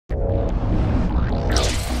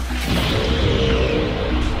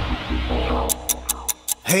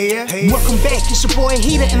Hey, welcome back, it's your boy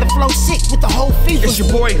Heatah and the flow sick with the whole fever. It's your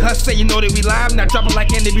boy Hustla, you know that we live. Now drop a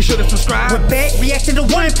like and be sure to subscribe. We're back, reacting to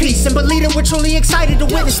One Piece, and believe it, we're truly excited to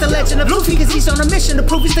witness the legend of Luffy, cause he's on a mission to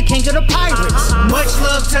prove he's the king of the pirates. Much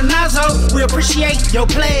love to Nazo, we appreciate your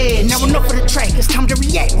pledge. Now enough of the track, it's time to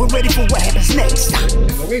react, we're ready for what happens next.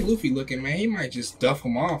 The way Luffy looking, man, he might just duff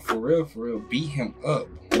him off for real, beat him up.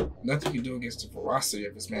 Nothing you can do against the ferocity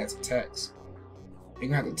of this man's attacks. You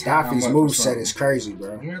gonna have to time Daffy's moveset is crazy,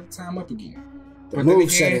 bro. You gonna have to time up again. The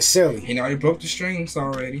moveset is silly. He already broke the strings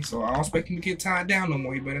already, so I don't expect him to get tied down no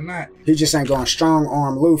more. You better not. He just ain't going strong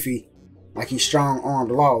arm Luffy like he's strong armed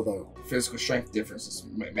Law though. Physical strength difference is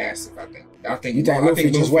massive. I think you think Luffy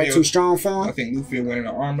just way too strong for him? I think Luffy will win in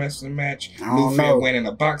an arm wrestling match. I don't Luffy know. will win in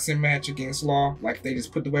a boxing match against Law. Like they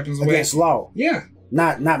just put the weapons away. Against Law. Yeah.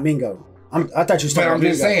 Not Mingo. I thought you were talking about I'm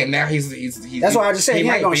just Mingo. saying now he's that's why I just said he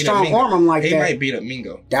ain't gonna strong arm him like that. He might beat up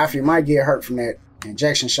Mingo. Daffy might get hurt from that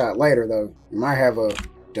injection shot later though. It might have a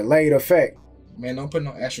delayed effect. Man, don't put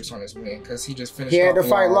no asterisks on his win because he just finished. He had to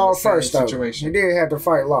fight Law first though. Situation. He did have to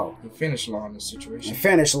fight Law. He finished Law in this situation. He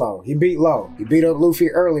finished Law. He beat Law. He beat up Luffy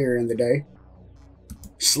earlier in the day.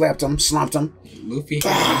 Slept him, slumped him. Luffy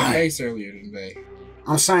had the case earlier today.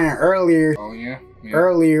 I'm saying earlier. Oh yeah.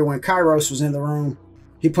 Earlier when Kairos was in the room,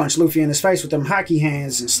 he punched Luffy in his face with them hockey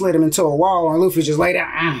hands and slid him into a wall, and Luffy just laid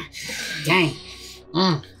down. Dang.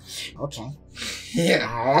 Okay.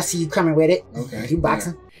 Yeah. I see you coming with it. Okay. You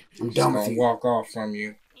boxing? Yeah. I'm done with you. Walk off from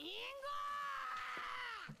you.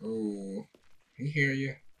 Ooh. He hear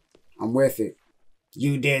you. I'm with it.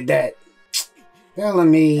 You did that.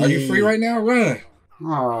 Bellamy. Are you free right now? Run.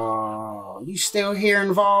 Oh, you still here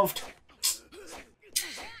involved?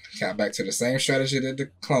 Got back to the same strategy that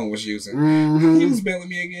the clone was using. Use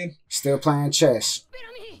Bellamy again. Still playing chess.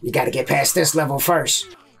 You gotta get past this level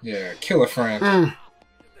first. Yeah, kill a friend.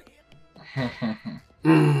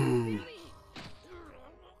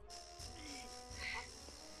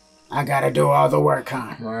 I gotta do all the work,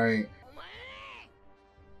 huh? Right.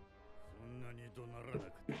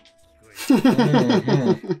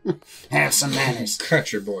 Have some manners.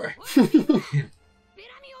 Country boy.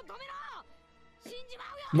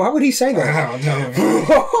 Why would he say that? I don't know.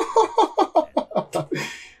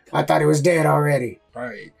 I thought he was dead already.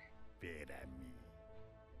 Right.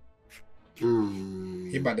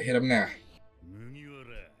 He about to hit him now.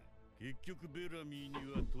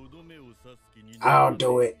 I'll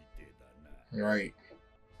do it. Right.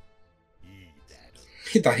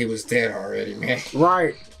 He thought he was dead already, man.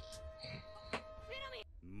 Right.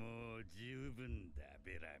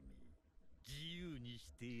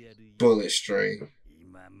 Bullet string.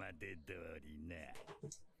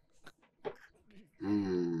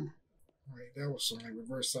 Right, that was some like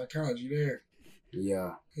reverse psychology there.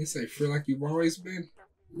 Yeah. He say free like you've always been.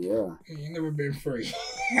 Yeah. You ain't never been free.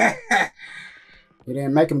 We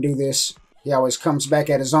didn't make him do this. He always comes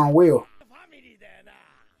back at his own will.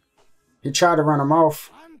 He tried to run him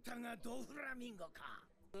off.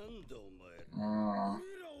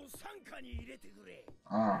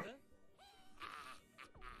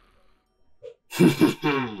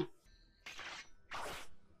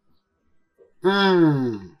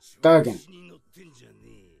 Thuggin'.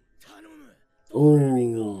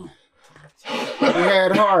 Ooh. He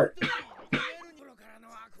had heart.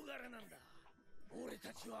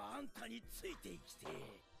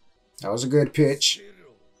 That was a good pitch.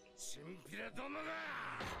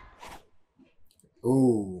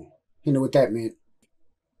 Ooh. He knew what that meant.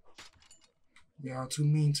 Y'all too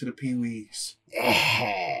mean to the peewees.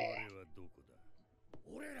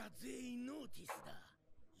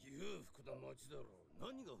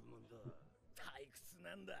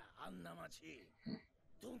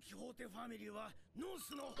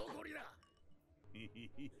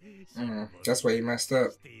 That's why he messed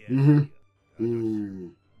up.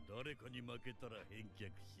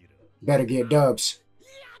 Better get dubs.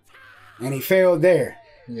 And he failed there.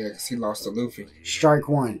 Yeah, because he lost to Luffy. Strike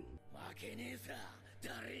one.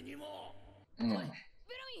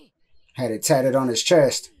 Had it tatted on his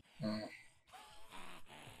chest.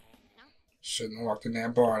 Shouldn't have walked in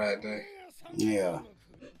that bar that day. Yeah.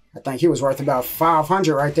 I think he was worth about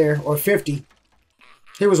 500 right there, or 50.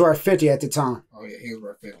 He was worth 50 at the time. Oh yeah, he was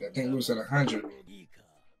worth 50. I think he was at 100.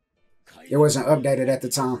 It wasn't updated at the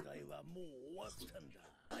time.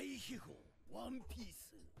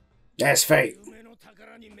 That's fate.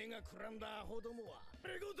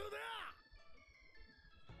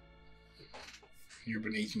 You're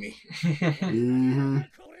beneath me.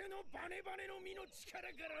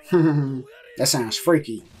 That sounds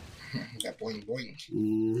freaky. That boing boing.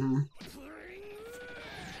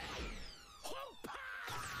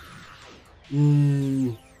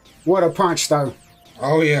 What a punch, though.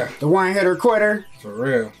 Oh, yeah. The one-hitter quitter. For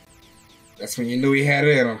real. That's when you knew he had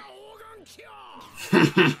it in him.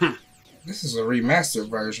 This is a remastered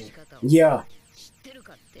version. Yeah.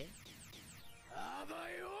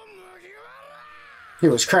 He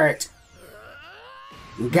was cracked.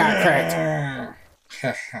 He got cracked.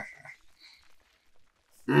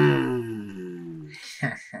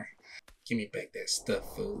 Give me back that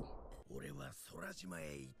stuff, fool.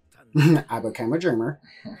 I became a dreamer.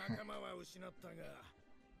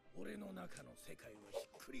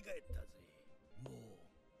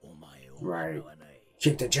 Right.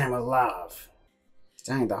 Keep the dream alive.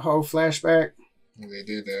 Dang, the whole flashback. They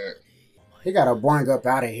did that. He gotta boing up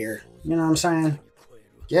out of here. You know what I'm saying?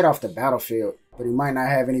 Get off the battlefield. But he might not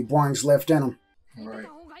have any boings left in him. Right.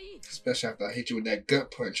 Especially after I hit you with that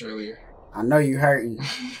gut punch earlier. I know you hurting.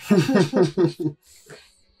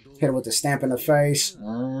 Hit him with the stamp in the face.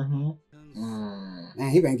 Man,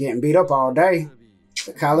 he been getting beat up all day.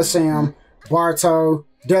 The Coliseum, Barto,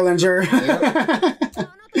 Dillinger,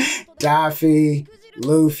 Daffy,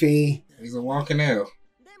 Luffy. He's a walking L.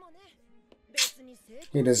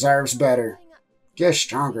 He deserves better. Get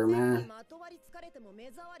stronger, man.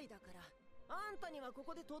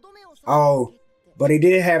 Oh, but he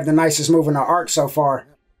did have the nicest move in the arc so far.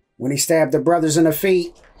 When he stabbed the brothers in the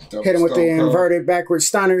feet, hit him with the inverted backward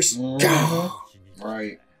stunners.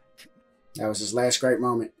 Right. That was his last great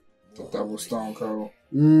moment. The double Stone Cold.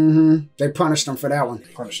 They punished him for that one.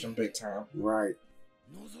 Punished him big time. Right.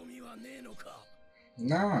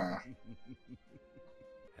 Nah.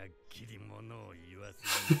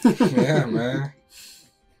 Yeah, man.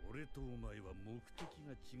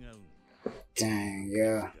 Dang,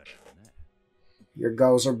 yeah. Your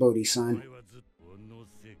goals are booty, son.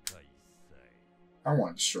 I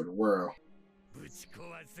want to destroy the world.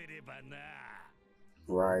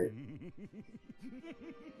 Right.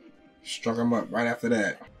 Struck him up right after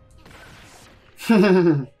that.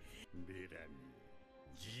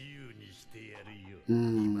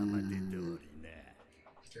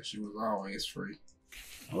 Guess you was always free.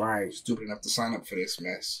 Right. Stupid enough to sign up for this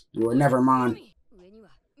mess. You will never mind.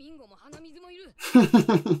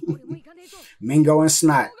 Mingo and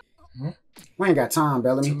Snot. We ain't got time,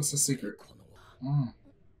 Bellamy. Tell us a secret.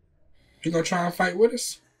 You gonna try and fight with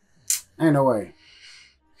us? Ain't no way.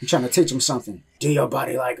 I'm trying to teach him something. Do your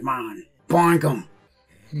body like mine. Boink him.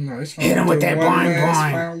 No, he's hit him with that boing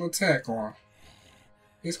boing. Final attack on.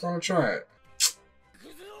 He's gonna try it.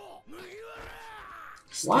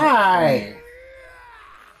 Why?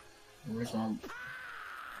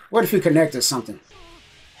 What if he connected something?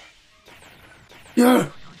 Yeah.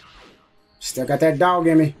 Still got that dog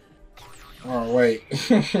in me. Oh wait,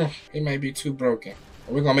 he may be too broken.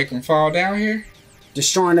 Are we gonna make him fall down here?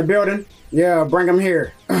 Destroying the building? Yeah, bring him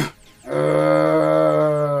here.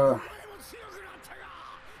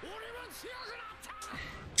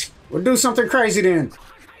 We'll do something crazy then.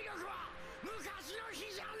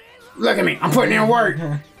 Look at me, I'm putting in work.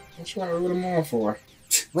 What you want to root him on for?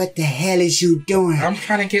 What the hell is you doing? I'm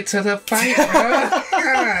trying to get to the fight, bro.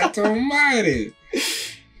 God almighty.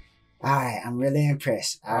 Alright, I'm really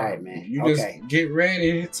impressed. Alright, man. You just get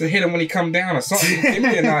ready to hit him when he come down or something. Give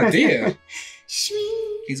me an idea.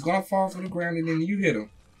 He's gonna fall to the ground and then you hit him.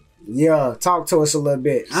 Yeah, talk to us a little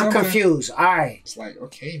bit. I'm confused. Alright. It's like,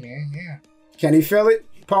 okay, man, yeah. Can he feel it?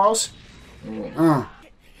 Pause.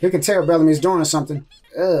 He can tell Bellamy's doing something.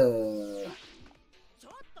 You're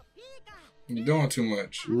doing too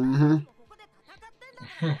much.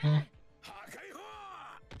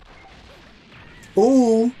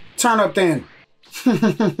 Ooh, turn up then.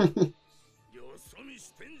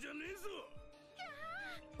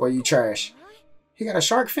 Boy, you trash. He got a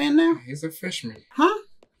shark fin now? He's a fisherman. Huh?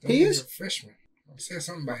 He is? He's a fisherman. I said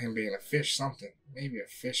something about him being a fish something. Maybe a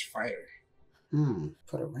fish fighter.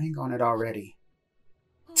 Put a ring on it already.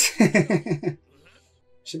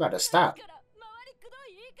 She about to stop.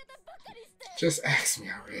 Just ask me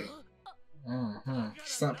already.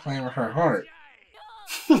 Stop playing with her heart.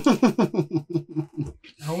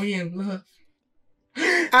 Are we in love?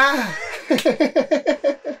 I'll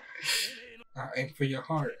aim for your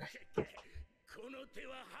heart.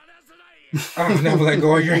 I'll never let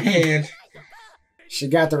go of your hand. She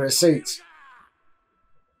got the receipts.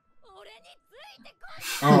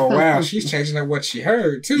 Oh wow, she's changing up what she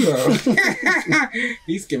heard too though.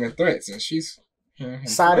 He's giving threats and she's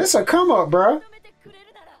Sai, this a come up, bro.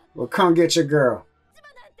 Well, come get your girl.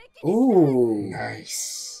 Ooh.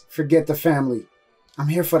 Nice. Forget the family. I'm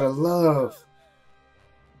here for the love.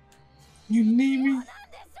 You need me?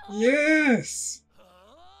 Yes.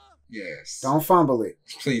 Yes. Don't fumble it.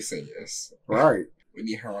 Please say yes. Right. We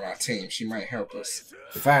need her on our team. She might help us.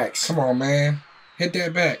 Facts. Come on, man. Hit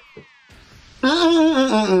that back.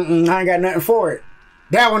 I ain't got nothing for it.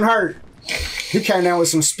 That one hurt. He came down with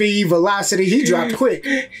some speed, velocity. He dropped quick.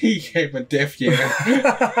 He gave a death yell.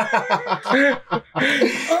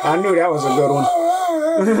 I knew that was a good one.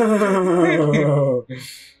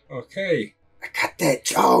 Okay. I got that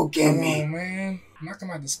joke in me. Come on, man. Knock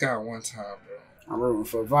him out the sky one time, bro. I'm rooting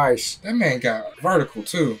for Vice. That man got vertical,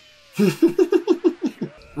 too. Is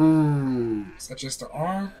that just the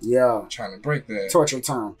arm? Yeah. I'm trying to break that. Torture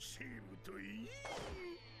time.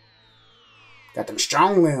 Got them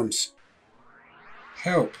strong limbs.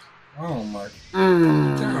 Help. Oh, my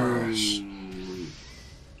gosh.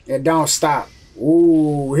 It don't stop.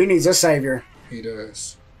 Ooh, he needs a savior. He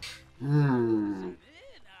does.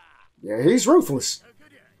 Yeah, he's ruthless.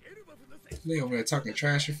 They over there talking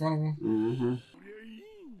trash in front of him.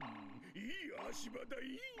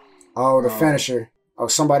 Oh, the finisher. Oh,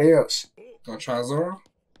 somebody else. Gonna try Zoro?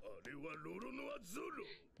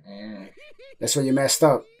 That's where you messed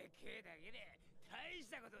up.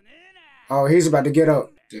 Oh, he's about to get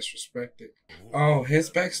up. Disrespected. Oh, his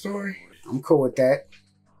backstory? I'm cool with that.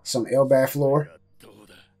 Some L-back floor.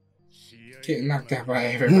 Getting knocked out by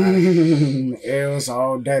everybody. L's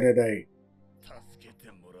all day today.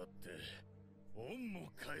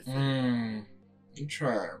 You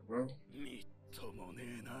tried, bro.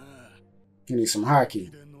 You need some hockey.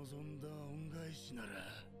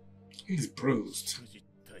 He's bruised.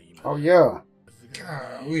 Oh, yeah.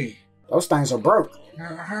 Golly. Those things are broke.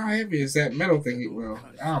 How heavy is that metal thing? Well,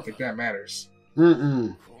 I don't think that matters.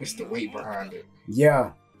 It's the weight behind it.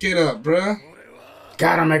 Yeah. Get up, bruh.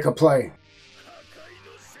 Gotta make a play.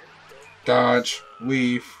 Dodge.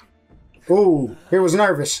 Weave. Ooh, he was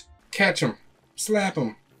nervous. Catch him. Slap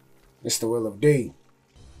him. It's the will of D.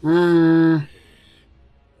 You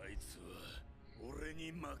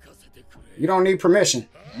don't need permission.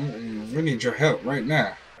 We need your help right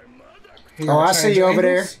now. Oh, I see you over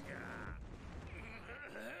there.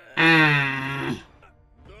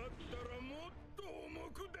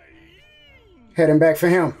 Heading back for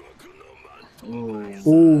him.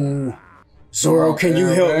 Ooh. Zoro, can you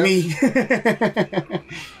help me?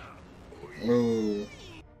 Ooh.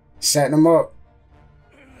 Setting him up.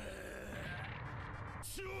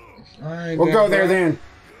 We'll go there then.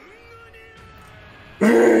 Let's go.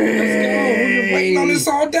 We've been waiting on this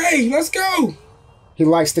all day. Let's go. He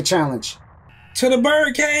likes the challenge. To the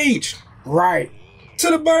bird cage. Right. To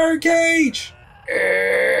the bird cage.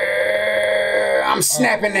 I'm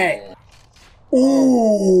snapping that.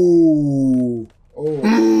 Ooh.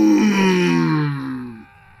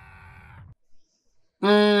 The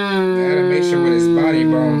animation with his body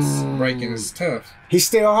bones breaking is tough. He's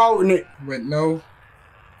still holding it. With no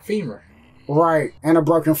femur. Right. And a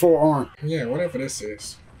broken forearm. Yeah, whatever this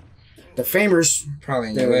is. The femur's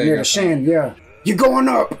probably in your leg. Near the shin, yeah. You going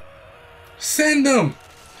up. Send them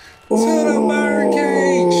to the bird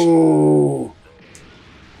cage.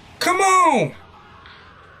 Come on.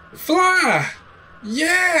 Fly.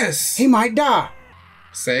 Yes. He might die.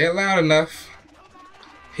 Say it loud enough.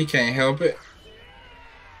 He can't help it.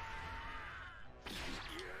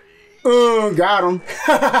 Got him.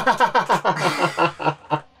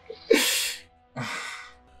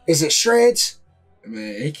 Is it shreds?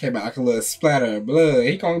 Man, he came out like a little splatter of blood.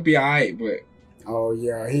 He gonna be alright, but... Oh,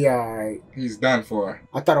 yeah, he alright. He's done for.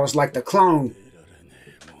 I thought it was like the clone.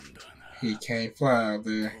 He can't fly out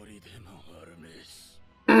there.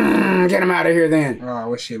 Get him out of here then. Oh, I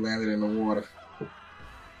wish he landed in the water.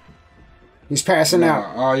 He's passing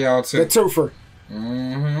out. All y'all too. The twofer.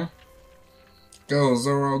 Go,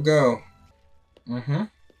 Zoro, go. Now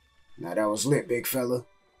that was lit, big fella.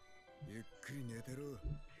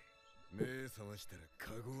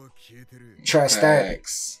 Trust that.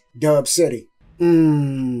 Dub City.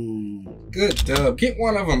 Good dub. Get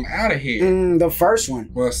one of them out of here. The first one.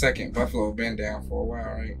 Well, second. Buffalo been down for a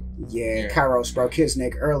while, right? Yeah, Kairos broke his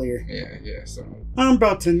neck earlier. Yeah, so. I'm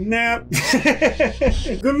about to nap.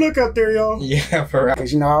 Good look out there, y'all. Yeah, for real.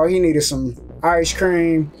 Because, you know, all he needed some ice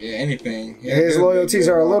cream. Yeah, anything. Yeah, his loyalties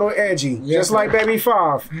are a little edgy. Yeah, just like Baby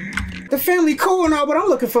Five. The family cool and all, but I'm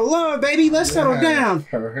looking for love, baby. Let's settle down.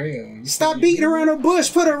 For real. Stop beating around the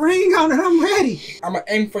bush. Put a ring on it. I'm ready. I'm going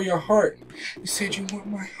to aim for your heart. You said you want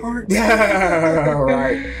my heart.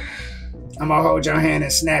 Right. I'm going to hold your hand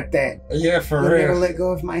and snap that. Yeah, for real. You never let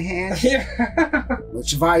go of my hand? Yeah.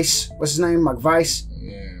 Which Vice? What's his name? McVice?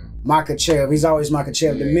 Yeah. Makachev. He's always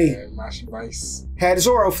Makachev to me. Vice. Had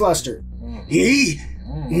Zoro flustered.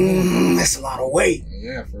 That's a lot of weight.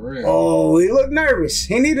 Yeah, for real. Oh, he looked nervous.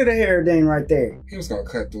 He needed a Hajudin right there. He was gonna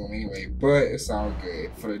cut through him anyway, but it's all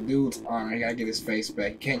good. For the dude's honor, he gotta get his face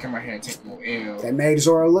back. He can't come out here and take no L. That made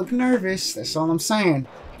Zoro look nervous. That's all I'm saying.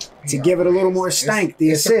 To give it a little more stank,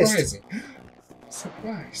 the assist. Surprising.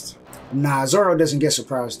 Surprised. Nah, Zoro doesn't get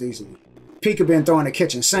surprised easily. Pica been throwing the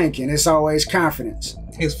kitchen sink, and it's always confidence.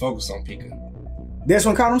 He was focused on Pica. This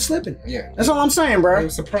one caught him slipping. Yeah. That's all I'm saying, bro.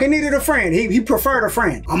 He needed a friend. He preferred a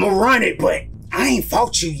friend. I'm gonna run it, but I ain't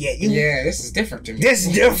fought you yet. Yeah, this is different to me. This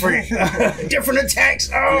is different. Different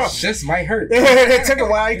attacks. Oh. This just might hurt. It took a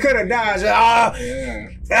while. He could have dodged. I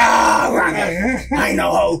ain't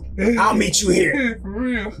no hoe. I'll meet you here. For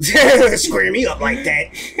real. Scream me up like that.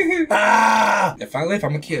 If I live,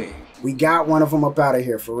 I'm gonna kill you. We got one of them up out of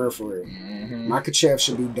here, for real, for real. Makachev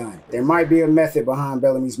should be done. There might be a method behind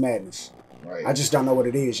Bellamy's madness. Right. I just don't know what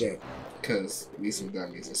it is yet. Because we some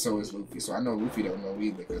dummies, and so is Luffy. So I know Luffy don't know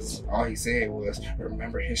either, because all he said was,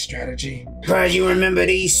 remember his strategy? Bro, you remember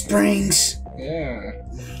these springs? Yeah.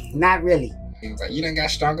 Not really. He was like, you done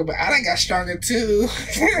got stronger, but I done got stronger too.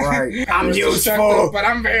 Right. I'm useful. But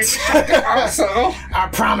I'm very destructive also. I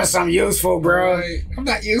promise I'm useful, bro. Right. I'm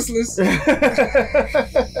not useless.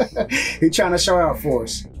 He trying to show out for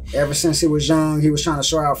us. Ever since he was young, he was trying to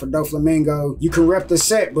show out for Doflamingo. You can rep the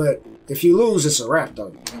set, but if you lose, it's a wrap,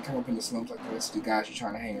 though. Don't come up in the slums like the rest of the guys you're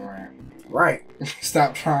trying to hang around. Right.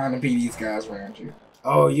 Stop trying to be these guys around you.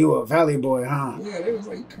 Oh, you a valley boy, huh? Yeah, they was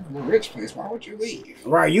like, you come from a rich place. Why would you leave?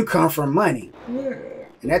 Right, you come from money. Yeah.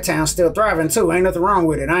 And that town's still thriving, too. Ain't nothing wrong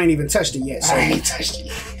with it. I ain't even touched it yet. So. I ain't touched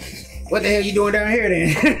it. What the hell you doing down here,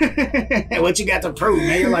 then? What you got to prove,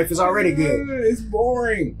 man? Your life is already good. It's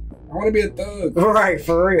boring. I want to be a thug. Right,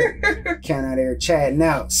 for real. Count out there chatting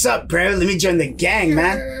out. Sup, bro? Let me join the gang,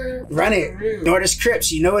 man. Run it. Nordis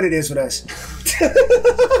Crips, you know what it is with us.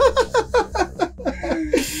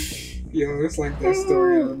 Yo, it's like that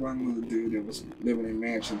story of one little dude that was living in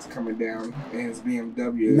mansions coming down in his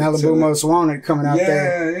BMW. Malibu Most Wanted coming out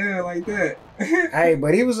there. Yeah, like that. Hey,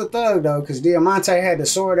 but he was a thug, though, because Diamante had the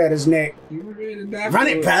sword at his neck. You were ready to die. Run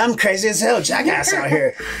it, bro. I'm crazy as hell. Jackass out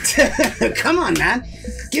here. Come on, man.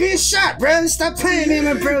 Give me a shot, bro. Stop playing. Me and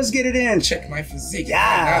my bros get it in. Check my physique.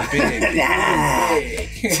 Yeah. Not big. Yeah.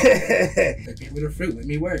 Let me with a fruit. Let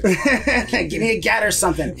me work. Give me a gat or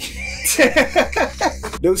something.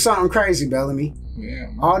 Do something crazy, Bellamy.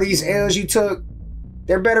 Yeah. All these L's you took,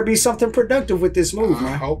 there better be something productive with this move,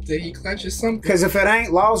 man. I hope that he clutches something. Because if it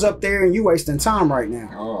ain't, Law's up there and you wasting time right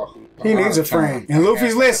now. Oh, he needs a friend. And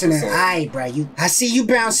Luffy's listening. All right, bro. I see you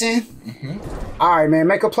bouncing. All right, man.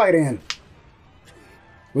 Make a play then.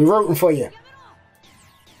 We rooting for you.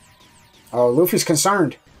 Oh, Luffy's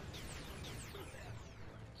concerned.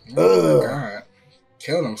 Oh, my God.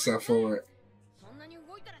 Killing himself for it.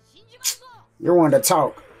 You're one to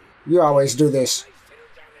talk. You always do this.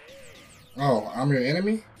 Oh, I'm your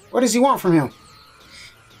enemy? What does he want from him?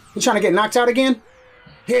 You trying to get knocked out again?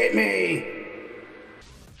 Hit me!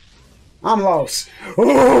 I'm lost. Ooh,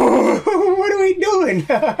 what are we doing?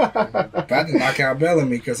 About to knock out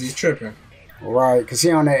Bellamy because he's tripping. Right, because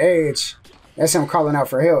he on the edge. That's him calling out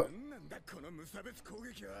for help.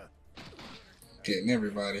 Getting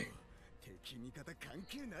everybody.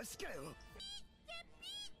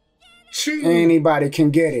 Shoot. Anybody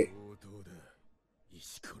can get it.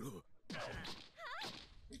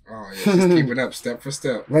 Oh, yeah, just keep it up step for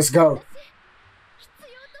step. Let's go.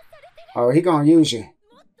 Oh, he gonna use you.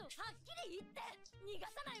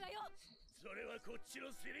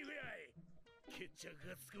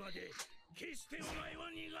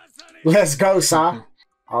 Let's go, Sai.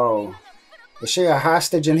 Oh. Is she a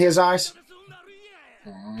hostage in his eyes?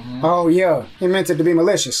 Oh, yeah. He meant it to be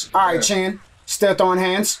malicious. All right, Chin. Still throwing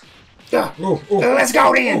hands. Let's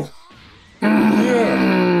go then.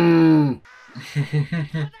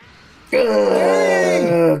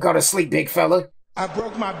 Go to sleep, big fella. I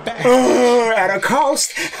broke my back. At a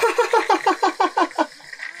cost.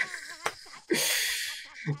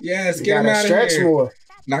 Yes, get him out of stretch here. More.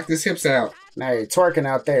 Knock his hips out. Now you're twerking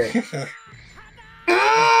out there.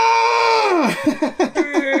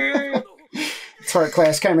 Twerk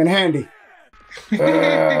class came in handy.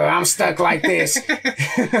 I'm stuck like this.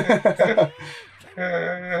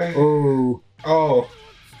 Ooh. Oh.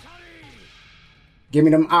 Give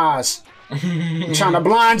me them eyes. I'm trying to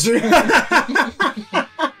blind you.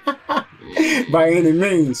 By any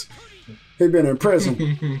means. He been in prison.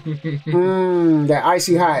 That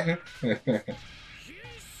icy hot.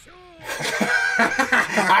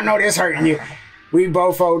 I know this hurting you. We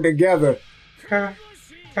both hold together. He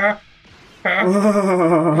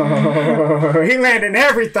landed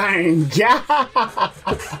everything. Yeah.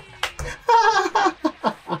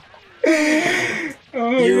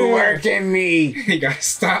 You working me. You gotta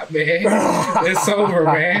stop, man. It's over,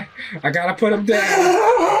 man. I gotta put him down.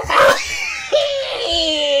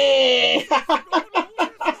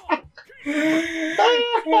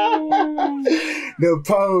 The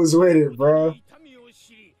pose with it, bro.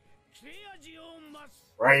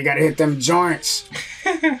 Right, you gotta hit them joints.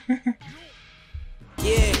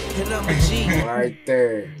 Right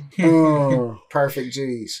there. Perfect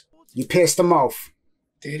G's. You pissed him off.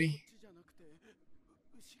 Did he?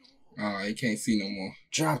 Oh, he can't see no more.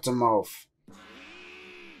 Dropped him off.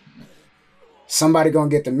 Somebody gonna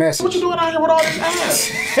get the message. What you doing out here with all this ass?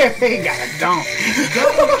 He got a dump.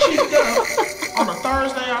 On a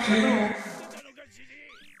Thursday afternoon.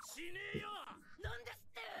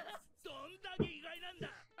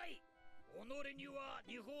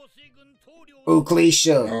 Ooh,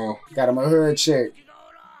 cliche. Oh, Got him a hood chick.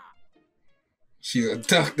 she's a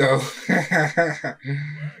duck, though.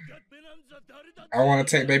 I want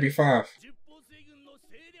to take baby 5.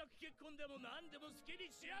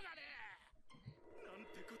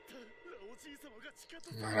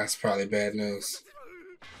 Oh, that's probably bad news.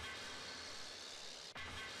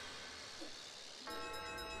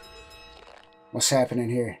 What's happening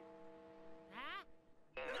here?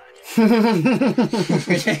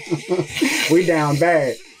 We down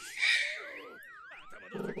bad.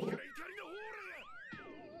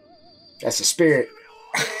 That's a spirit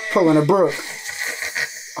pulling a brook.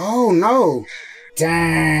 Oh no!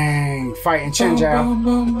 Dang! Fighting Chinjao.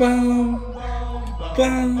 Boom, boom, boom,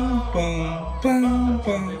 boom, boom,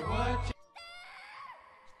 boom.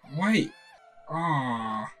 Wait.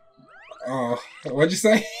 Oh, what'd you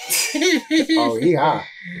say? Oh, he high.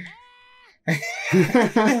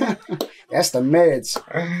 That's the meds.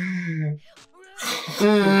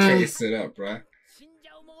 Okay, sit up, bro.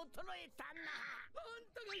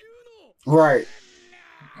 Right.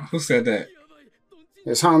 Who said that?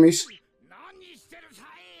 His homies.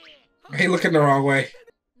 He looking the wrong way.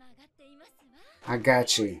 I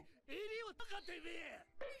got you.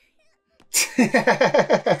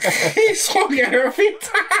 He swung at her a few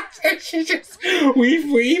times and she just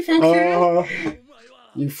weave, okay?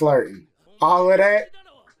 You flirting. All of that?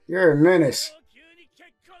 You're a menace.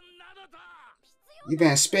 You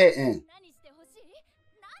been spitting.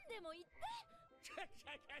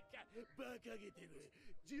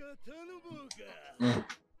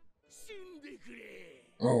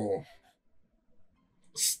 Oh.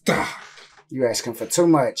 Stop. You asking for too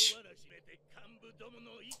much.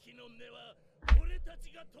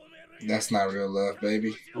 That's not real love,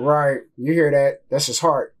 baby. Right. You hear that? That's his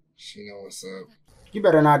heart. She know what's up. You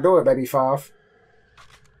better not do it, baby 5.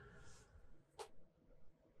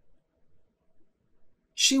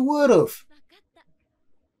 She would've.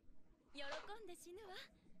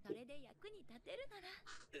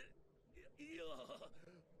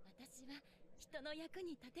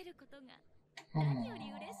 Oh.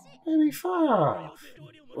 Baby 5.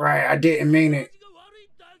 Right, I didn't mean it.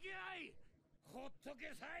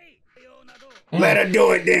 Let her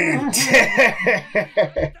do it then.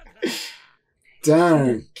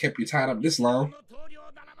 Dang. Kept you tied up this long.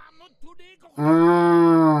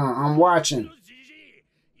 I'm watching.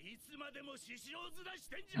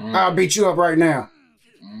 I'll beat you up right now.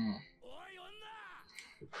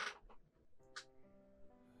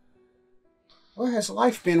 What has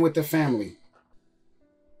life been with the family?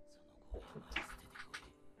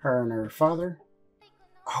 Her and her father?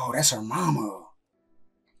 Oh, that's her mama.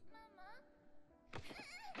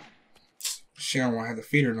 She don't want to have to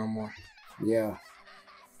feed her no more. Yeah.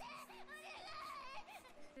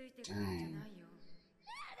 Dang.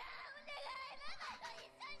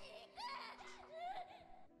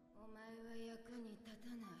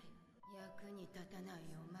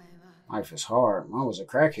 Life is hard. Mom was a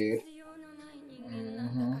crackhead.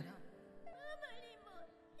 Mm-hmm.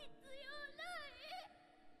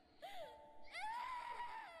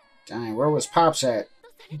 Dang, where was Pops at?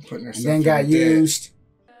 Putting And herself then got in debt. used.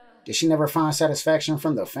 Did she never find satisfaction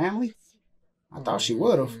from the family? I thought she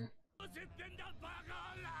would have.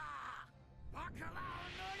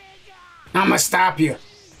 I'ma stop you.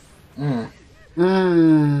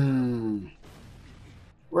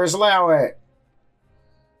 Where's Lao at?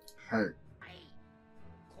 Hurt.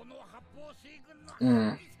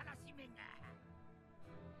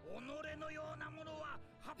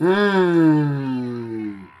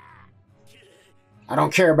 I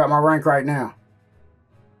don't care about my rank right now.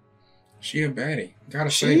 She a baddie. Gotta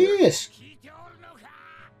She save her. is.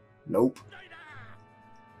 Nope.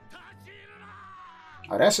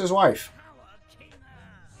 Oh, that's his wife.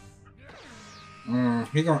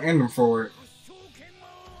 He gonna end him for it.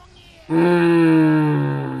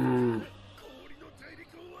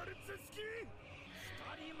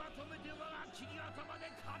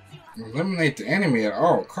 Eliminate the enemy at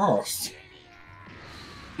all costs.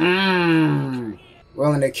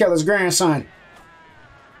 Willing to kill his grandson.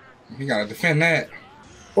 He gotta defend that.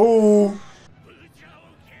 Ooh.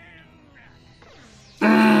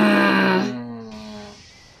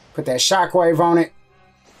 Put that shockwave on it.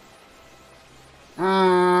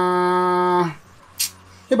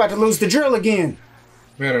 He about to lose the drill again.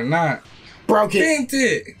 Better not. Broke it. Bent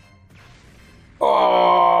it.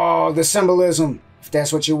 Oh, the symbolism. If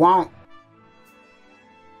that's what you want.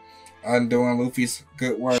 Undoing Luffy's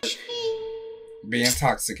good work. Being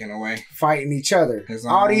toxic in a way. Fighting each other.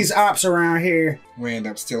 All these ops around here. We end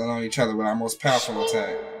up stealing on each other with our most powerful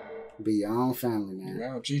attack. Be your own family, man.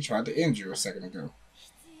 Well, G tried to end you a second ago.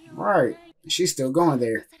 Right. She's still going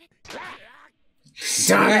there.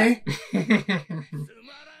 Donnie!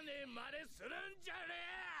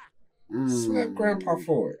 Slap Grandpa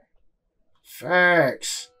for it.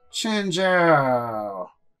 Facts. Chinjao.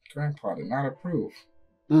 Grandpa did not approve.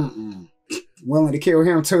 Willing to kill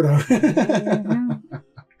him too, though.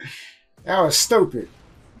 That was stupid.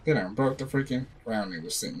 They done broke the freaking ground they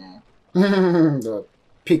was sitting on. The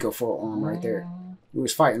Pica forearm right there. He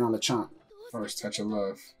was fighting on the chomp. First touch of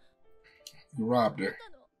love. You robbed her.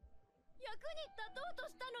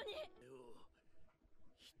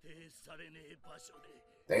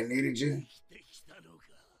 They needed you.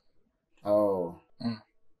 Oh.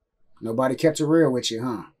 Nobody kept it real with you,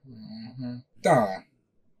 huh? Don.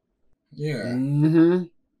 Yeah.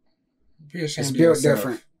 Be ashamed It's of built yourself.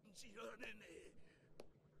 different.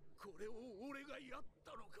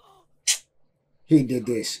 He did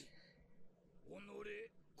this.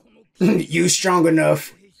 You strong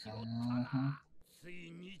enough.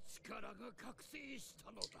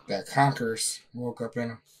 That conquers woke up in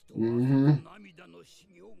him.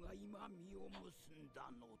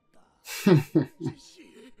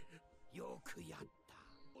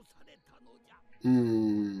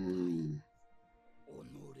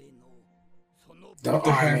 The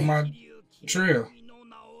I have army. my drill.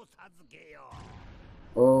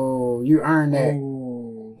 Oh, you earned that.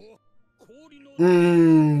 Oh,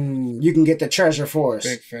 You can get the treasure for us.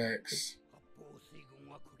 big facts.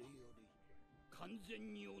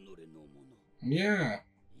 Yeah.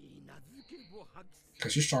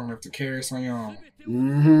 Because you're strong enough to carry us on your own.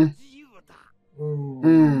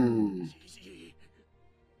 Ooh.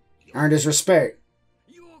 Earned his respect.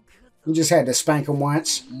 You just had to spank him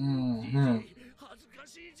once.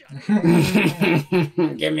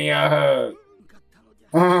 Give me a hug.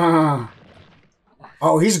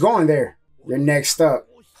 Oh, he's going there. You're next up.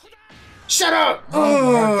 Shut up!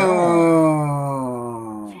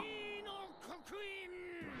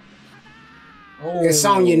 It's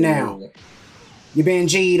on you now. You're being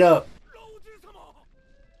G'd up.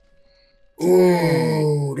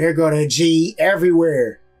 Ooh, there go the G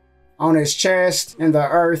everywhere. On his chest, in the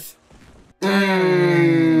earth. Dang.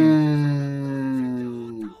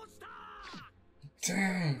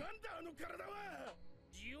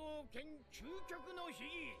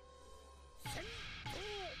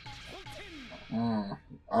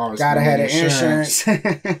 Always Gotta gonna have need the insurance.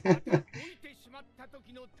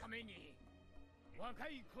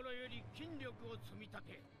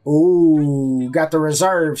 Ooh, got the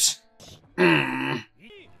reserves. I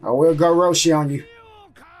will go Roshi on you.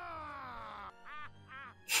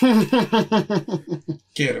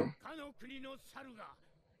 Get him.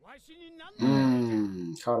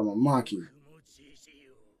 Called him a monkey.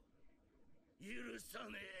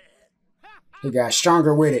 He got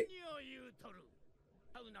stronger with it.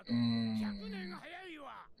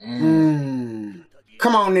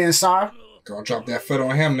 Come on then, Sai. Gonna drop that foot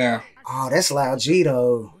on him now. Oh, that's Lao G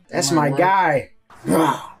though. That's That might my work. guy.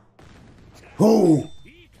 Ooh.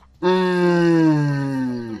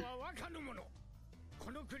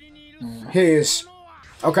 His.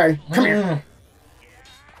 Okay, come here.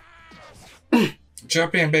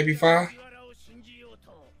 Jump in, baby Fi.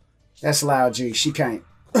 That's Lao G. She can't.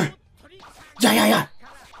 Yeah.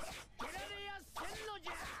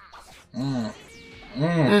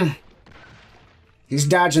 He's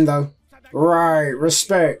dodging though. Right,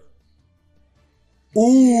 respect.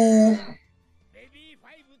 Ooh.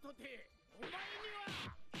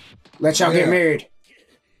 Let y'all get married.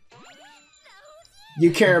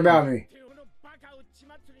 You care about me.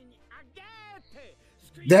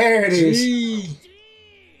 There it is. Gee.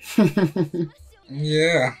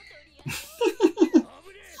 Yeah.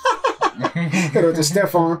 Hit her with the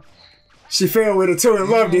step on. She fell with it too and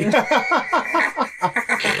loved it.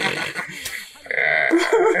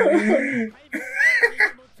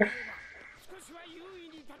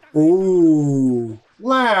 Ooh.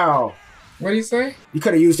 Wow. What'd he say? You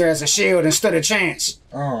could have used her as a shield and stood a chance.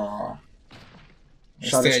 Oh.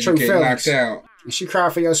 Showed Instead, his true you get feelings. knocked out. And she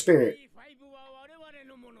cried for your spirit.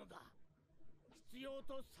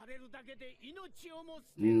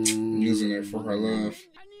 Using her for her love.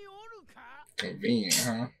 Convenient,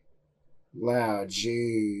 huh? Lao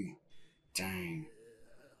G. Dang.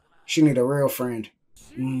 She need a real friend.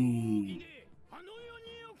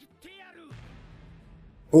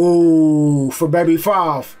 Ooh, for baby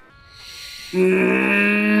Five. He's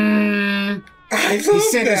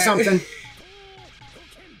sending something.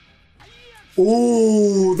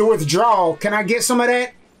 Ooh, the withdrawal. Can I get some of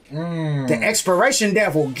that? The expiration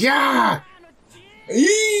devil. Yeah.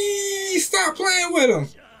 Eee, stop playing with him.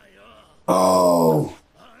 Oh.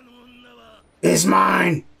 It's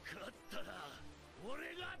mine.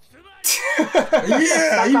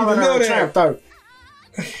 Yeah, you calling know her a that. tramp, though.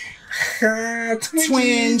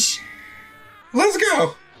 Twinge. Let's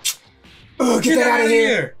go. Get that out of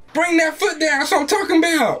here. Bring that foot down. That's what I'm talking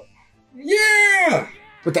about. Yeah.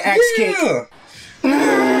 With the axe kick.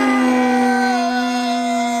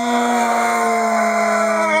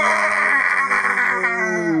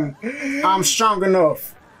 I'm strong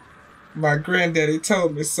enough. My granddaddy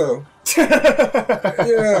told me so.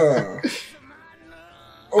 Yeah.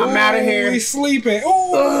 I'm out of here. He's sleeping.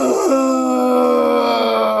 Ooh.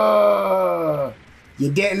 You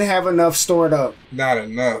didn't have enough stored up. Not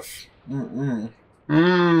enough. That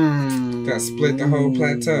split the whole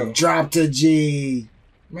plateau. Drop the G.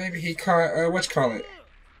 Maybe he caught, what you call it?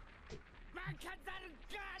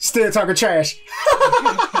 Still talking trash.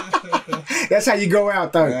 That's how you go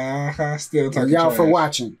out, though. Still talking y'all trash. for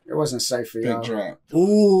watching. It wasn't safe for y'all. Big drop.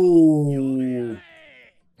 Ooh.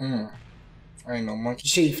 I ain't no monkey.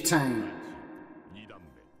 Chieftain.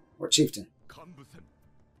 Or chieftain.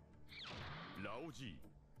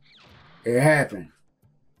 It happened.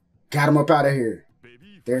 Got him up out of here.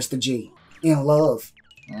 There's the G. In love.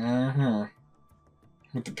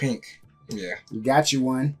 With the pink. Yeah. You got you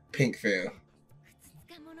one. Pink fell.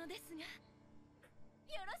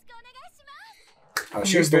 Oh,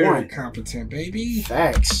 she's the one. Competent, baby.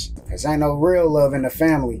 Facts. Cause ain't no real love in the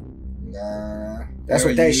family. Nah. That's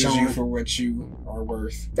what they use showing. You for what you are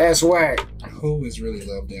worth. That's whack. Who is really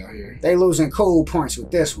loved out here? They losing cool points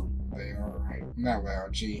with this one. They are. Not Lao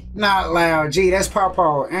G. Not Lao G. That's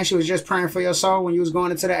Pawpaw. And she was just praying for your soul when you was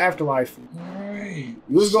going into the afterlife. Right.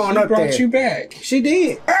 You was going up there. She brought you back. She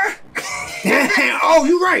did. Oh,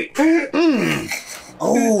 you right.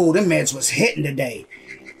 Oh, them meds was hitting today.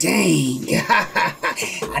 Dang.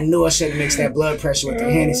 I knew I shouldn't mix that blood pressure with the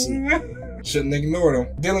Hennessy. Shouldn't ignore them.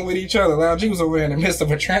 Dealing with each other. Lao G was over there in the midst of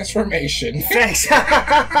a transformation. Thanks.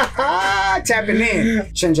 Tapping in.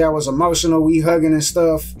 Shinja was emotional. We hugging and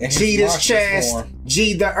stuff. G his chest.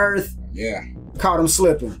 G the earth. Yeah. Caught him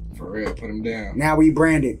slipping. For real. Put him down. Now we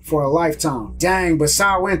branded for a lifetime. Dang, but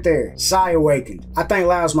Sai went there. Sai awakened. I think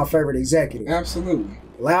Lao's my favorite executive. Absolutely.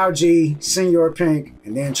 Lao G, Senor Pink,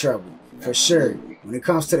 and then Trouble. For sure. When it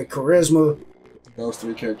comes to the charisma, those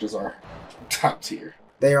three characters are top tier.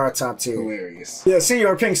 They are top tier. Hilarious. Yeah,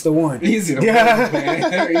 Senor Pink's the one. Easy to love, man.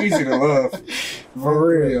 They're easy to love. For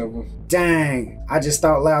real. Dang, I just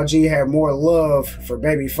thought Lao G had more love for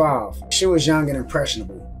Baby Five. She was young and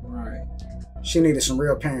impressionable. Right. She needed some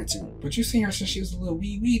real parenting. But you seen her since she was a little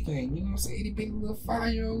wee thing. You know what I'm saying? Itty bitty little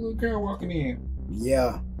 5-year-old little girl walking in.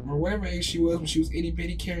 Yeah. Or whatever age she was when she was itty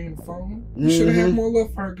bitty carrying the phone. You should have had more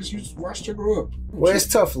love for her because you just watched her grow up. Well, it's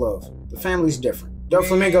tough love. The family's different.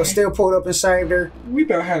 Doflamingo still pulled up and saved her. We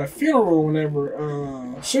about had a funeral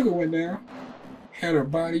whenever Sugar went down. Had her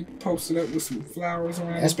body posted up with some flowers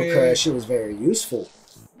around. That's the bed. because she was very useful.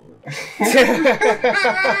 I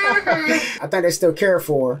think they still care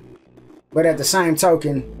for her. But at the same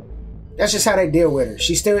token, that's just how they deal with her.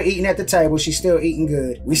 She's still eating at the table. She's still eating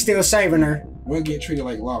good. We still saving her. We'll get treated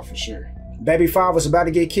like law for sure. Baby Five was about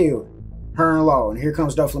to get killed. Her in law. And here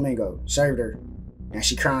comes Doflamingo. Saved her. And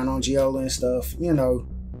she crying on Giola and stuff. You know,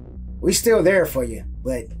 we still there for you.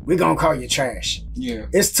 But we gonna call you trash. Yeah.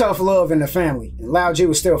 It's tough love in the family. And Lao G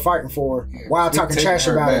was still fighting for her while talking trash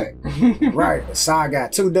about her. Right. But Sai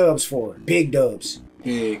got 2 dubs for her. Big dubs.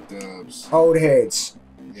 Big dubs. Old heads.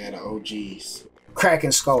 Yeah, the OGs.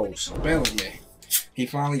 Cracking skulls. Bellamy. He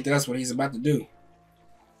finally does what he's about to do.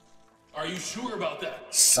 Are you sure about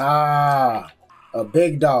that? Sai. A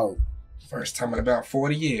big dog. First time in about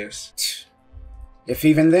 40 years. If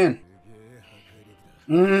even then.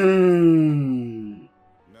 Mmm.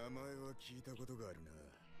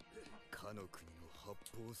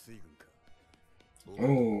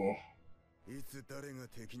 Ooh.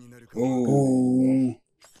 Ooh.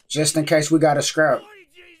 Just in case we got a scrap.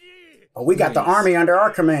 But we got the army under our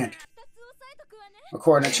command.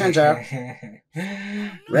 According to Chinja.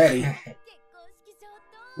 Ready.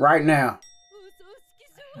 Right now.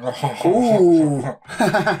 Ooh.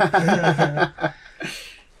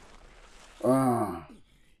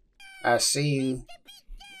 I see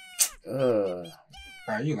you.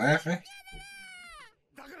 Are you laughing?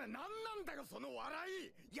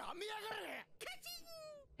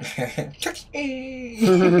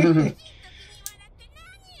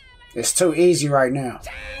 It's too easy right now.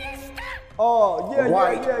 Oh, yeah,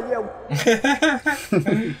 Right. yeah.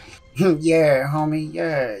 Yeah, homie.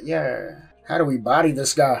 Yeah. How do we body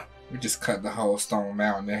this guy? We just cut the whole stone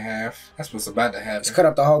mountain in half. That's what's about to happen. Let's cut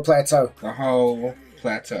up the whole plateau. The whole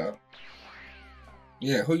plateau.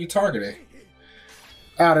 Yeah, who you targeting?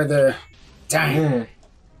 Out of there. Dang.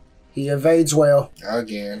 He evades well.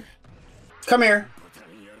 Again. Come here.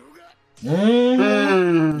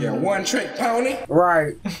 Yeah, one trick pony.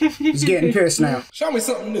 Right. He's getting pissed now. Show me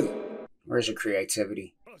something new. Where's your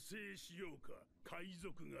creativity?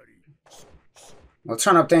 Well,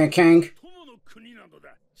 turn up then, King.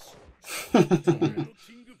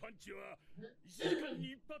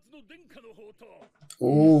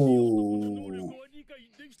 Ooh.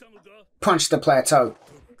 Punch the plateau.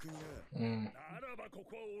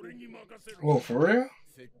 Oh, for real?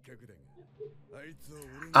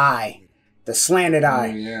 Eye. The slanted Oh, eye.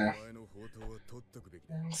 yeah.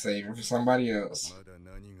 Save it for somebody else.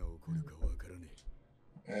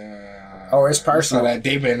 Oh, it's personal. Saw that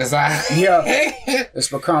demon in his eye. Yeah. It's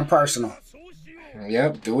become personal.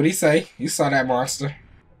 Yep, do what he say. You saw that monster.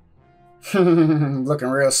 Looking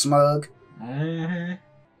real smug.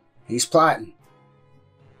 He's plotting.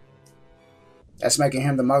 That's making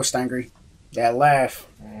him the most angry. That laugh.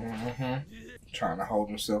 Trying to hold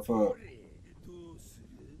himself up.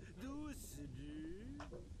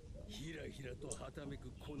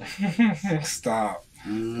 Stop.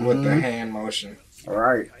 With the hand motion. All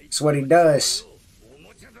right. That's what he does.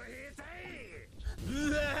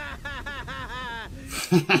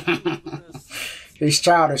 He's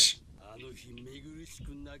childish.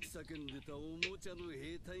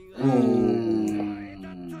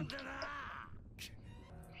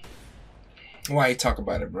 Why you talk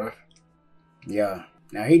about it, bro? Yeah.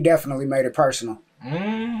 Now he definitely made it personal.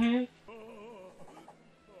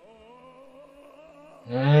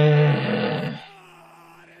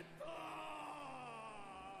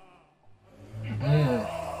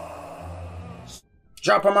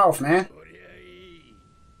 Drop him off, man.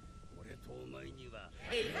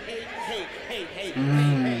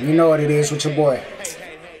 You know what it is with your boy.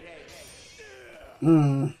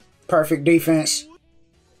 Perfect defense.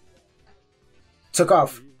 Took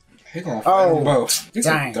off. He gonna fight them both. He's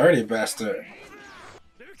dang. a dirty bastard.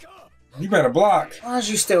 You better block. Why's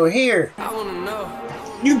you still here? I wanna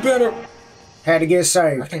know. You better. Had to get I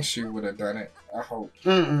saved. think she would have done it. I hope.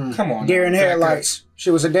 Come on. Deer in now, back up. headlights.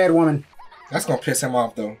 She was a dead woman. That's gonna piss him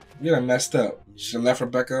off though. You done messed up. Should left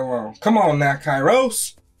Rebecca alone. Come on now,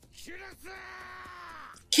 Kairos.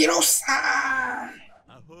 Kiro-san.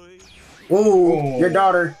 Ooh, your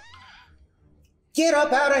daughter. Get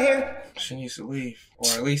up out of here. She needs to leave. Or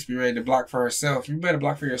at least be ready to block for herself. You better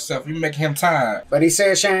block for yourself. You make him tired. But he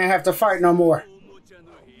said she ain't have to fight no more.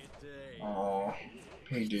 Oh,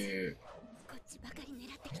 he did.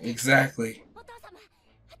 Exactly.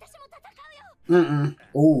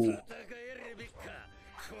 Ooh.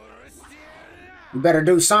 You better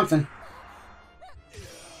do something.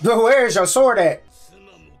 But where's your sword at?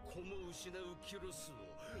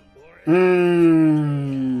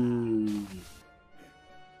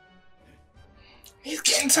 He's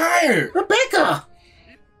getting tired. Rebecca!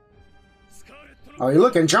 Oh, you're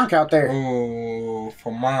looking drunk out there. Oh,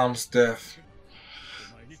 for mom's death.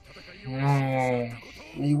 No.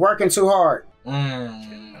 You working too hard.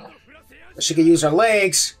 She could use her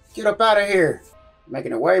legs. Get up out of here.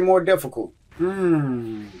 Making it way more difficult.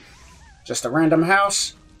 Just a random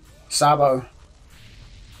house? Sabo.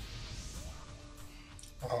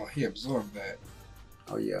 Oh, he absorbed that.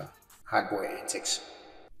 Oh yeah. Hot boy antics.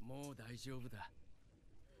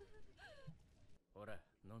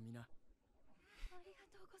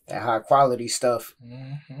 That high quality stuff.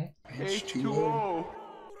 H2O.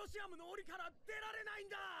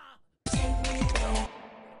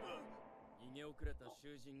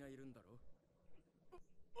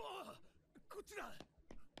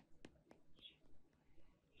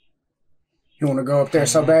 You want to go up there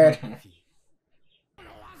so bad?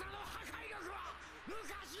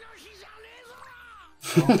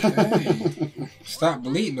 Okay. Stop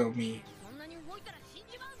bleeding on me.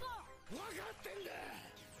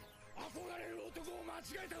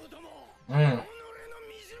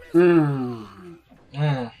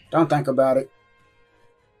 Don't think about it.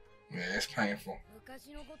 Yeah, it's painful.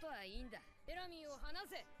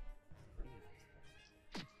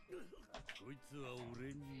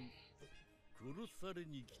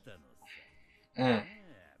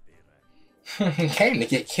 Came to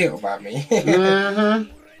get killed by me.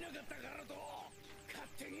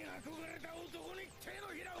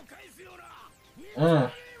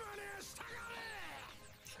 Mm-hmm.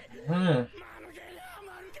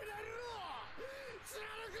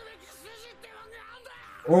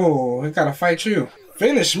 Oh, he gotta fight you.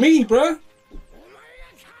 Finish me, bruh.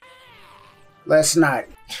 Let's not.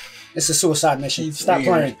 It's a suicide mission. Stop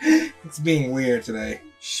playing. It's being weird today.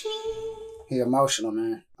 He emotional,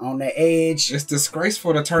 man. On the edge. It's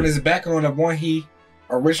disgraceful to turn his back on the one he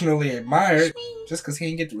originally admired just because he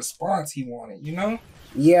didn't get the response he wanted, you know?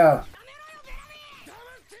 Yeah.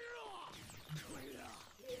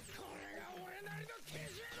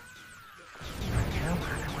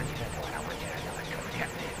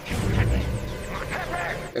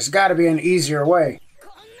 There's got to be an easier way.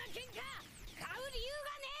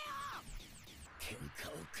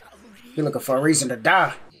 He looking for a reason to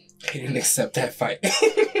die. He didn't accept that fight.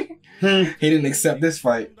 He didn't accept this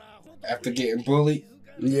fight. After getting bullied.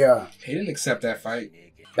 Yeah. He didn't accept that fight.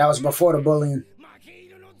 That was before the bullying.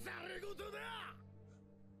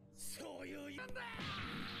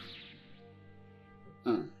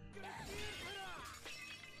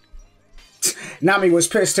 Nami was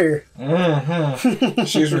pissed here. Mm-hmm.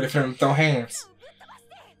 She was ready for him to throw hands.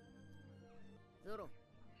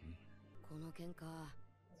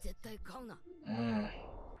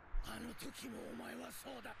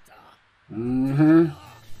 Mm-hmm.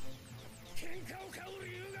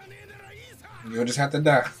 You'll just have to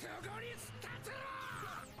die.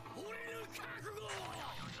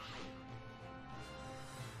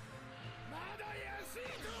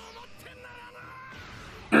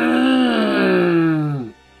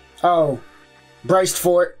 Oh, braced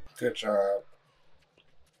for it. Good job.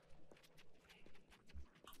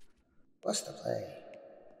 What's the play?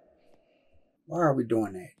 Why are we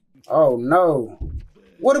doing that? Oh no.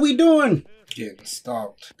 What are we doing? Getting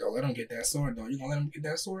stalked. Don't let him get that sword though. You gonna let him get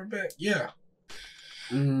that sword back? Yeah.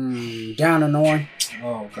 Down annoying.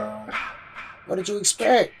 Oh god. What did you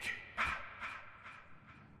expect?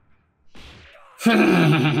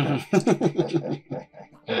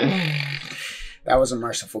 That was a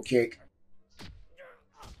merciful kick.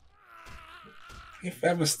 If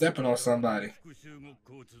ever stepping on somebody.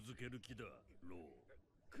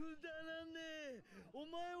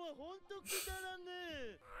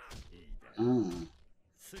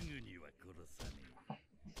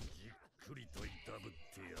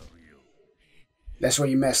 That's where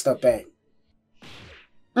you messed up at.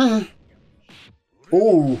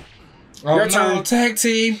 Ooh. Oh Your no, turn. tag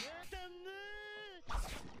team.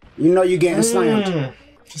 You know you're getting slammed.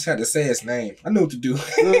 Just had to say his name. I knew what to do.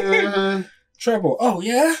 Trouble. Oh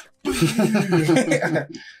yeah?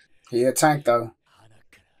 He a tank though.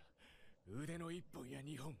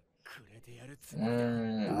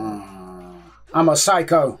 I'm a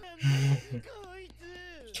psycho.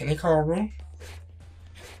 Can he call room?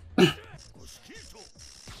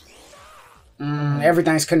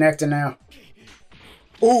 Everything's connected now.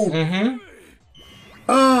 Ooh.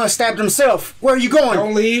 Stabbed himself. Where are you going?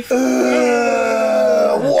 Don't leave.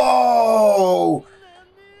 Whoa.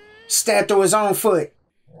 Stabbed through his own foot.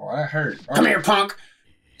 Oh, that hurt. Come here, punk.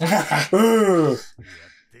 Thank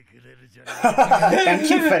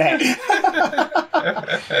you for that.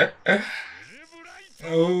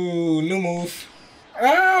 Oh, new move.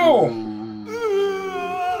 Ow!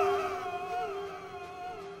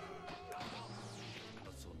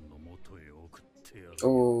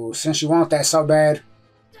 Oh, since you want that so bad.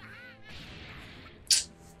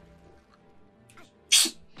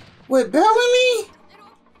 With Bellamy?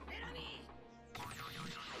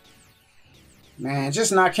 Man,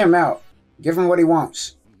 just knock him out. Give him what he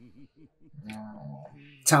wants.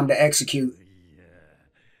 Time to execute.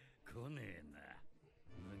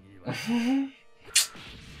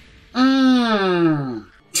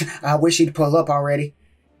 I wish he'd pull up already.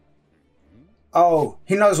 Oh,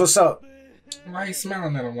 he knows what's up. Why you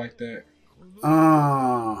smiling at him like that?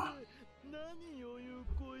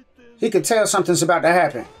 He could tell something's about to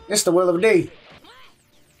happen. It's the will of D.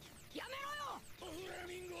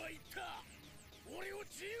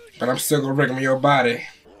 But I'm still gonna rig him your body.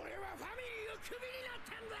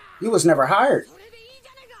 You was never hired.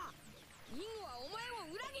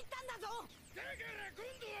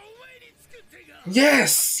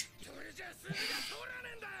 Yes!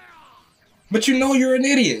 But you know you're an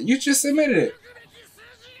idiot. You just admitted it.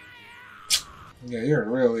 Yeah, you're a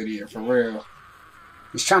real idiot, for real.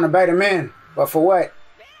 He's trying to bait him in, but for what?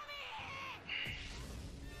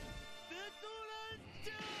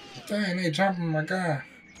 Dang, they jumping my guy.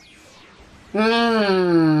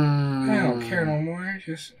 I I don't care no more.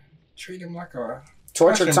 Just treat him like a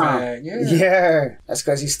torture punching time. bag. Yeah. Yeah. That's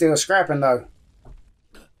because he's still scrapping though.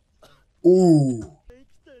 Ooh.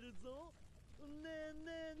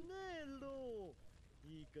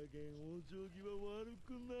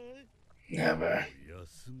 Never.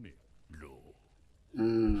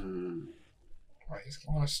 Right, he's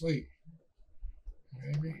going to sleep.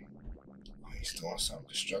 Maybe. Oh, he's doing something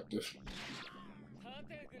destructive.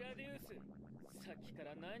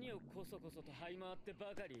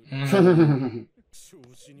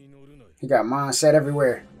 He got mindset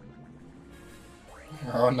everywhere.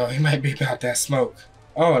 Oh no, he might be about that smoke.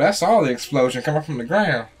 Oh, that's all the explosion coming from the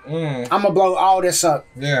ground. I'm gonna blow all this up.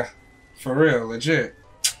 Yeah, for real, legit.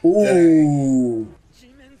 Ooh.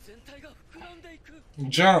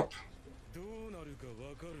 Jump.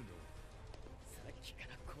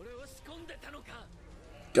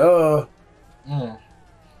 Duh.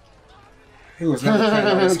 He was never cared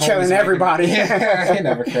about his killing homies everybody. He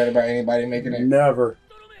never cared about anybody making it. Never.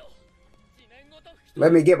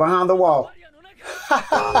 Let me get behind the wall.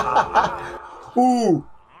 Ooh.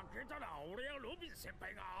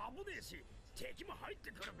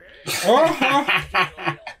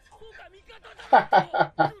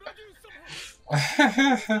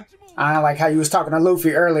 I like how you was talking to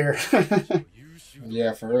Luffy earlier.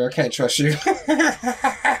 Yeah, for real. I can't trust you.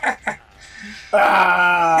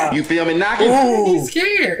 You feel me knocking? Ooh. He's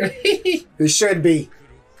scared. He should be.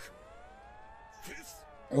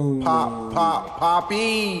 Ooh.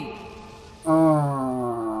 Poppy.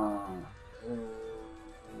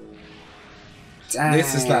 Dang.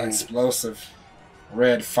 This is not explosive.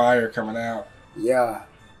 Red fire coming out. Yeah.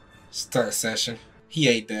 Stunt session. He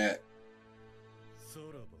ate that.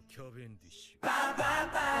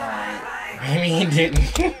 Maybe he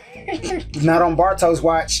didn't. Not on Barto's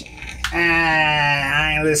watch.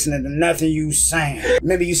 I ain't listening to nothing you saying.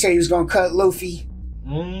 Remember you said you was gonna cut Luffy?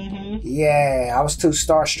 Yeah, I was too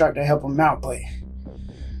starstruck to help him out, but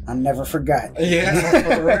I never forgot. Yeah,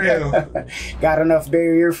 for real. Got enough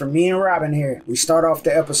barrier for me and Robin here. We start off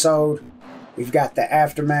the episode. We've got the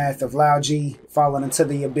aftermath of Lao G falling into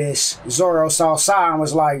the abyss. Zoro saw Sai and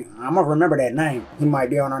was like, I'm gonna remember that name. He might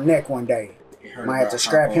be on our neck one day. Might have to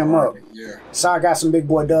scrap him up. Yeah. Sai got some big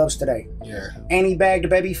boy dubs today. Yeah. And he bagged the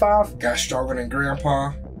baby 5. Got stronger than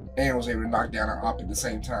Grandpa and was able to knock down an op at the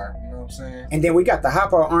same time. You know what I'm saying? And then we got the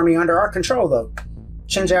Hakuba army under our control though.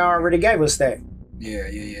 Shinji already gave us that. Yeah.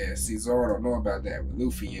 See, Zoro don't know about that with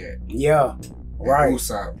Luffy yet. Yeah. Right.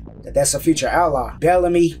 Usopp. That's a future ally.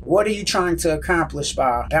 Bellamy, what are you trying to accomplish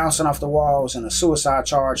by bouncing off the walls in a suicide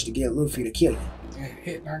charge to get Luffy to kill you? Yeah,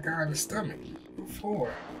 hitting our guy in the stomach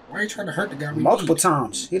before. Why are you trying to hurt the guy we Multiple need?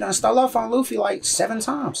 times. He done stole off on Luffy like 7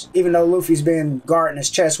 times. Even though Luffy's been guarding his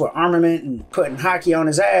chest with armament and putting hockey on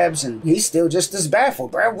his abs, and he's still just as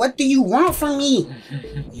baffled, bro. What do you want from me?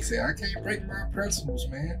 He said, I can't break my principles,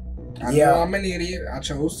 man. I Yeah. know I'm an idiot. I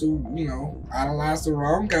chose to, idolize the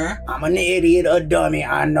wrong guy. I'm an idiot, a dummy.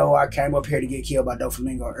 I know I came up here to get killed by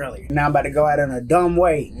Doflamingo earlier. Now I'm about to go out in a dumb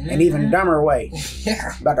way, an even dumber way.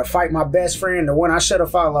 Yeah. About to fight my best friend, the one I should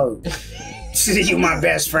have followed. You my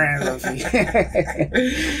best friend, Luffy.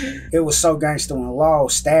 It was so gangster when Law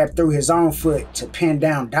stabbed through his own foot to pin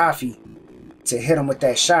down Daffy to hit him with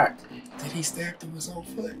that shot. Did he stab through his own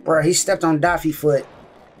foot? Bro, he stepped on Daffy's foot,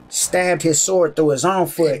 stabbed his sword through his own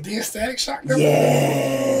foot. Did static shock?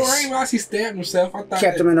 Yes. Oh, I didn't realize he stabbed himself. I thought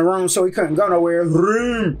Kept him in the room so he couldn't go nowhere.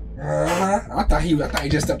 I thought he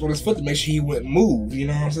just stepped on his foot to make sure he wouldn't move. You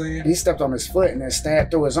know what I'm saying? He stepped on his foot and then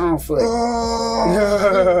stabbed through his own foot. Oh,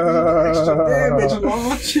 extra damage,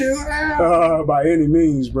 Law. Chill out. By any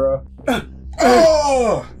means, bro.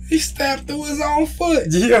 Oh, he stabbed through his own foot.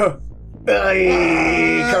 Yeah.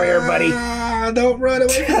 Hey, come here, buddy. Don't run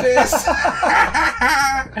away from this.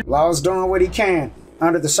 Law's doing what he can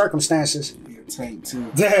under the circumstances. Tank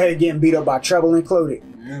too. Getting beat up by trouble included.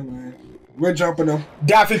 Yeah, man. We're jumping them.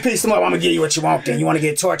 Daffy, piece them up. I'm gonna give you what you want. Then you want to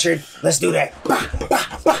get tortured? Let's do that.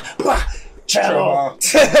 Trouble.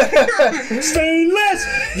 Stainless.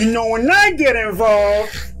 You know when I get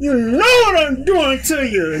involved, you know what I'm doing to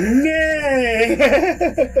you.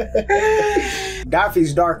 Nah.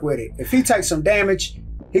 Daffy's dark with it. If he takes some damage,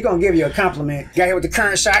 he gonna give you a compliment. Got hit with the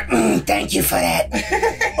current shot. Thank you for that.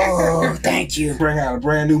 Oh, thank you. Bring out a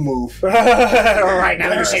brand new move. All right, now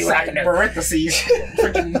let me show you what I can do. Parentheses.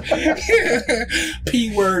 Freaking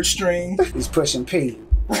P word string. He's pushing P.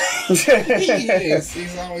 He is.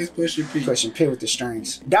 He's always pushing P. Pushing P with the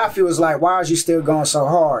strings. Daffy was like, why is you still going so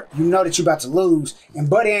hard? You know that you about to lose. And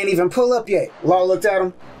Buddy ain't even pull up yet. Law looked at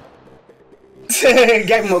him.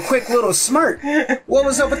 Gave him a quick little smirk. What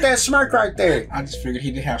was up with that smirk right there? I just figured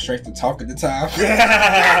he didn't have strength to talk at the time.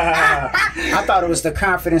 Yeah. I thought it was the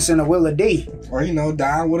confidence in the Willa D. Or, you know,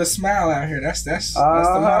 dying with a smile out here. That's the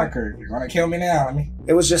moniker. You're gonna kill me now.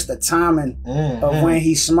 It was just the timing of when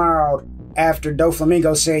he smiled after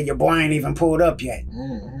Doflamingo said, your boy ain't even pulled up yet.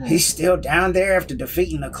 He's still down there after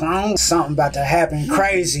defeating the clone. Something about to happen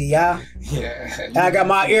crazy, y'all. Yeah. I got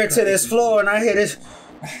my ear to this floor and I hear this.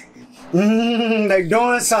 They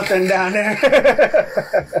doing something down there.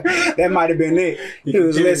 That might have been it. He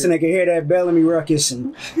was listening, could hear that Bellamy ruckus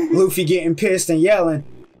and Luffy getting pissed and yelling.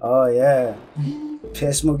 Oh yeah.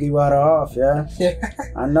 Piss Mugiwara off, yeah.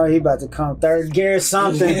 I know he about to come third gear or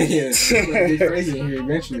something. It's gonna get crazy in here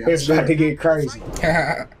eventually. It's about to get crazy.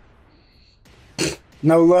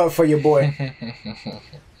 No love for your boy.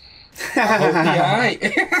 I hope he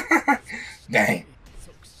alright. Dang.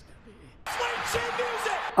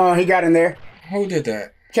 Oh, he got in there. Who did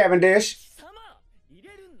that? Cavendish.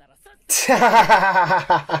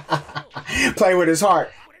 Play with his heart.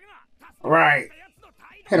 Right.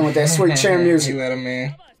 Hit him with that sweet chin music. He let him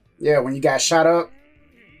in. Yeah, when you got shot up.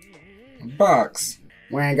 Box.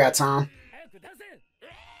 We ain't got time.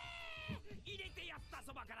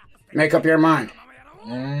 Make up your mind.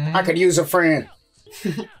 I could use a friend.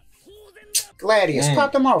 Gladius,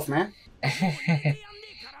 pop them off, man.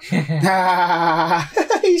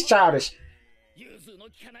 He's childish.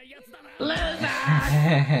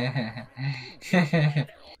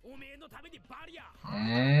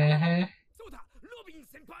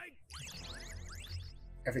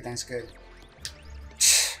 Everything's good.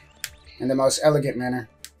 In the most elegant manner.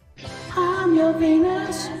 I'm your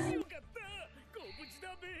Venus.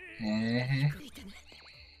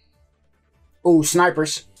 Ooh,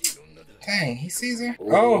 snipers. Dang, he sees her.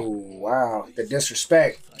 Ooh, oh, wow. The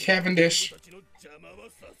disrespect. Cavendish.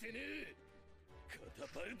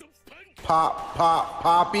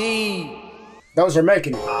 Poppy. Those are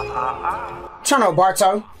making it. Turn up,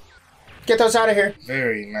 Barto. Get those out of here.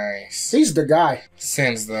 Very nice. He's the guy.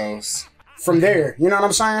 Sends those. From there. You know what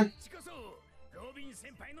I'm saying?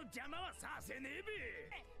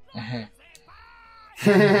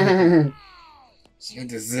 Need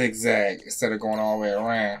to zigzag instead of going all the way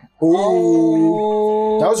around.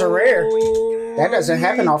 Ooh. Those are rare. That doesn't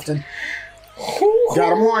happen often.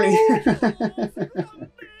 Got him horny.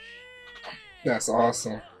 That's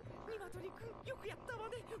awesome.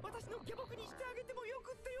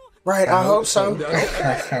 Right, I hope so.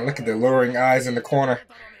 Look at the luring eyes in the corner.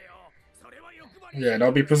 Yeah,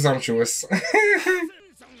 don't be presumptuous.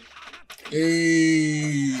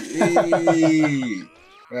 Hey.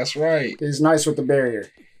 That's right. He's nice with the barrier.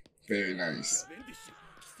 Very nice.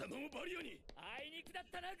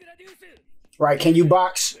 Right, can you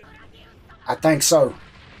box? I think so.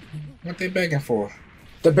 What they begging for?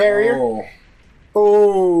 The barrier? Oh.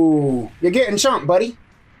 Ooh. You're getting chumped, buddy.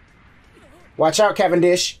 Watch out,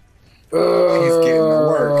 Cavendish. He's getting to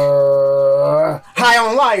work. High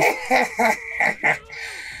on life.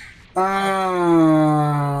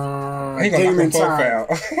 He gonna knock him profile.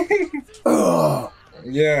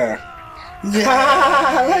 Yeah.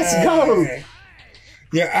 Yeah, let's go.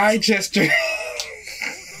 Your eye gesture.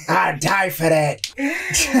 I'd die for that.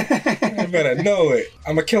 I better know it.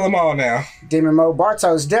 I'm gonna kill them all now. Demon Mode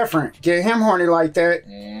Barto's different. Get him horny like that.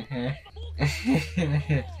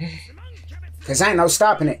 Cause ain't no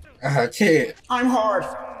stopping it. Kid. I'm hard.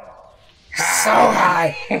 So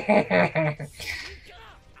high.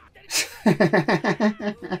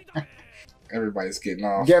 Everybody's getting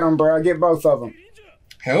off. Get them, bro. Get both of them.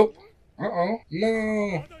 Help? Uh-oh.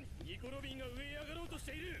 No.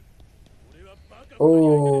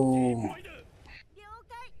 Ooh.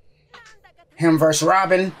 Him versus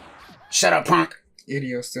Robin. Shut up, punk.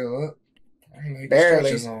 Idio's still up. I didn't know he could Barely.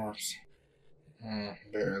 stretch his arms.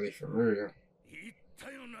 Barely, for real.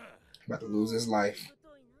 About to lose his life.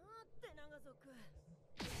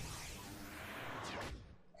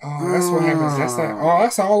 Oh, that's what happens. That's not. Oh,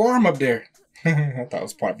 that's all arm up there. I thought it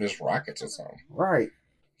was part of his rockets or something. Right.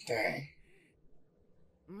 Dang.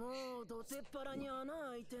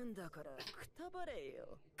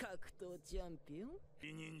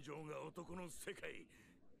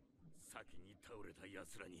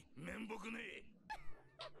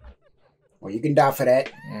 Well, you can die for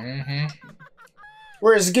that.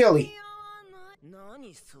 Where's Gilly?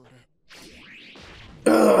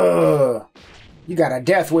 Ugh. You got a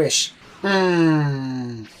death wish.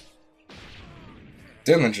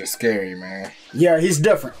 Dillinger's scary, man. Yeah, he's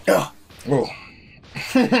different. Ugh. Oh.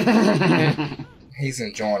 He's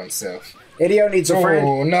enjoying himself. Idio needs a friend.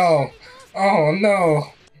 Oh, no. Oh,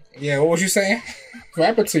 no. Yeah, what was you saying? What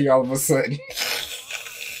happened to you all of a sudden?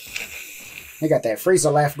 He got that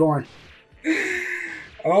freezer laugh going.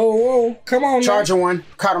 Oh, come on, Charger one.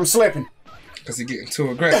 Caught him slipping. Because he getting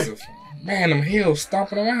too aggressive. Man, them heels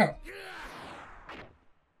stomping him out.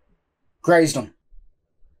 Grazed him.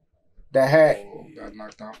 That hat. Oh, got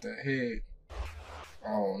knocked off that head.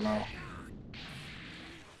 Oh, no.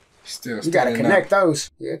 Still You gotta connect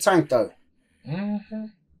those. Yeah, tank though. Mm-hmm.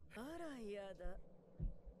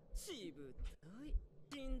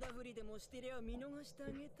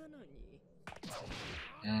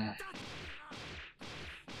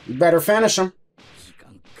 You better finish him.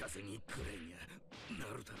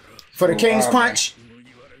 For the King's Punch.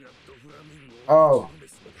 Oh.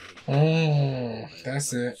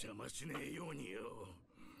 That's it.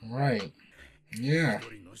 Right. Yeah.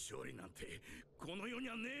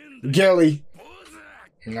 Gilly.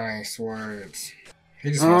 Nice words.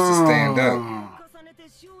 He just wants to stand up.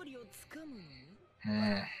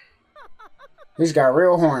 He's got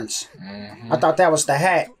real horns. I thought that was the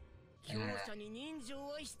hat.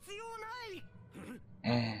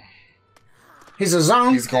 He's a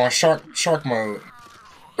zone. He's going shark mode.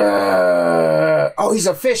 Oh, he's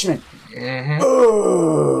a fishman.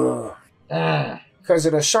 Because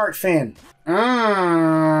of the shark fin.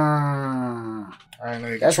 I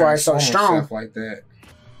know that's why he's so strong. Like that.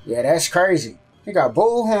 Yeah, that's crazy. He got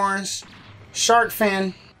bull horns, shark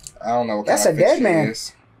fin. I don't know what that's kind a of dead man.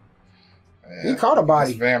 Is. Yeah, he caught a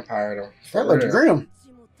body. Vampire though. That looked grim.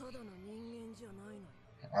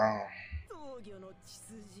 Oh.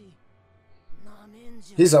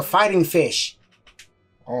 He's a fighting fish.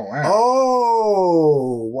 Oh wow.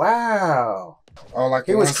 Oh wow. Oh, like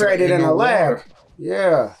he was created in a lab. Water.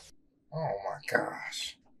 Yeah. Oh my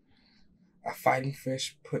gosh. A fighting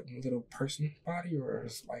fish put in a little person body, or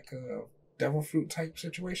is like a devil fruit type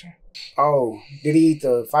situation? Oh, did he eat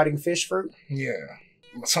the fighting fish fruit? Yeah,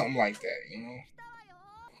 something like that, you know.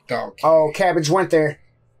 Dog. Oh, Cabbage went there.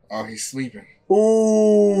 Oh, he's sleeping.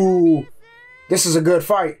 Ooh, this is a good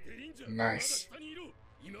fight. Nice.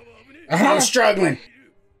 I'm struggling.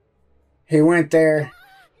 He went there.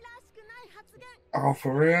 Oh,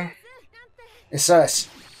 for real? It's us.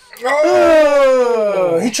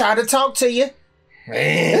 Oh, he tried to talk to you.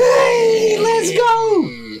 Hey, let's go.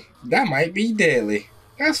 That might be deadly.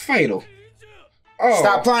 That's fatal. Oh,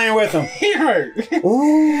 stop playing with him. He hurt.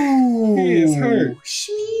 Ooh, he is hurt.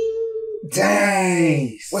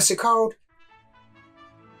 Dang. What's it called?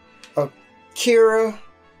 Akira.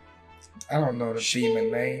 I don't know the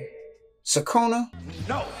demon name. Sakuna.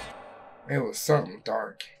 No. It was something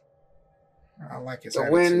dark. I like his the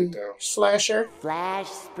attitude, wind though. slasher. Flash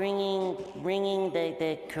springing, ringing,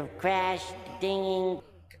 the crash, dinging.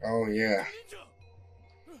 Oh, yeah.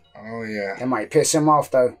 Oh, yeah. That might piss him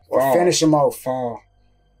off, though. Or finish him off. Fall.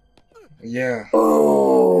 Yeah.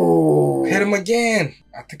 Oh. Hit him again.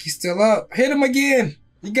 I think he's still up. Hit him again.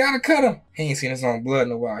 You gotta cut him. He ain't seen his own blood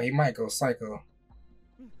in a while. He might go psycho.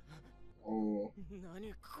 Oh.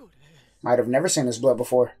 Might have never seen his blood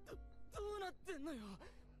before.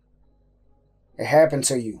 It happened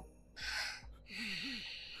to you.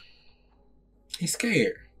 He's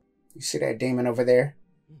scared. You see that demon over there?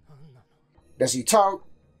 Does he talk?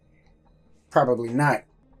 Probably not.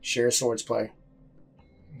 Share swords play.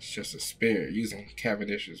 It's just a spirit using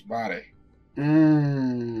Cavendish's body.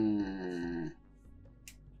 And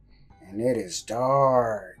it is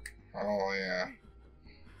dark. Oh, yeah.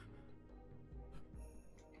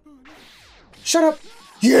 Shut up!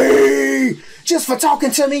 Yay! Just for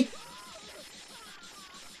talking to me!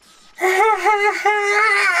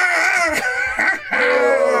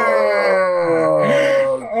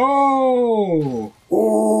 Oh!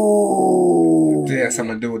 Ooh! That has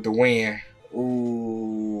something to do with the wind.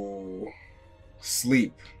 Ooh.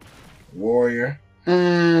 Sleep. Warrior. We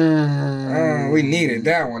needed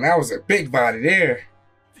that one. That was a big body there.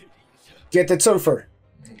 Get the twofer.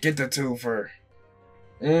 Get the twofer.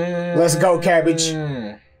 Let's go, Cabbage.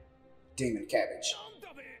 Demon Cabbage.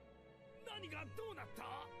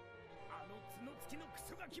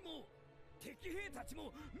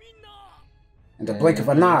 In the blink of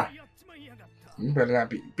an eye. You better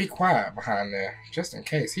not be quiet behind there, just in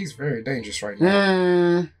case. He's very dangerous right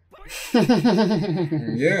now.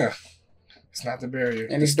 Yeah. It's not the barrier.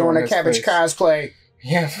 And he's doing a Cabbage cosplay.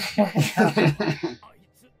 Yeah.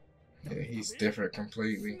 Yeah, he's different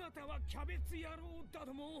completely.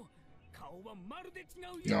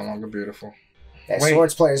 No longer beautiful. That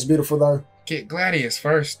swords play is beautiful, though. Get Gladius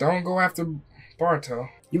first. Don't go after Barto.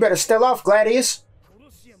 You better still off, Gladius.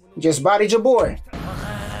 You just bodied your boy.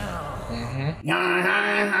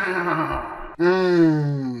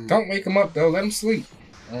 Don't wake him up, though. Let him sleep.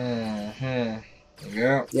 Yeah.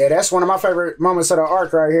 Yeah, that's one of my favorite moments of the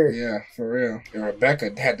arc right here. Yeah, for real. And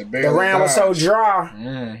Rebecca had to barely The round was so dodge.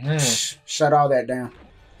 dry. Shut all that down.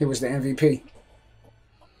 He was the MVP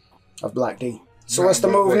of Block D. So what's the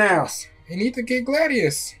move now? He need to get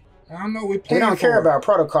Gladius. I don't know. We don't care about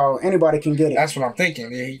protocol. Anybody can get it. That's what I'm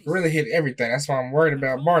thinking. Yeah, he really hit everything. That's why I'm worried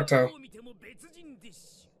about Barto.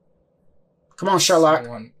 Come on, Sherlock.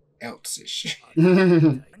 Someone else's shit.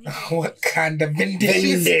 What kind of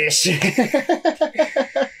vindish? Yeah,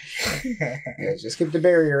 just keep the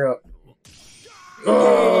barrier up.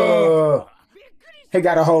 He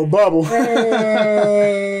got a whole bubble.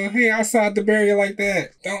 He outside the barrier like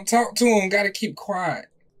that. Don't talk to him. Gotta keep quiet.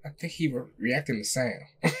 I think he was reacting to sound.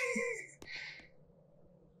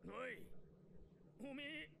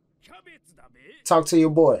 Talk to your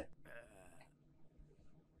boy.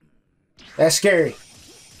 That's scary.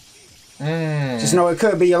 Just know it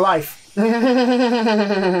could be your life. I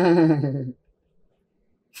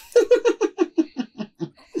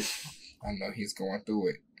know he's going through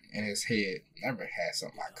it in his head. Never had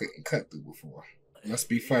something I couldn't cut through before. Must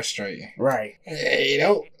be frustrating. Right. Hey,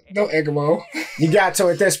 don't Egamo. You got to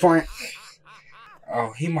at this point.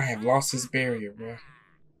 Oh, he might have lost his barrier, bro.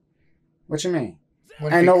 What you mean?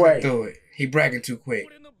 What Ain't no way. Through it? He bragging too quick.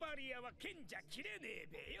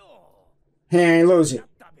 He ain't losing.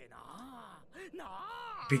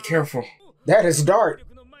 Be careful. That is dark.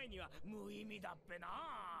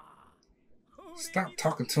 Stop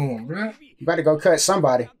talking to him, bro. You better go cut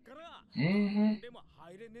somebody.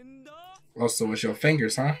 Also, it's your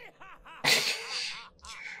fingers, huh?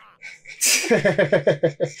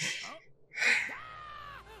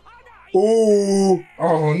 Ooh.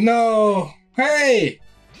 Oh, no. Hey.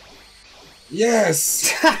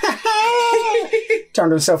 Yes.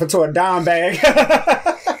 Turned himself into a dime bag.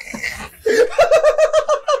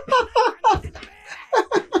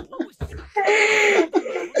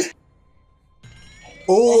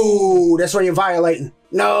 Ooh, that's where you're violating.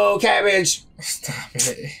 No, Cabbage. Stop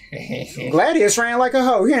it. Gladius ran like a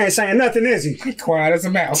hoe. He ain't saying nothing, is he? He quiet as a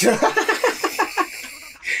mouse.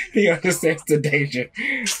 He understands the danger.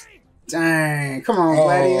 Dang, come on,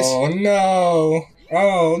 Gladius. Oh, no.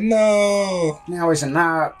 Oh, no. Now he's a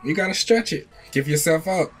knob. You gotta stretch it. Give yourself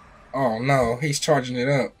up. Oh, no. He's charging it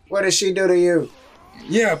up. What did she do to you?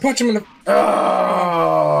 Yeah, punch him in the...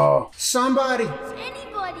 Oh, somebody.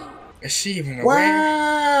 Anybody. Is she even aware?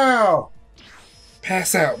 Wow.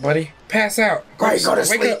 Pass out, buddy. Pass out. Go to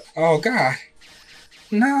sleep. Wake up. Oh, God.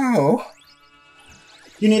 No.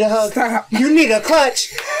 You need a hug. Stop. You need a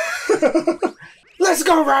clutch. Let's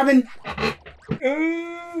go, Robin.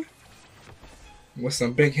 With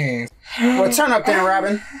some big hands. Well, turn up then,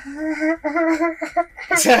 Robin.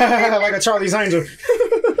 Like a Charlie's Angel.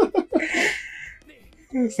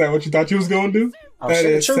 Is that what you thought you was going to do? Oh, that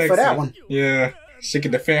is true for that one. Yeah. She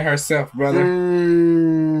can defend herself, brother.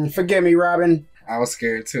 Forgive me, Robin. I was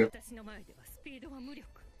scared, too.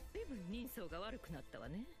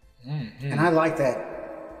 And I like that.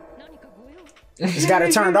 Just got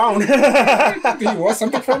it turned on. Do you want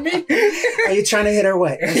something from me? Are you trying to hit her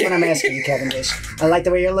what? That's what I'm asking you, Cavendish. I like the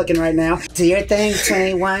way you're looking right now. Do your thing,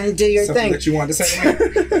 21. Do your something thing. That you want to say to me?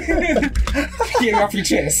 Get it off your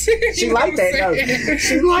chest. She liked that, though.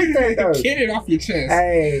 She liked that, though. Get it off your chest.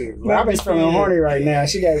 Hey, Robin's feeling horny right now.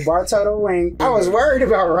 She gave Barto the wing. I was worried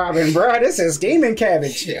about Robin, bro. This is Demon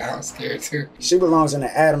Cabbage. Yeah, I was scared, too. She belongs in the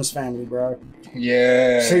Addams family, bro.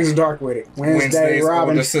 Yeah. She's dark with it. Wednesday,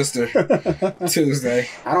 Robin. Older sister. Tuesday.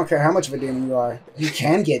 I don't care how much of a demon you are. You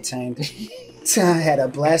can get tamed. I had a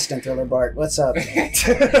blast in Thriller Bark. What's up?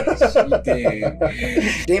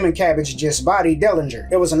 Demon Cabbage just bodied Dillinger.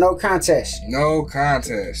 It was a no contest. No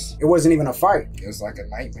contest. It wasn't even a fight. It was like a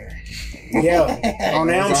nightmare. Yeah, on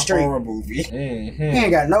Elm Street. Horror movie. He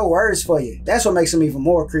ain't got no words for you. That's what makes him even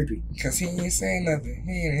more creepy. Because he ain't saying nothing.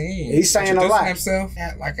 He's saying a lot. Himself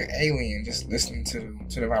like an alien, just listening to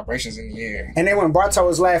the vibrations in the air. And then when Barto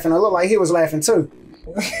was laughing, it looked like he was laughing too.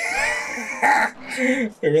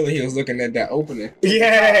 Really, he was looking at that opening.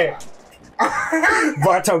 Yeah.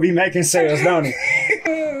 Barto be making sales, don't he?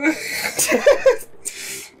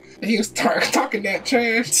 He was talking that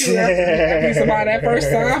trash. He's about that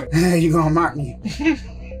first time. You gonna mock me?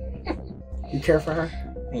 You care for her?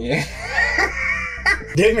 Yeah.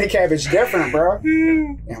 Demon Cabbage different, bro.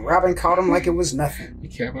 And Robin caught him like it was nothing. You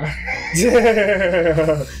care about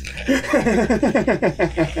her?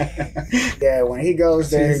 Yeah, when he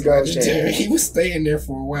goes there, he goes there. He was staying there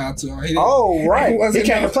for a while too. Oh, right. He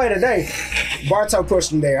came to play today. Barto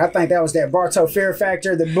pushed him there. I think that was that Barto fear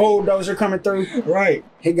factor, the bulldozer coming through. Right.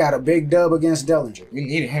 He got a big dub against Dillinger. We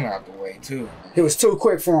needed him out the way too. He was too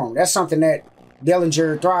quick for him. That's something that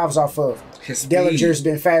Dillinger thrives off of. His Dillinger's speed.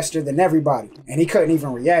 been faster than everybody, and he couldn't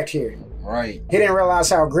even react here. Right. He didn't realize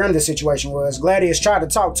how grim the situation was. Gladius tried to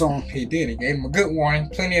talk to him. He did. He gave him a good warning.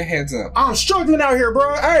 Plenty of heads up. I'm struggling out here,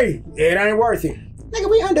 bro. Hey, it ain't worth it. Nigga,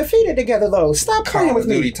 we undefeated together, though. Stop playing Call with of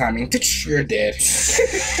me. Duty timing. You're dead.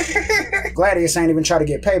 Gladius ain't even try to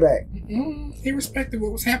get payback. He respected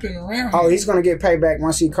what was happening around Oh, him. he's gonna get payback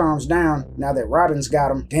once he calms down. Now that Robin's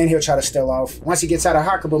got him, then he'll try to steal off. Once he gets out of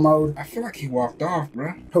Hakuba mode. I feel like he walked off,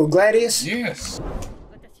 bro. Who, Gladius? Yes.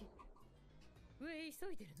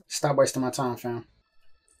 Stop wasting my time, fam.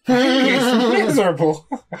 He's miserable.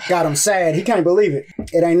 Got him sad. He can't believe it.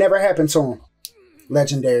 It ain't never happened to him.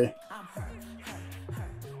 Legendary.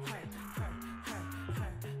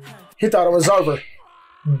 He thought it was over.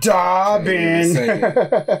 Dobbin.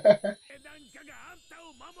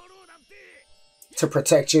 To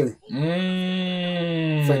protect you.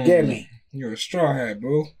 Forgive me. You're a straw hat,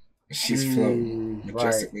 boo. She's floating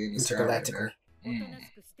majestically in the sky. Right Intergalactical.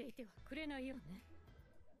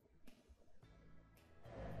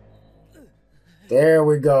 There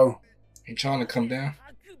we go. He trying to come down.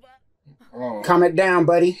 Oh. Calm it down,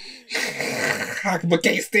 buddy. Hakuba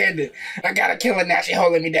can't stand it. I gotta kill her now. She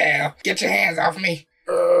holding me down. Get your hands off me.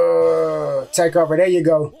 Take over. There you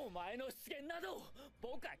go.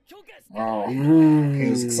 Oh, he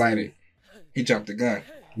was excited. He jumped the gun.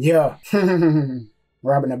 Yeah.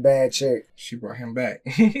 Robbing a bad chick. She brought him back.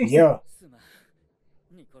 Yeah.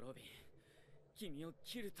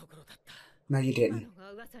 No, you didn't.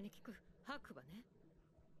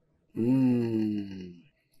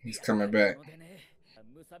 He's coming back.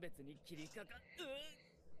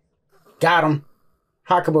 Got him.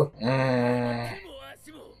 Hakuba.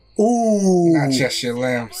 Ooh. Not just your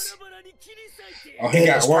limbs. Oh, he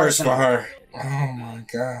got words for her. Oh my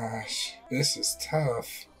gosh. This is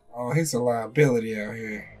tough. Oh, he's a liability out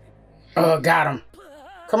here. Got him.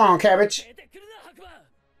 Come on, Cabbage.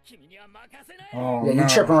 Oh, Yeah, no. you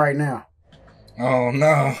tripping right now. Oh,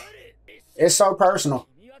 no. It's so personal.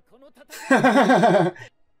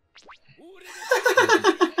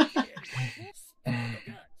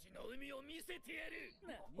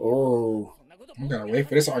 Oh. I'm gonna wait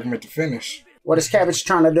for this argument to finish. What is Cabbage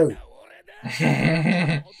trying to do?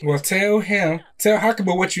 Well, tell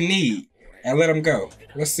Hakuba what you need and let him go.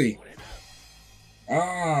 Let's see.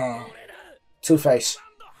 Ah. Two-Face.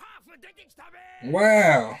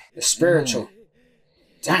 Wow. It's spiritual.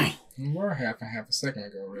 Dang. You were half and half a second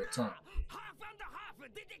ago, real time.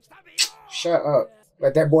 Shut up.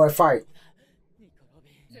 Let that boy fight.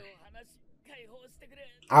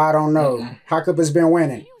 I don't know. Hakuba's been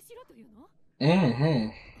winning.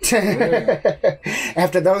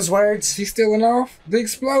 After those words, He's stealing off the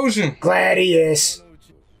explosion. Gladius.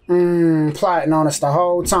 Plotting on us the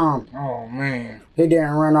whole time. Oh, man. He didn't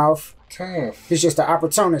run off. Tough. He's just an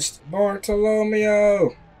opportunist.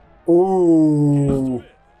 Bartolomeo. Ooh.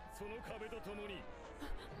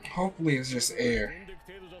 Hopefully it's just air.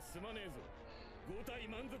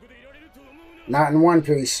 Not in One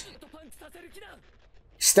Piece.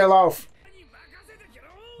 Still off.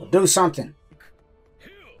 Do something.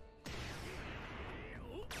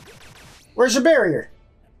 Where's your barrier?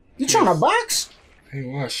 You trying to box? He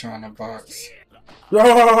was trying to box.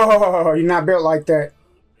 Oh, you're not built like that.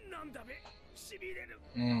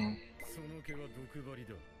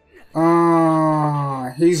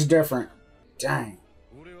 He's different. Dang.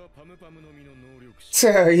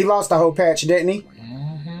 He lost the whole patch, didn't he?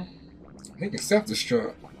 He can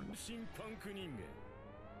self-destruct.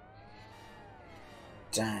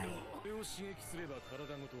 Dang.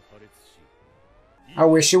 I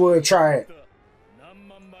wish you would try it.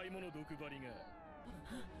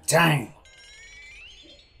 Dang.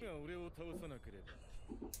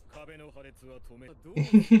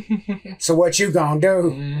 So what you gonna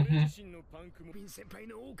do?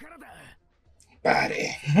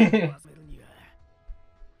 Body. You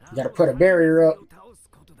gotta put a barrier up.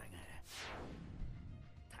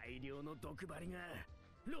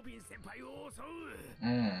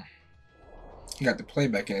 He got the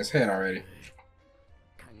playback in his head already.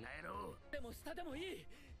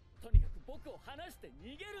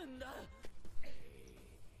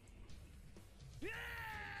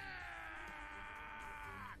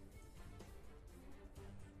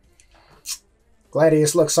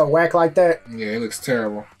 Gladius looks so whack like that. Yeah, it looks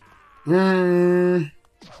terrible.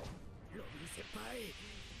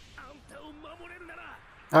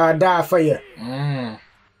 I'll die for you.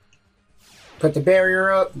 Put the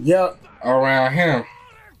barrier up. Yup. Around him.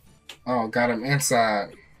 Oh, got him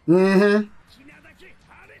inside.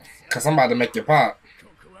 Cause I'm about to make you pop.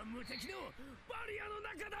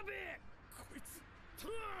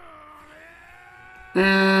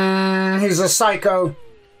 He's a psycho.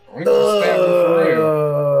 We can stab him for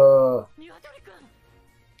real.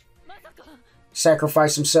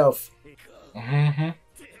 Sacrifice himself. Mm-hmm.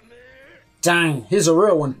 Dang, he's a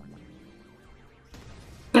real one.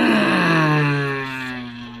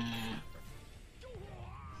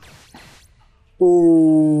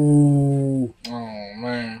 Ooh. Oh,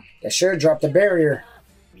 man. That sure dropped the barrier.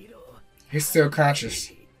 He's still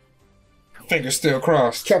conscious. Fingers still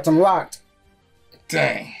crossed. Kept him locked.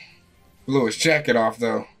 Dang. Blew his jacket off,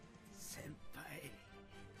 though.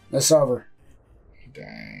 It's over.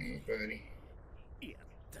 Dang, buddy.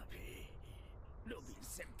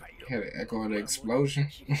 Had an echo of the explosion.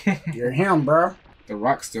 You're him, bro. The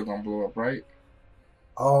rock's still gonna blow up, right?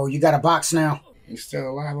 Oh, you got a box now. He's still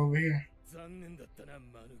alive over here.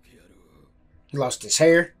 He lost his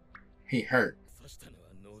hair. He hurt.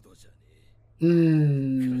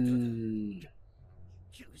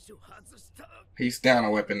 He's down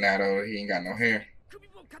a weapon now, though. He ain't got no hair.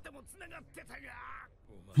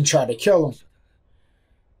 He tried to kill him.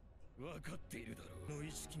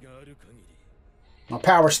 My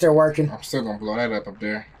power's still working. I'm still gonna blow that up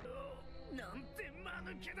there.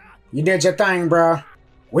 You did your thing, bro.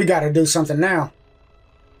 We gotta do something now.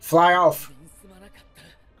 Fly off.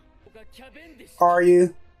 Are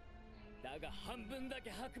you?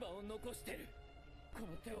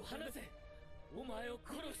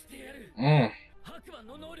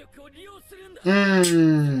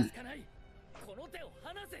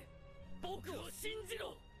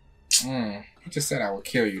 He just said I would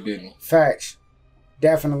kill you, didn't he? Facts.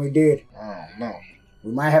 Definitely did. Oh, no.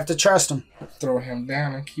 We might have to trust him. Throw him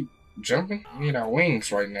down and keep jumping? We need our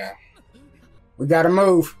wings right now. We gotta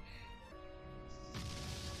move.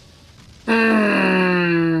 I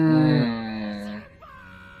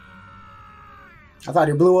thought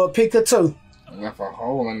he blew up Pica too. Left a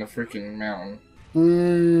hole in the freaking mountain.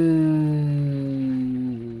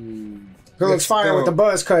 He looks fire with the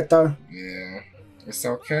buzz cut though. Yeah. It's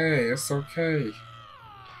okay. It's okay.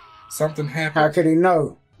 Something happened. How could he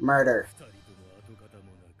know? Murder.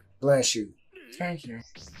 Bless you. Thank you.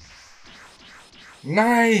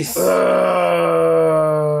 Nice! He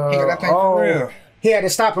got that thing for real. He had to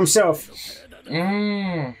stop himself.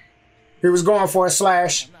 He was going for a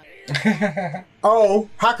slash. Oh,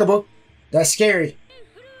 Hakuba. That's scary.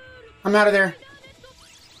 I'm out of there.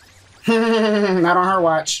 Not on her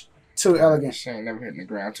watch. Too elegant. She ain't never hitting the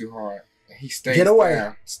ground too hard. He stays Get away.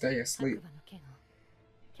 down. Stay asleep.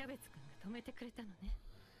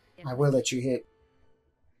 I will let you hit.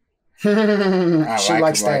 I She like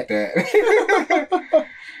likes him like that.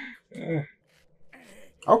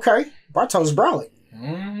 Okay. Bartol's brawling.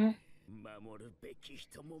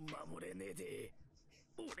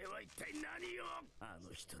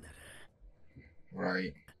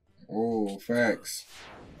 Right. Oh, facts.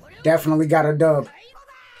 Definitely got a dub.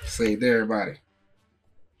 Saved everybody.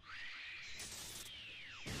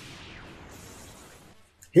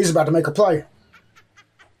 He's about to make a play.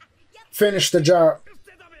 Finish the job.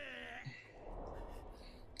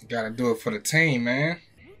 Gotta do it for the team, man.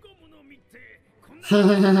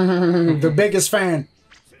 The biggest fan.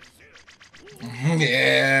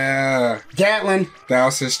 Yeah. Gatlin. That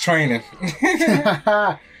was his training.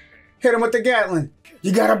 Hit him with the Gatlin.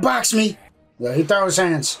 You gotta box me. Yeah, he throws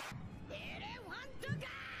hands.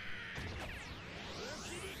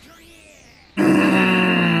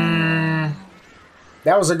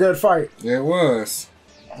 That was a good fight. It was.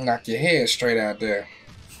 Knock your head straight out there.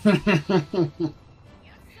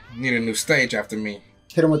 Need a new stage after me.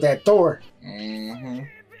 Hit him with that Thor.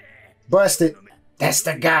 Busted. That's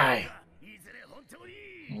the guy.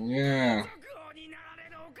 Yeah.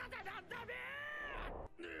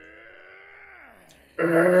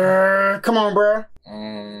 Come on, bro.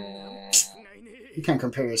 You can't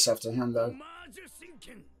compare yourself to him, though.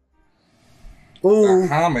 Ooh.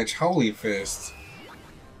 Homage, holy fist.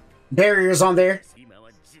 Barriers on there.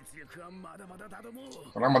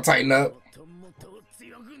 But I'm gonna tighten up.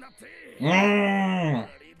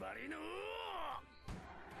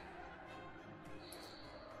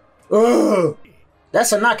 Ugh.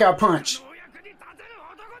 That's a knockout punch.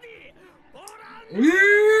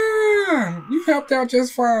 Yeah, you helped out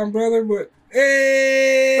just fine, brother. But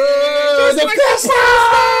hey, the like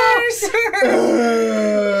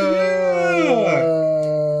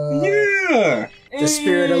yeah. The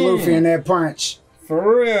spirit of Luffy in that punch.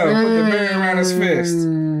 For real, put the bear around his fist.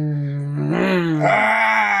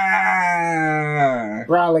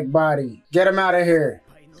 Brolic body. Get him out of here.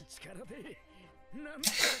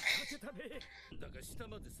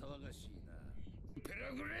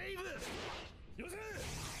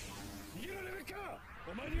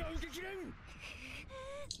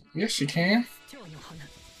 Yes, she can.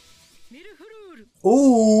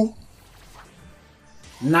 Ooh.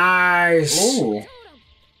 Nice. Ooh.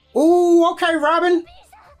 Ooh, okay, Robin.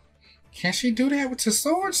 Can she do that with the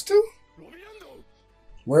swords too?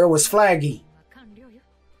 Where was Flaggy?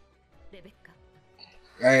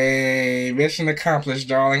 Hey, mission accomplished,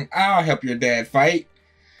 darling. I'll help your dad fight.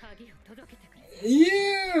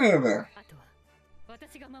 Yeah.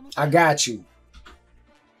 I got you.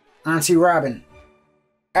 Auntie Robin.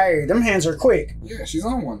 Hey, them hands are quick. Yeah, she's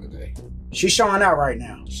on one today. She's showing out right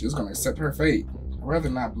now. She's gonna accept her fate. I'd rather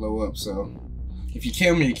not blow up, so if you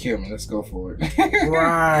kill me, you kill me. Let's go for it.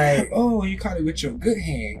 Right. Oh, you caught it with your good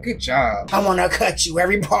hand. Good job. I wanna cut you,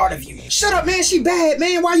 every part of you. Shut up, man. She bad,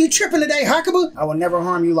 man. Why you tripping today, Hakuba? I will never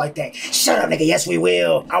harm you like that. Shut up, nigga. Yes, we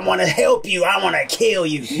will. I wanna help you. I wanna kill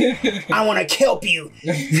you. I wanna kelp you.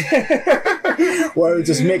 Words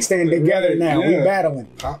just mixed in together now. Yeah. We battling.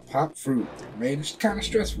 Pop, fruit. Made it kind of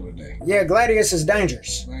stressful today. Yeah, Gladius is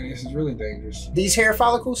dangerous. This is really dangerous. These hair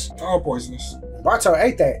follicles? All poisonous. Barto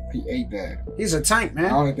ate that. He ate that. He's a tank, I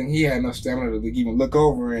man. don't think he had enough stamina to even look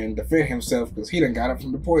over and defend himself because he done got up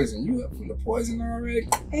from the poison. You up from the poison already?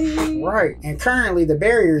 Right. And currently the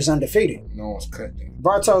barrier is undefeated. No one's cut them.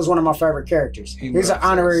 Barto is one of my favorite characters. He's an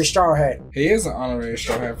honorary Straw Hat. He is an honorary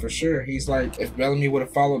Straw Hat for sure. He's like, if Bellamy would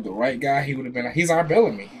have followed the right guy, he would have been. He's our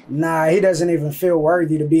Bellamy. Nah, he doesn't even feel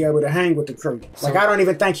worthy to be able to hang with the crew. Like, I don't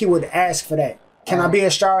even think he would ask for that. Can I be a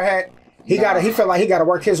Straw Hat? He felt like he gotta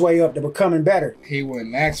work his way up to becoming better. He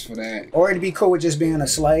wouldn't ask for that. Or it'd be cool with just being a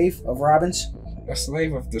slave of Robin's. A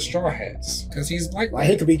slave of the Straw Hats. Because he's like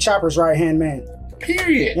he could be Chopper's right-hand man.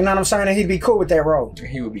 Period. You know what I'm saying? And he'd be cool with that role.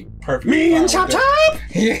 He would be perfect. Me and Chop Chop!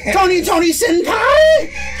 Yeah. Tony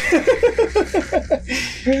Senpai!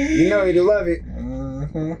 You know he'd love it.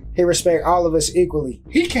 He respect all of us equally.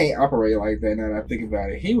 He can't operate like that now that I think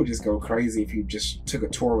about it. He would just go crazy if he just took a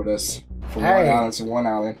tour with us from one island to one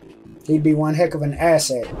island. He'd be one heck of an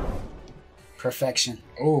asset. Perfection.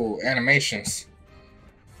 Oh, animations.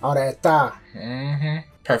 All that thigh.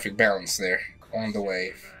 Perfect balance there on the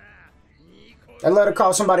wave. I let her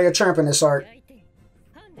call somebody a tramp in this art.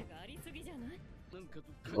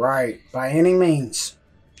 Right, by any means.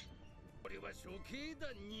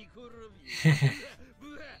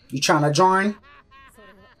 You trying to join?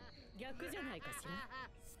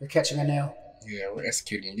 You're catching a nail. Yeah, we're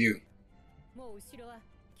executing you.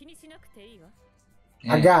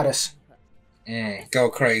 I got us. Go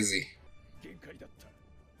crazy.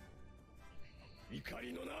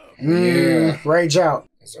 Yeah. Rage out.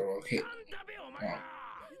 Zoro hit.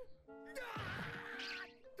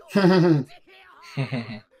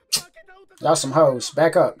 Y'all some hoes.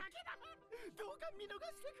 Back up.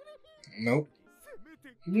 Nope.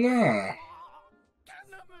 Nah.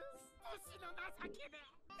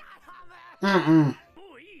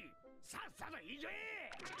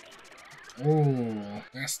 Ooh,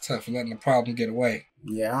 that's tough. Letting the problem get away.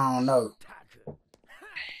 Yeah, I don't know.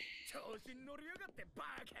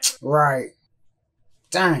 Right.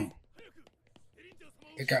 Dang.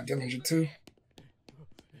 They got Dillinger too.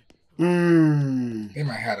 They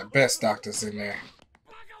might have the best doctors in there.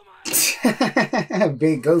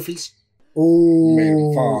 Big goofies. Ooh. Made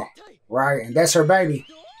him fall. Right, and that's her baby.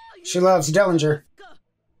 She loves Dillinger.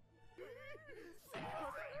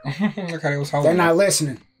 Look how they was holding. They're not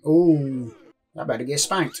listening. Ooh. I better get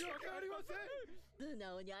spanked.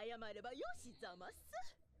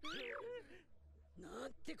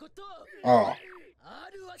 Oh.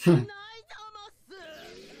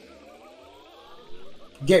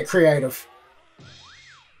 Get creative.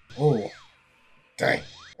 Oh. Dang.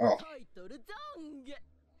 Oh.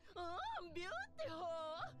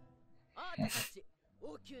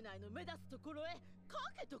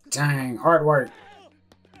 Dang, artwork.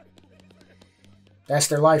 That's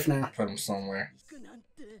their life now. Put them somewhere.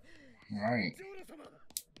 Alright.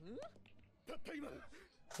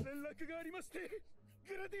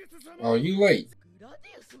 Oh, you late.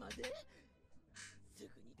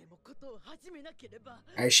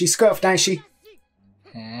 Hey, she scuffed, ain't she?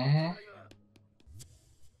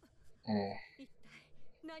 Oh.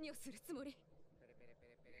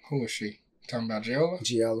 Who is she? Talking about Giola?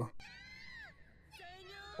 Giola.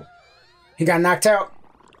 He got knocked out.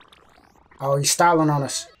 Oh, he's styling on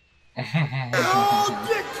us.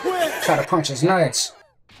 Try to punch his nuts.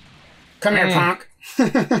 Come here, punk.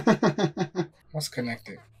 What's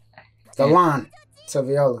connected? The line to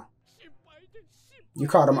Viola. You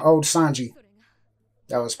called him Old Sanji.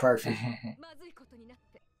 That was perfect.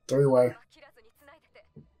 Three-way.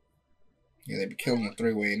 Yeah, they be killing the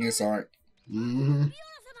three-way in this art.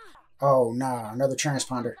 Oh, nah. Another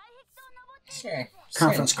transponder. Same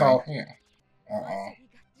Conference call. Yeah.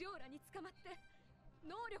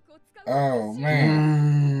 Oh,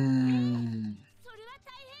 man.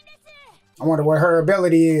 I wonder what her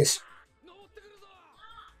ability is.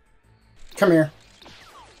 Come here.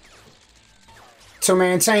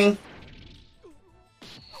 Two-man team.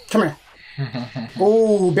 Come here.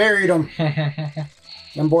 Ooh, buried him.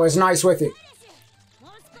 Them boys nice with it.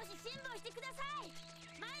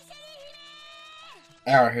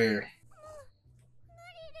 Out here.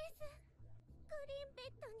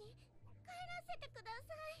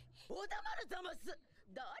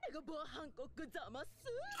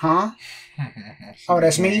 Huh? Oh,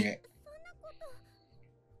 that's me?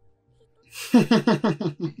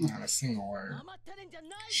 Not a single word.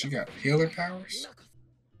 She got healing powers?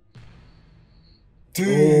 Dude.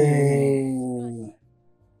 Ooh.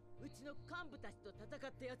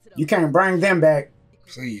 You can't bring them back.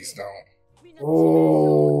 Please don't.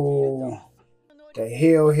 Ooh. The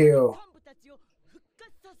heal.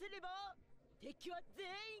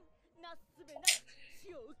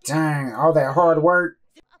 Dang, all that hard work.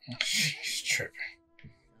 She's tripping.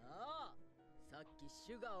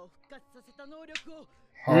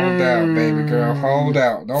 Hold out, baby girl. Hold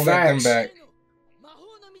out. Don't let them back.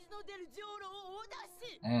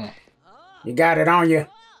 You got it on you.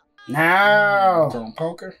 No. Throwing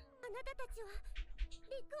poker.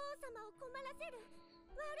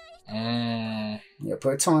 You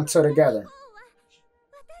put two and two together.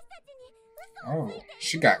 Oh,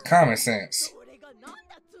 she got common sense.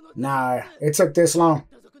 Nah, it took this long.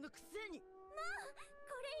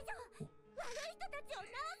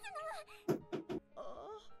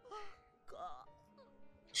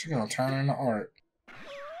 She gonna turn into art.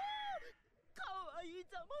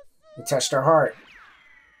 It touched her heart.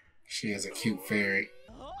 She is a cute fairy.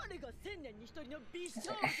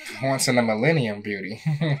 Once in a millennium beauty.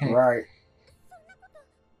 Right.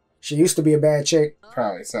 She used to be a bad chick.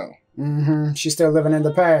 Probably so. She's still living in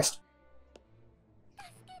the past.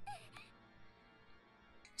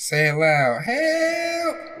 Say it loud.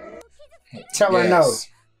 Help! Tell her no.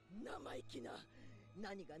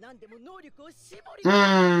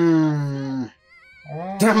 I'm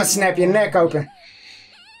gonna snap your neck open.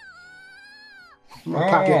 I'm gonna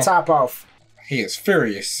pop your top off. He is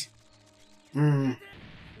furious. You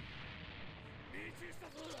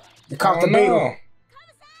caught the beetle.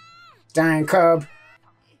 Dang, Cub.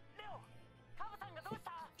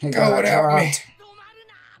 Go without me.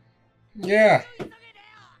 Yeah.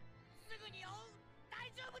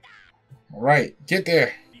 Right. Get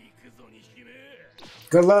there.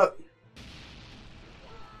 Good luck.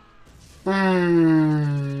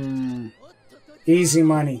 Easy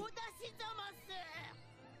money.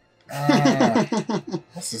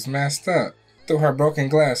 This is messed up. Through her broken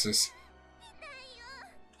glasses.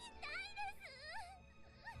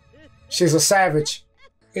 She's a savage.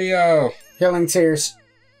 Yo. Healing tears.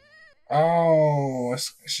 Oh,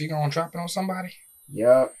 is she gonna drop it on somebody?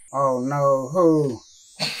 Yup. Oh no, who?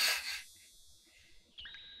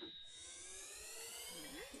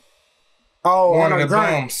 Oh, one on of her the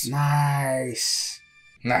grunt. bums. Nice.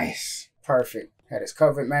 Nice. Perfect. Had his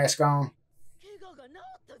COVID mask on.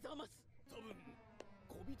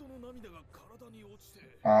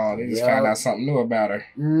 Oh, they just found out something new about her.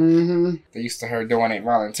 They used to her doing it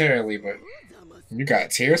voluntarily, but you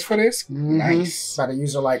got tears for this? Nice. About to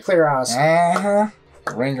use her like clear eyes.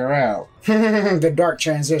 Ring her out. The dark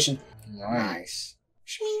transition. Right. Nice.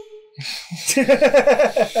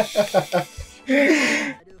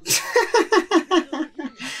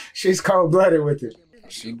 She's cold-blooded with it.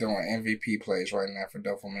 She doing MVP plays right now for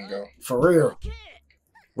Doflamingo. For real.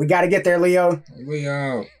 We got to get there, Leo.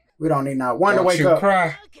 Leo. We don't need not one to Don't wake you up.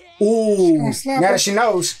 Cry. Ooh. Now that she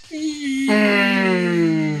knows.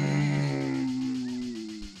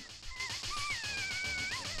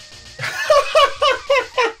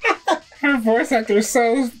 Her voice actor is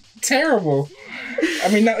so terrible. I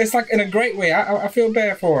mean, no, it's like in a great way. I feel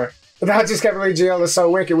bad for her. But I just kept believing GL is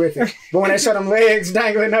so wicked with it. But when they showed them legs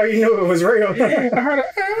dangling, no, you knew it was real. I heard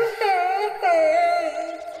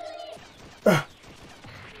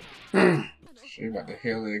her. She about to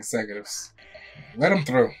heal the executives. Let him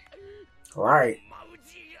through. Right.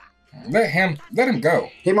 Let him go.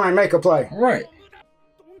 He might make a play. Right.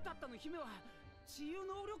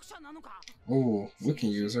 Ooh, we can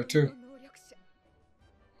use her too.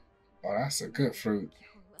 Oh, that's a good fruit.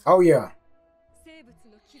 Oh, yeah.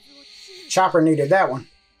 Chopper needed that one.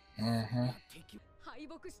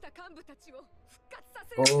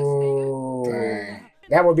 Oh, dang.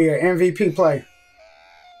 That would be an MVP play.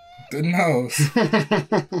 The nose.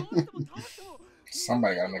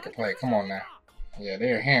 Somebody gotta make a play. Come on now. Yeah,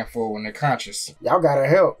 they're a handful when they're conscious. Y'all gotta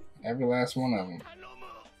help. Every last one of them.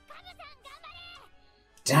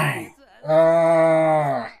 Dang.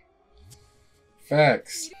 Ah.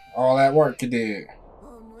 Facts. All that work you did.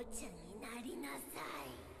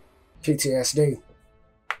 PTSD.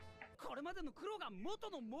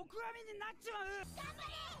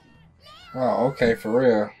 Oh, okay, for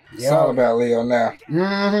real. It's all about Leo now.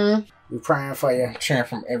 Mm-hmm. We praying for you. Cheering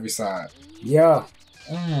from every side. Yeah.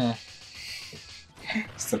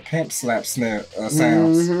 It's the pimp slap sounds.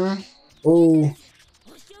 Mm-hmm. Ooh.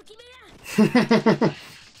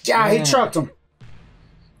 Yeah, he trucked him.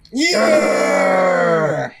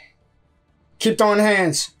 Yeah. Keep throwing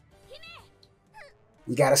hands.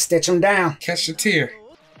 You gotta stitch him down. Catch the tear.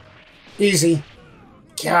 Easy.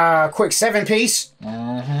 Quick 7-piece.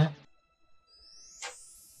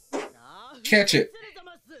 Catch it.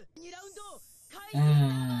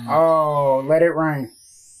 Oh, let it rain.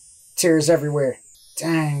 Tears everywhere.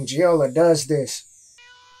 Dang, Giola does this.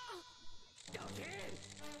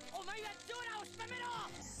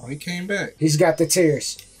 Oh, he came back. He's got the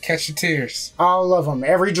tears. Catch the tears. All of them.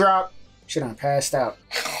 Every drop. She done passed out.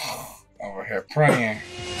 Over here praying.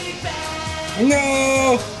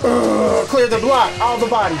 No! Clear the block. All the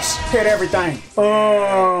bodies. Hit everything.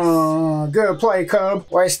 Good play, Cub.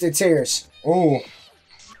 Wasted tears. Oh.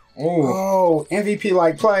 Oh,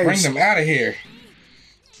 MVP-like plays. Bring them out of here.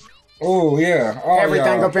 Oh, yeah. All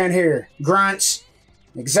everything up in here. Grunts.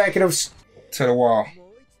 Executives. To the wall.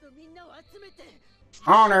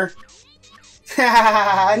 Honor.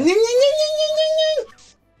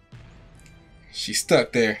 She's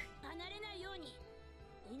stuck there.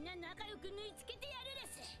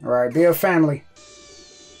 All right, be a family.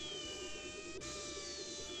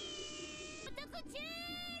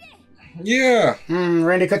 Yeah.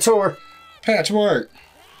 Randy Couture. Patchwork.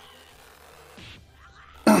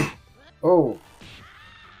 Oh.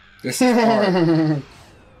 This is hard.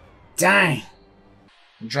 Dang.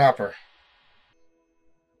 Drop her.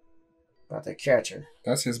 About to catch her.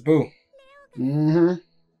 That's his boo.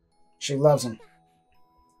 She loves him.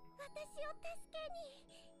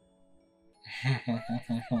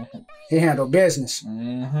 He handled business.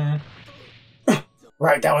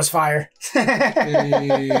 Right, that was fire.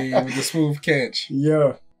 Hey, with the smooth catch.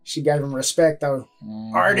 Yeah. She gave him respect, though.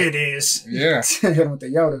 Art it is. Yeah. Hit him with the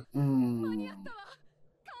Yoda.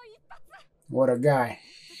 What a guy.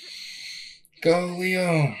 Go,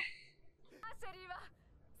 Leo.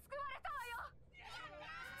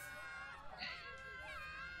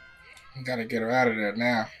 Gotta get her out of there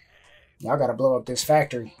now. Y'all gotta blow up this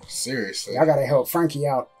factory. Seriously. Y'all gotta help Frankie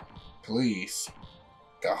out. Please.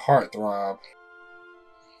 The heartthrob.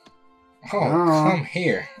 Oh, come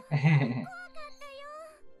here.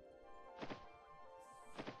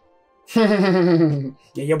 Yeah,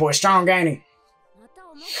 your boy strong, ain't he?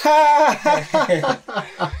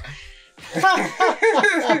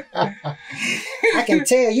 I can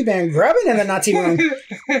tell you been grubbing in the naughty room.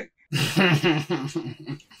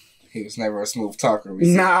 He was never a smooth talker.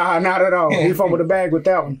 Nah, not at all. He fumbled the bag with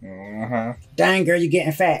that one. Dang, girl, you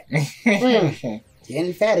getting fat.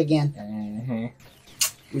 Getting fat again.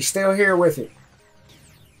 We still here with it.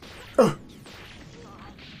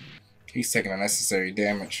 He's taking unnecessary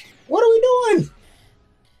damage. What are we doing?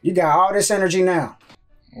 You got all this energy now.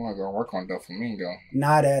 I want to go work on Doflamingo.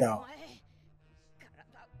 Not at all.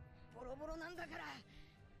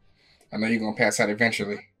 I know you're going to pass out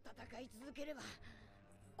eventually.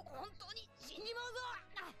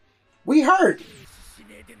 We hurt.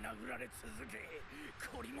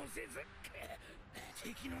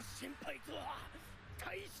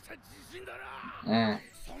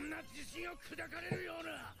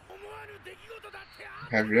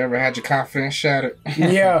 Have you ever had your confidence shattered?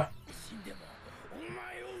 Yeah.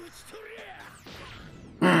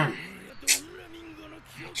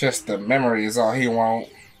 Just the memory is all he wants.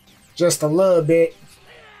 Just a little bit.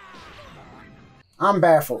 I'm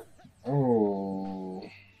baffled. Oh,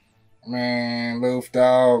 man, Luffy,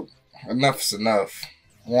 dog. Enough's enough.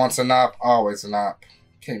 Once an op, always an op.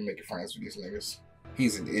 Can't make friends with these niggas.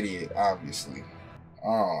 He's an idiot, obviously.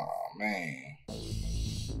 Oh, man.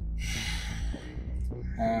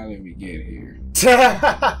 How did we get here?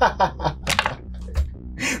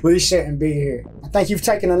 We shouldn't be here. I think you've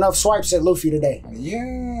taken enough swipes at Luffy today.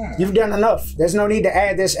 Yeah. You've done enough. There's no need to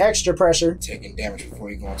add this extra pressure. Taking damage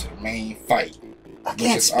before you go into the main fight.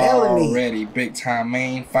 Against Which is Bellamy. already big time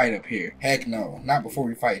main fight up here. Heck no. Not before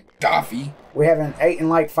we fight Luffy. We haven't ate in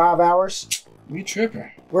like 5 hours. We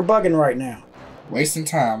tripping. We're bugging right now. Wasting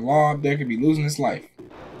time. Law up there could be losing his life.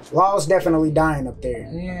 Law's definitely dying up there.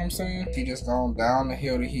 You know what I'm saying? He just gone down the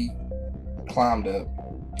hill that he climbed up.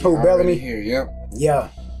 Who, Bellamy? Here, yep. Yeah.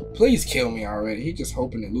 Please kill me already. He just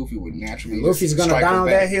hoping that Luffy would naturally. Luffy's gonna down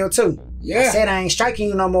that hill too. Yeah. I said I ain't striking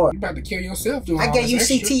you no more. You about to kill yourself, dude. I gave you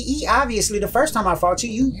CTE, obviously, the first time I fought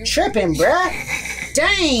you. You tripping, bruh.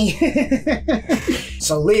 Dang.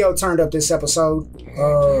 So Leo turned up this episode.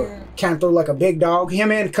 Came through like a big dog.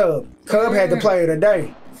 Him and Cub. Cub had the play of the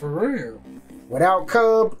day. For real. Without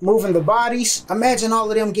Cub moving the bodies, imagine all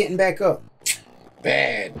of them getting back up.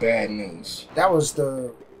 Bad news. That was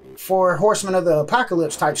the 4 horsemen of the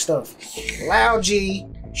apocalypse type stuff. Lao G,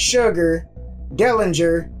 Sugar,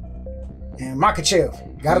 Dellinger, and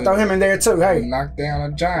Makachev. Gotta throw him in there too. Hey, knocked down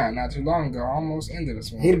a giant not too long ago. Almost ended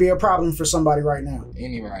this one. He'd be a problem for somebody right now.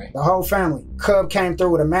 Anybody. The whole family. Cub came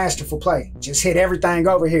through with a masterful play. Just hit everything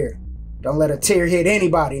over here. Don't let a tear hit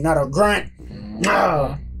anybody. Not a grunt.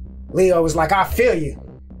 No. Leo was like, I feel you.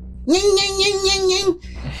 Ying, ying, ying, ying, ying.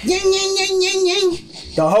 Ying, ying, ying, ying, ying.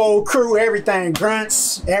 The whole crew, everything,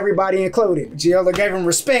 grunts, everybody included. Giolo gave him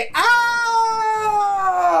respect. Oh!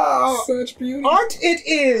 Such beauty. Art it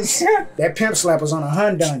is. That pimp slap was on a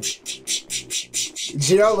Hyundai.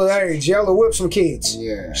 Giolo whipped some kids.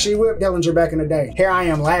 Yeah. She whipped Dellinger back in the day. Here I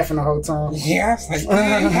am laughing the whole time. Yeah, I was like,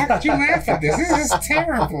 man, how could you laugh at this? This is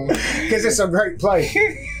terrible. Because it's a great play.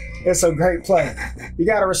 It's a great play. You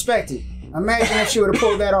gotta respect it. Imagine if she would have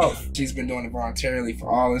pulled that off. She's been doing it voluntarily for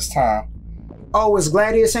all this time. Oh, was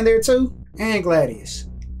Gladius in there too? And Gladius.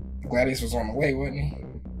 Gladius was on the way, wasn't he?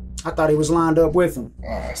 I thought he was lined up with him. Oh,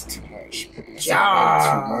 that's too much. That's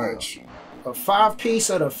Yeah. too much. A 5-piece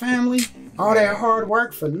of the family? All that hard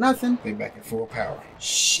work for nothing? They back in full power.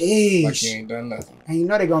 Sheesh. Like you ain't done nothing. And you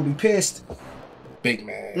know they gonna be pissed. Big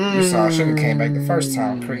man. You saw Sugar came back the first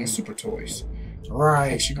time creating super toys.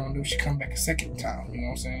 Right. What she gonna do? She come back a second time. You know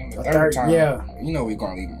what I'm saying? The A third third, time. yeah. You know we're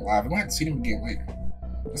gonna leave them alive. We'll have to see them again later.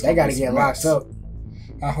 They gotta get locked up.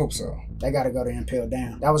 I hope so. They gotta go to Impel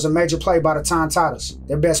down. That was a major play by the Tontatas.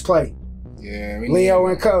 Their best play. Yeah. Leo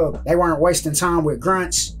and Cub. They weren't wasting time with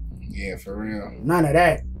grunts. Yeah, for real. None of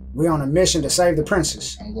that. We on a mission to save the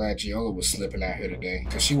princess. I'm glad Giola was slipping out here today,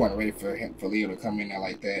 because she wasn't ready for Leo to come in there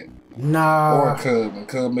like that. Nah. Or Cub. When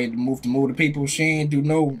Cub made the move to move the people, she ain't do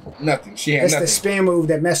nothing. She had It's nothing. the spin move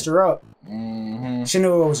that messed her up. Mm-hmm. She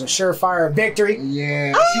knew it was a surefire victory.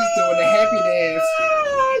 Yeah, she's doing the happy dance.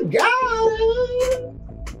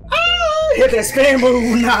 Hit that spin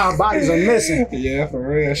move. Nah, bodies are missing. Yeah, for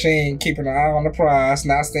real. She ain't keeping her eye on the prize,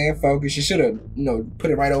 not staying focused. She should have,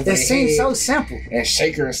 put it right over It her seems head so simple. and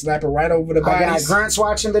shake her and slap her right over the I got bodies. grunts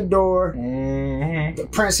watching the door. Mm-hmm. The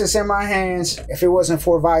princess in my hands. If it wasn't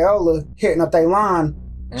for Viola hitting up their line,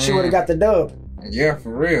 she would have got the dub. Yeah,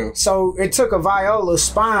 for real. So it took a Viola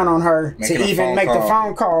spying on her Making to a even phone make the call.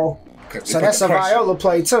 phone call. So that's a Viola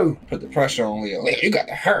play too. Put the pressure on Leo. Leo, you got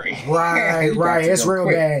to hurry. Right, You got right. to It's go real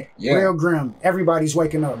quick. bad. Yeah. Real grim. Everybody's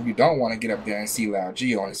waking up. You don't want to get up there and see Lao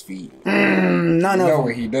G on his feet. None You of know them.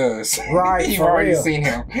 what he does. Right, You've for already real. seen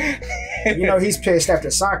him. You know he's pissed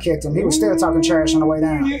after Sai kicked him. He was still talking trash on the way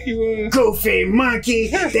down. Yeah, he was. Goofy monkey,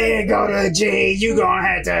 there go to G. You gonna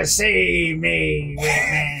have to see me with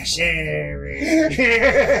man Sherry.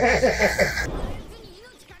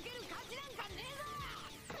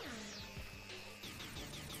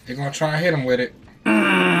 They're gonna try and hit him with it.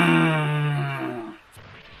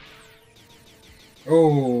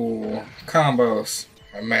 Oh, combos.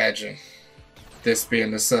 Imagine this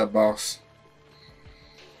being the sub boss.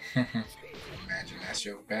 Imagine that's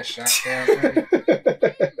your best shot there.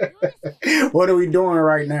 What are we doing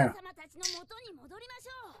right now?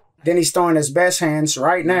 Then he's throwing his best hands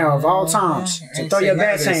right now of all times to Ain't throw seen your none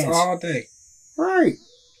of best this hands. all day. Right.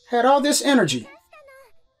 Had all this energy.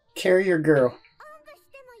 Carry your girl.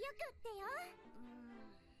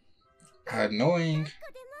 Annoying.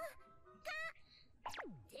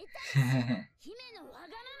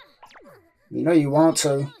 You know you want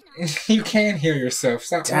to. You can heal yourself.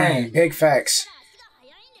 Stop Dang, playing. big facts.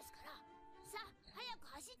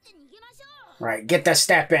 Right, get that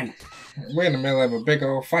step in. We're in the middle of a big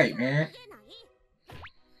old fight, man.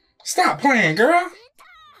 Stop playing, girl.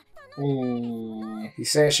 Ooh. He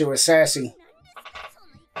said she was sassy.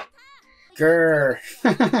 Grr.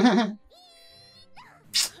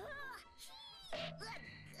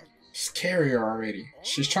 Just carry her already.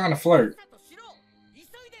 She's trying to flirt.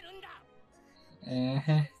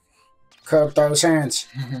 Cub throws hands.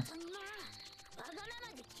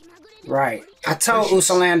 Right. I told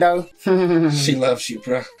Usalando. She loves you,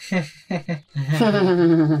 bro.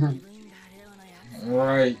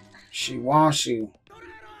 Right. She wants you.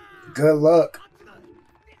 Good luck.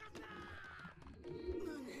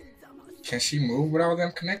 Can she move with all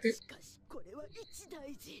them connected?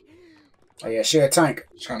 Oh yeah, she a tank.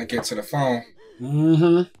 Trying to get to the phone.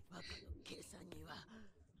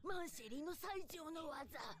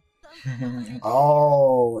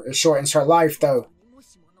 Oh, it shortens her life though.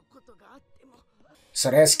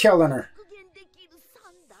 So that's killing her.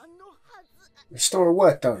 Restore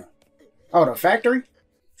what though? Oh, the factory?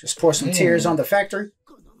 Just pour some tears on the factory?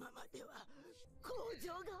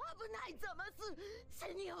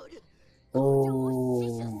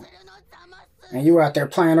 Oh. And you out there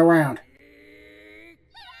playing around.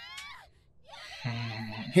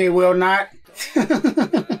 He will not.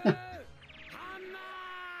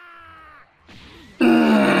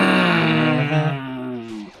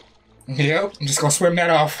 Yep, I'm just gonna swim that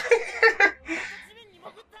off.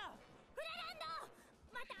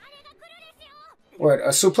 What, a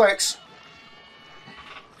suplex?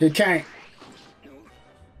 He can't.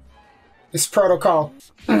 It's protocol.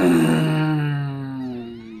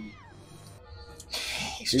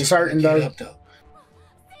 He's hurting though.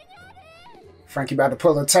 Frankie about to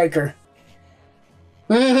pull a taker.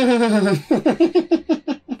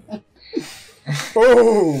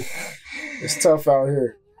 Oh, it's tough out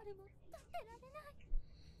here.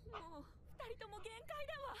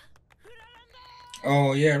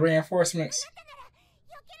 Oh yeah, reinforcements.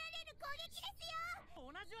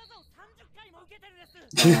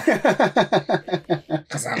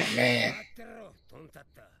 Cause I'm a man.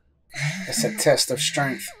 It's a test of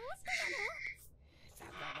strength.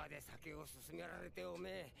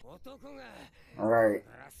 Alright.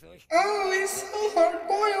 Oh, he's so hard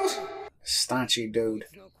boiled. Staunchy dude.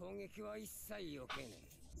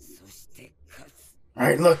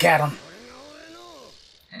 Alright, look at him.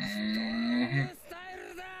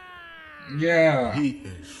 Yeah. He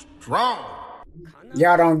is strong.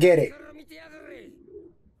 Y'all don't get it.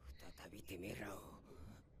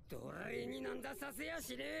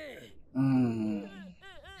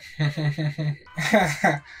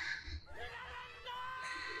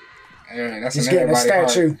 Yeah, that's He's getting a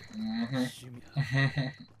statue.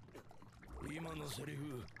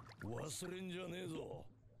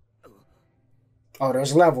 Oh,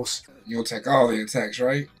 there's levels. You'll take all the attacks,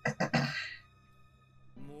 right?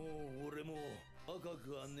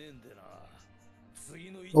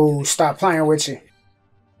 Ooh, stop playing with you.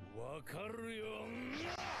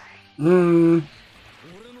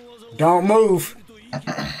 Don't move.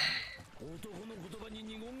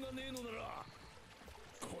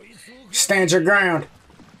 Stand your ground.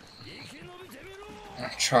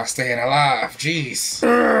 Try staying alive. Jeez.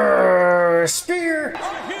 Spear.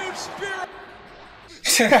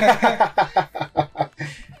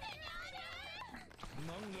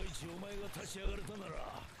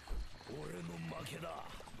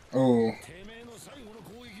 Oh.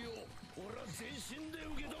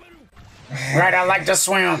 Right, I like to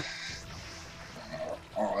swim.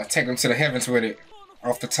 Oh, I take him to the heavens with it.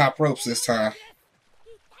 Off the top ropes this time.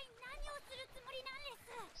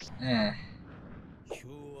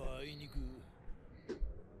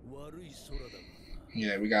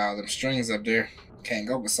 Yeah, we got all them strings up there. Can't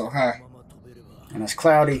go but so high. And it's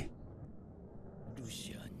cloudy.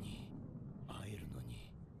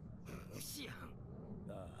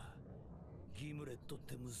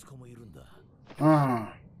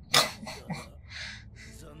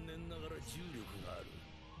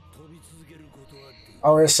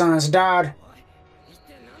 Oh, his son's died.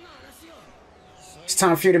 It's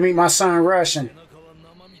time for you to meet my son, Russian.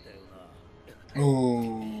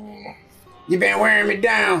 Ooh. You been wearing me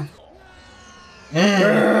down.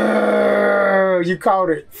 You caught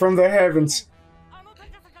it from the heavens.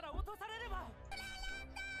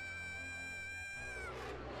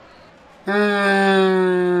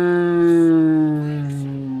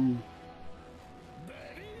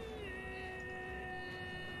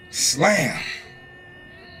 Slam.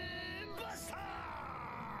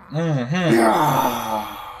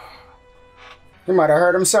 He might have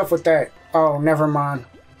hurt himself with that. Oh, never mind.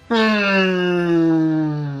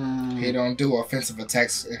 He don't do offensive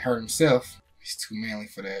attacks and hurt himself. He's too manly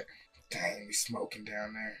for that. Dang, he's smoking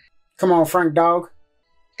down there. Come on, Frank Dog.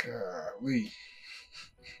 Golly.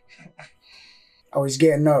 Oh, he's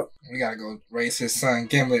getting up. We gotta go raise his son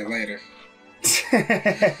Gimlet later. You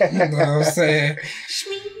know what I'm saying?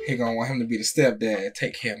 He gonna want him to be the stepdad.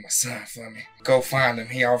 Take care of my son for me. Go find him.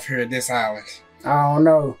 He off here at this island. I don't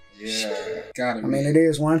know. Yeah, gotta be. I mean, it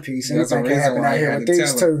is One Piece. There's a Anything can reason happen why out he here had with to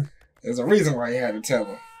these tell him. two. There's a reason why he had to tell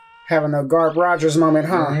him. Having a Garp Rogers moment,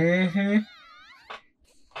 huh? Mm-hmm.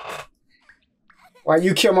 Why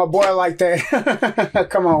you kill my boy like that?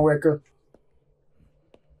 Come on, Wicker.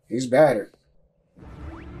 He's battered.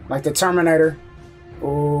 Like the Terminator.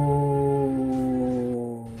 Ooh.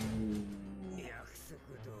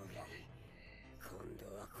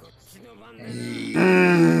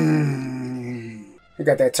 You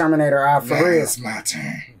got that Terminator eye for Now real. it's my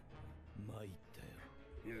turn.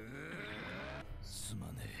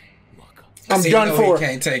 I'm See, done no, for. He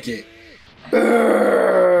can't take it.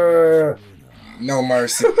 No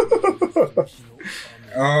mercy.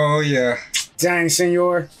 Oh, yeah. Dang,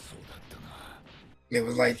 senor. It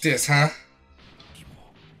was like this, huh?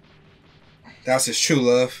 That was his true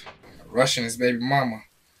love. Rushing his baby mama.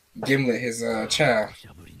 Gimlet his child.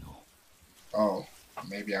 Oh,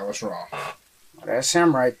 maybe I was wrong. That's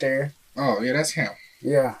him right there. Oh, yeah, that's him.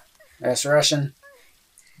 Yeah, that's Russian.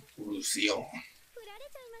 Lucio.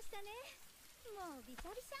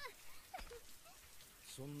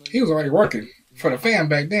 He was already working for the fam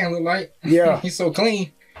back then, look like. Yeah. He's so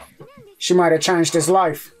clean. She might have changed his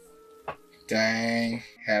life. Dang.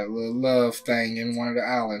 Had a little love thing in one of the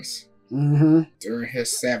islands. Mm-hmm. During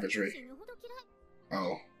his savagery.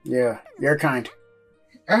 Oh. Yeah, your kind.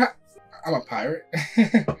 I'm a pirate.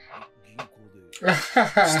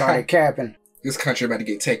 Started capping. This country about to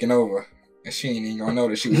get taken over. And she ain't even gonna know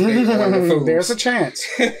that she was dating one of the fools. There's a chance.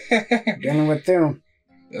 Dealing with them.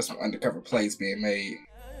 There's some undercover plays being made.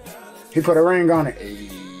 He put a ring on it. Hey.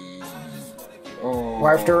 Oh,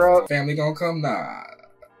 Wifed her up. Family gonna come? Nah.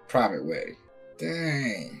 Private wedding.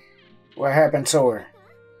 Dang. What happened to her?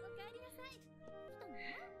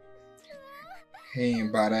 He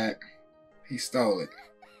ain't buy that. He stole it.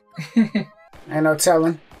 Ain't no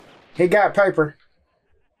telling. He got paper.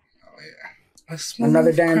 Oh, yeah.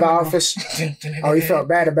 Another day in the office. Oh, he felt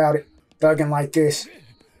bad about it. Thugging like this.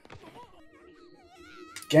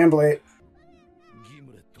 Gimlet.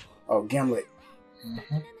 Oh, Gimlet.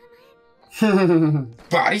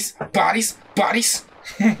 Bodies, bodies, bodies.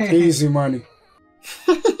 Easy money.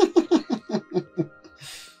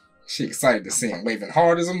 She excited to see him waving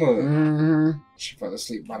hard as a mug. Mm-hmm. She fell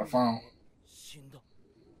asleep by the phone.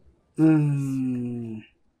 Mm.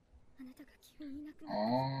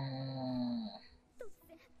 Oh.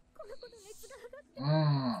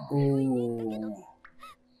 Ooh.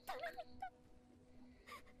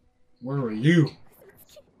 Where were you?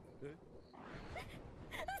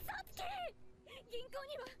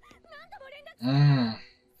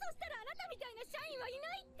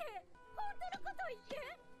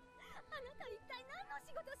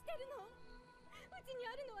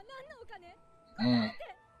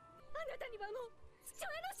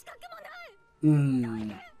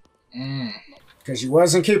 Mm. Because you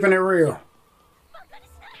wasn't keeping it real.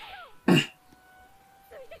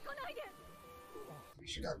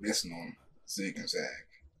 She got missing on zig and zag.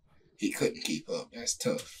 He couldn't keep up. That's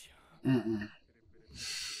tough. Mm-mm.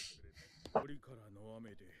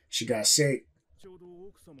 She got sick.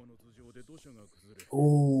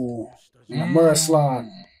 Ooh. In a mudslide.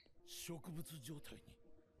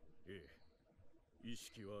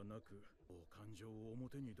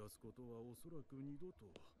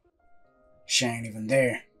 She ain't even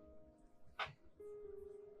there.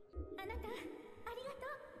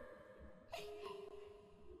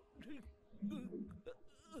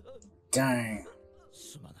 Dang.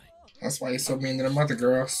 That's why he's so mean to the mother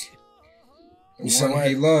girls. The You said one what?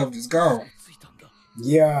 he loved is gone.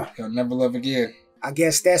 Yeah. He'll never love again. I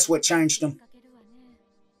guess that's what changed him.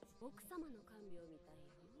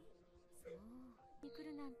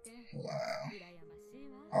 Wow.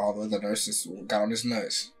 All the other nurses got on his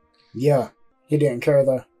nuts. Yeah. He didn't care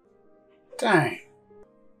though. Dang.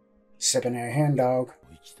 Sipping that hen dog.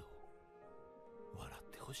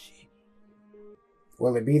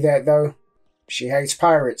 Will it be that though? She hates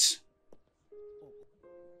pirates.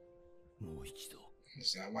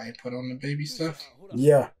 Is that why he put on the baby stuff?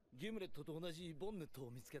 Yeah.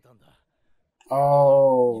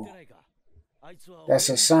 Oh. That's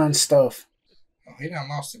his son stuff. Oh, he done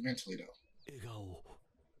lost it mentally though.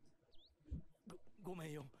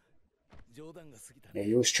 Yeah,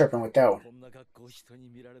 you was tripping with that one.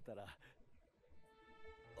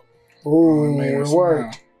 Ooh, made her it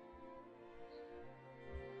worked. smile.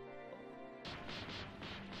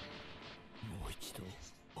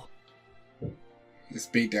 This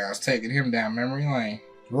beatdown's taking him down memory lane.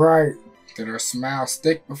 Right. Did her smile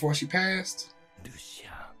stick before she passed?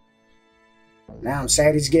 Now I'm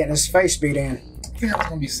sad he's getting his face beat in. I think I was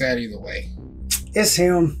gonna be sad either way. It's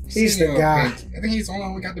him. He's the guy. I think he's the only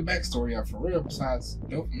one we got the backstory of for real besides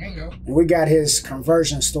Doflamingo. And we got his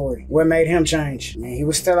conversion story. What made him change? I mean, he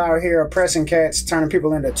was still out here oppressing cats, turning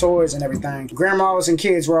people into toys and everything. Grandmas and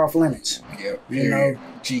kids were off limits. Yep. You know.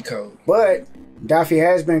 G-code. But Daffy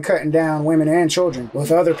has been cutting down women and children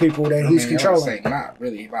with other people that he's I would controlling. say not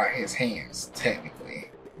really by his hands, technically.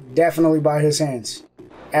 Definitely by his hands.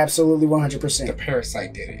 Absolutely The 100%.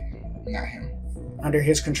 parasite did it, not him. under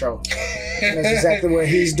his control. That's exactly what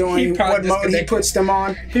he's doing. What mode he puts them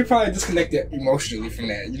on. He probably disconnected emotionally from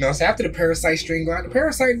that. You know, so after the parasite string go out, the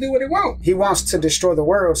parasite do what it wants. He wants to destroy the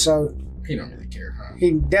world, so he don't really care, huh?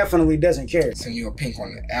 He definitely doesn't care. Send you a pink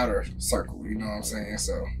on the outer circle, you know what I'm saying?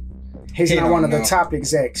 So he's not one of the top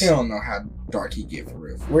execs. He don't know how dark he get for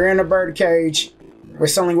real. We're in a bird cage. We're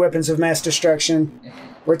selling weapons of mass destruction.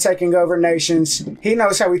 We're taking over nations. He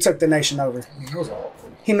knows how we took the nation over. He knows all.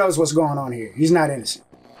 He knows what's going on here. He's not innocent.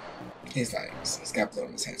 He's not innocent. He's got blood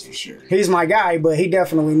on his hands for sure. He's my guy, but he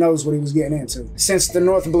definitely knows what he was getting into. Since the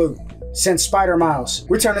North Blue. Since Spider Miles.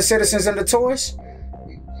 We turn the citizens into toys?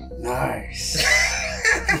 Nice.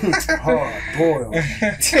 Hard boiled.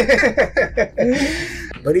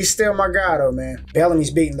 But he's still my guy though, man.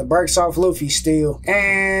 Bellamy's beating the brakes off Luffy still.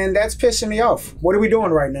 And that's pissing me off. What are we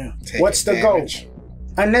doing right now? What's the goal?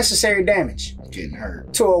 Unnecessary damage. Getting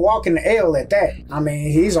hurt. To a walking L at that. I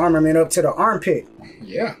mean, he's armament up to the armpit.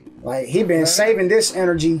 Yeah. Like, he been saving this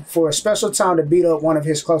energy for a special time to beat up one of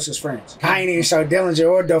his closest friends. I ain't even show Dillinger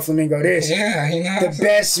or Doflamingo this. Yeah, you know. The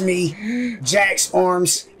best me. Jack's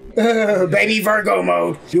arms. Baby Virgo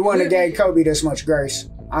mode. You wouldn't have gave Kobe this much grace.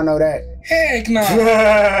 I know that. Heck no.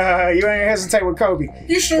 You ain't hesitate with Kobe.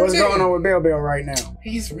 You sure What's going on with Bell Bell right now?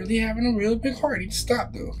 He's really having a real big heart. He just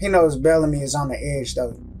stopped though. He knows Bellamy is on the edge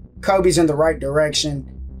though. Kobe's in the right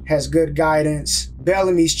direction. Has good guidance.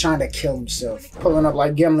 Bellamy's trying to kill himself. Pulling up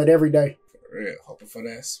like Gimlet every day. For real. Hoping for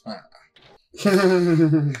that smile.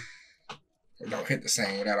 Don't hit the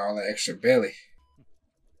same without all that extra belly.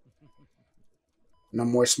 No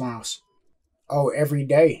more smiles. Oh, every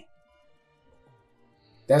day.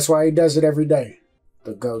 That's why he does it every day.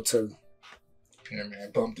 The go-to. Yeah,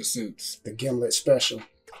 man. Bump the suits. The Gimlet special.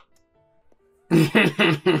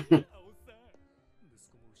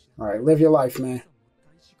 Alright, live your life, man.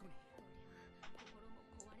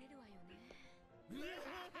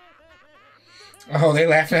 Oh, they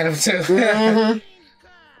laughing at him too.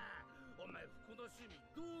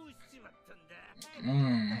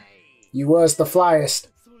 You was the flyest.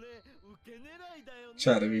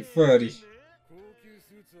 Try to be funny.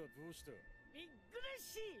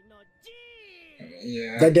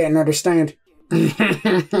 Yeah. They didn't understand.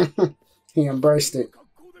 He embraced it.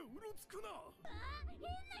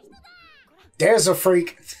 There's a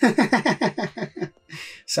freak.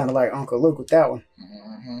 Sounded like Uncle Luke with that one.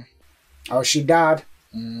 Oh, she died.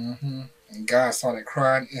 And God started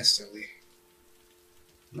crying instantly.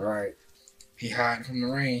 Right. He hiding from the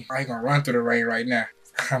rain. He gonna run through the rain right now.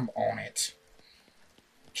 I'm on it.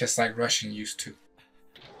 Just like Russian used to.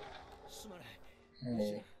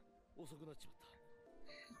 Oh.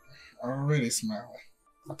 Already smiling.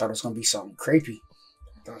 I thought it was gonna be something creepy.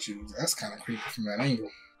 I thought she was. That's kind of creepy from that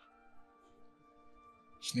angle.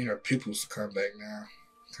 She need her pupils to come back now.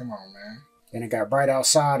 Come on, man. Then it got bright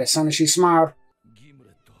outside as soon as she smiled.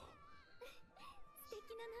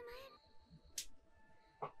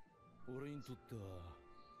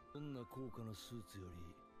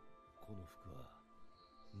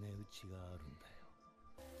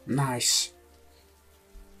 Nice.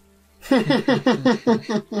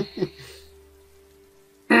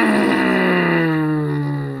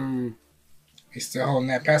 He's still holding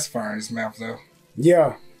that pacifier in his mouth, though.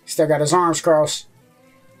 Yeah, still got his arms crossed.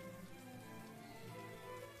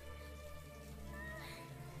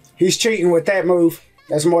 He's cheating with that move.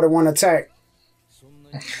 That's more than one attack.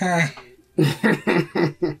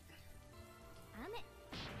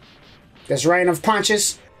 This rain of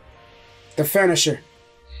punches. The finisher.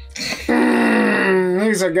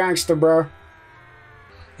 He's a gangster, bro.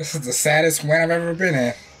 This is the saddest win I've ever been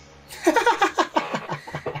in.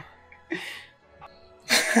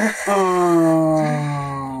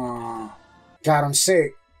 Got him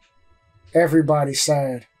sick. Everybody's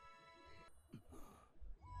sad.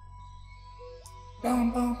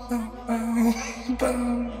 Boom, boom, boom, boom,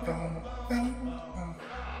 boom, boom, boom.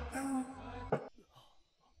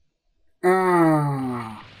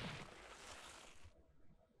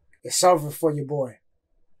 It's over for you, boy.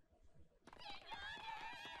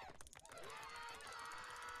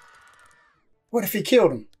 What if he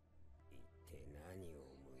killed him?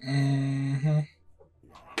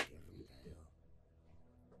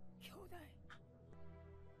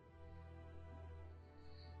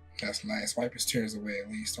 That's nice. Wipe his tears away at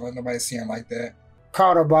least. Don't let nobody see him like that.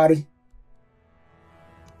 Caught her body.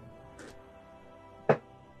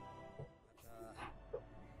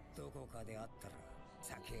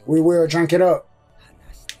 We will drink it up.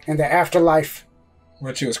 In the afterlife.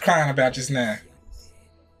 What you was crying about just now.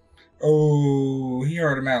 Oh, he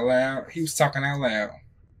heard him out loud. He was talking out loud.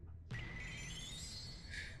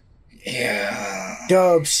 Yeah.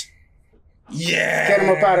 Dubs. Yeah. Get him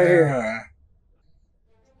up out of here.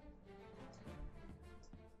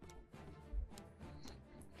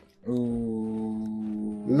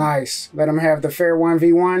 Ooh. Nice. Let him have the fair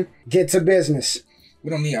 1v1. Get to business. We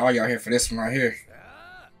don't need all y'all here for this one right here.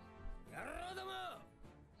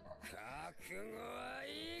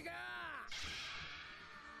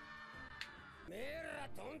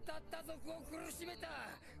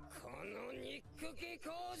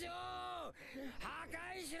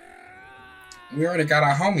 We already got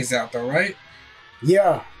our homies out though, right?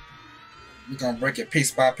 Yeah. We're gonna break it piece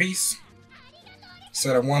by piece.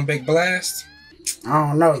 Instead of one big blast. I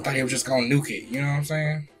don't know. I thought he was just gonna nuke it, you know what I'm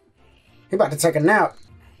saying? He about to take a nap.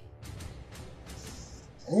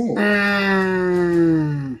 Ooh.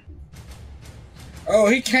 Oh,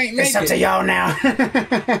 he can't make it. It's up to y'all now.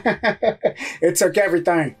 It took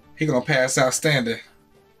everything. He gonna pass out standing.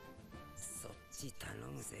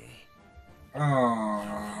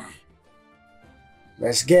 Oh.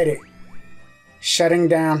 Let's get it. Shutting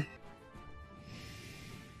down.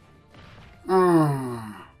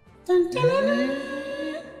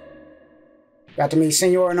 Got to meet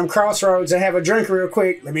Senor in them crossroads and have a drink real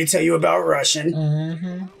quick. Let me tell you about Russian.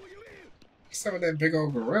 What's up with that big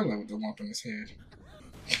old gorilla with the lump in his head?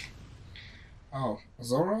 Oh,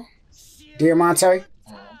 Zoro? Diamante.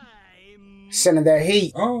 Sending that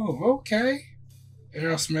heat. Oh, okay.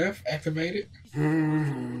 Aerosmith activated.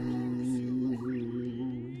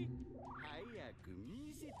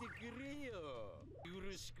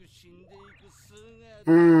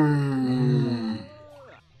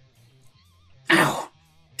 Ow.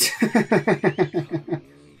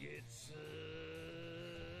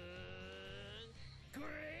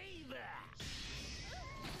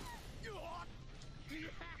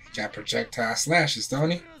 Got projectile slashes,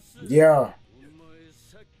 don't he? Yeah.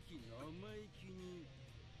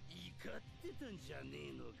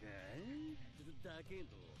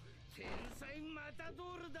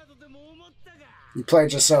 You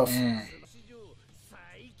played yourself.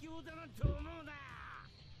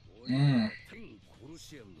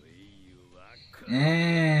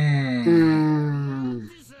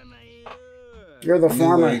 You're the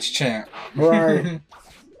former. New age champ. Right.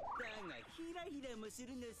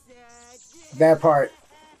 That part.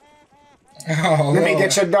 Oh, Let me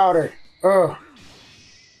get your daughter. Ugh.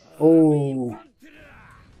 Ooh.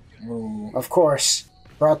 Ooh. Of course.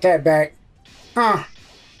 Brought that back.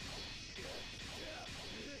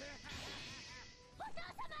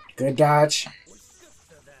 Good dodge.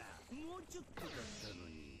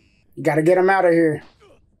 You gotta get him out of here.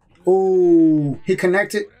 Ooh. He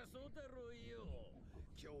connected.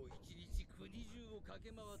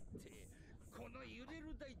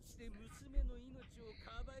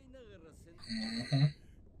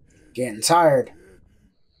 Getting tired.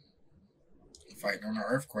 Fighting on an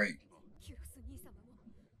earthquake.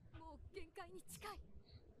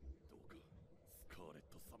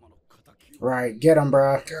 Right, get him,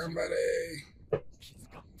 bruh. Everybody.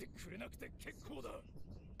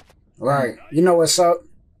 Right, you know what's up.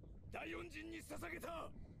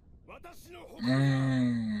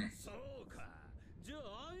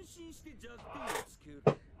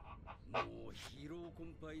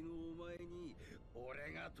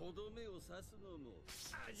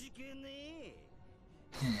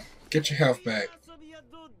 Get your health back.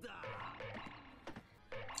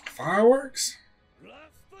 Fireworks?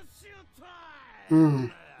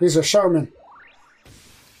 He's a showman.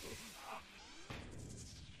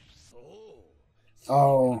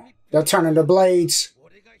 Oh, they're turning the blades.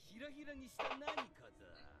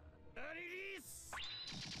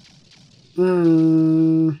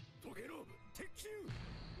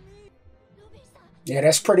 Yeah,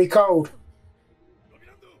 that's pretty cold.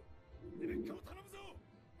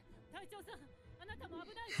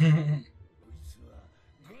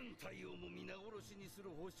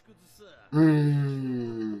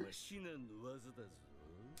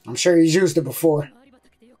 I'm sure he's used it before.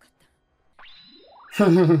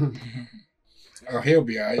 Oh, he'll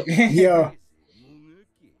be alright. Yeah.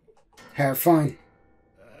 Have fun.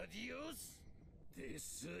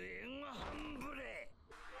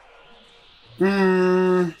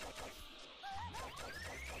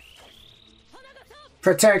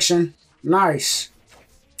 Protection. Nice.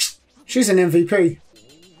 She's an MVP.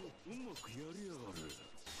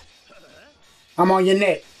 I'm on your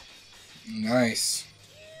neck. Nice.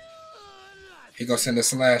 He gonna send a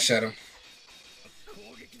slash at him.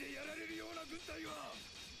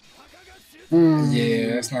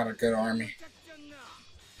 Yeah, that's not a good army.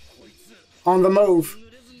 On the move.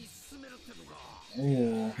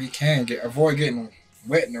 Ooh, he can avoid getting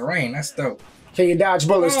wet in the rain. That's dope. Can you dodge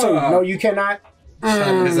bullets too? No, you cannot.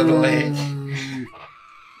 His other leg.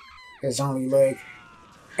 His only leg.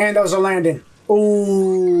 And those are landing.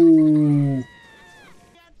 Ooh.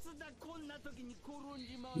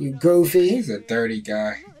 You goofy. He's a dirty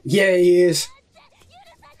guy. Yeah, he is.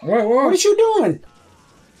 What? What are you doing?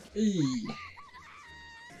 Eee.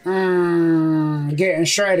 Getting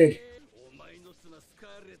shredded.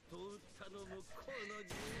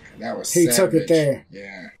 That was He savage. took it there.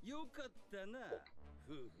 Yeah.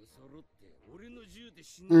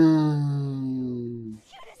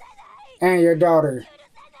 And your daughter.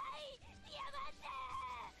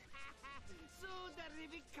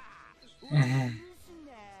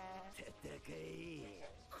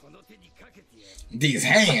 These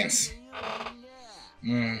hands.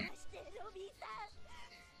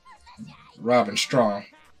 Robin strong.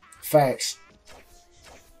 Facts.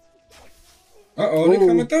 Uh-oh, they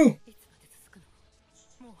coming through.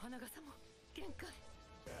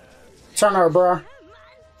 Turn her, bro.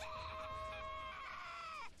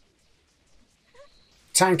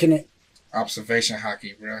 Tanking it. Observation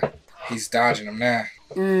hockey, bro. He's dodging them now.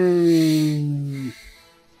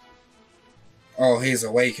 Oh, he's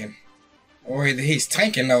awakened. Or he's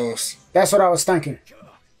tanking those. That's what I was thinking.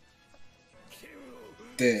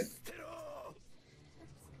 Dead.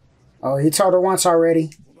 Oh, he told her once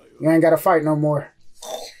already. You ain't got to fight no more.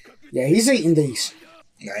 Yeah, he's eating these.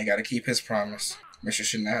 Now he got to keep his promise. Make sure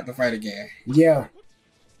she not have to fight again. Yeah.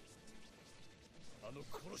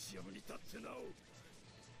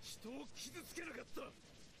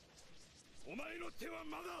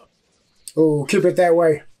 Oh, keep it that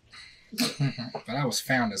way. But I was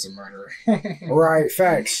found as a murderer. Right,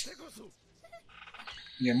 facts.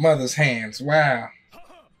 Your mother's hands. Wow.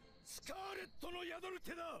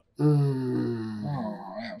 Oh,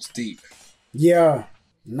 that was deep. Yeah.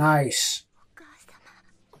 Nice.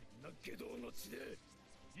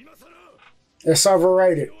 It's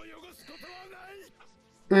overrated.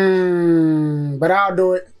 But I'll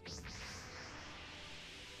do it.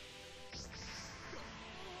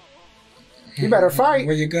 You better fight.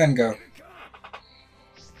 Where your gun go?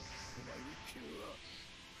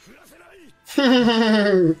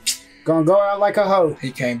 Gonna go out like a hoe.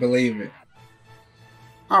 He can't believe it.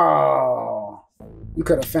 Oh. You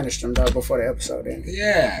could have finished him, though, before the episode ended.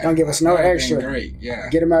 Yeah. Don't give us no That would've extra. been great, yeah.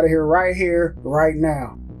 Get him out of here, right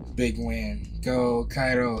now. Big win. Go,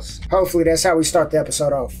 Kairos. Hopefully that's how we start the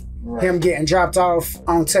episode off. Right. Him getting dropped off,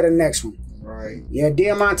 on to the next one. Right. Yeah,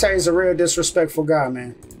 Diamante is a real disrespectful guy,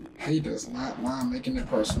 man. He does not mind making it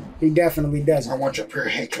personal. He definitely I doesn't. want your pure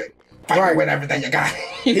haircut. Right. With everything you got.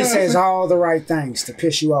 He says all the right things to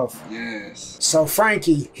piss you off. Yes. So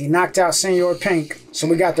Frankie, he knocked out Senor Pink, so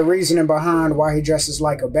we got the reasoning behind why he dresses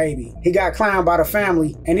like a baby. He got clowned by the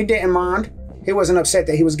family, and he didn't mind. He wasn't upset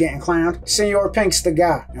that he was getting clowned. Senor Pink's the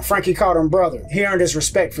guy, and Frankie called him brother. He earned his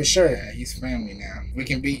respect for sure. Yeah, he's family now. We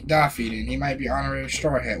can beat Daffy, then he might be honorary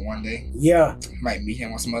Straw Hat one day. Yeah. Might meet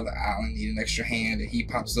him on some other island, need an extra hand, and he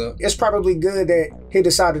pops up. It's probably good that he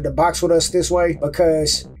decided to box with us this way,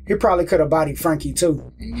 because he probably could have bodied Frankie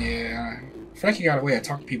too. Yeah. Frankie got a way of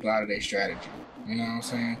talking people out of their strategy. You know what I'm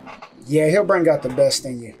saying? Yeah, he'll bring out the best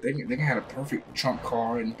in you. They can have a perfect trump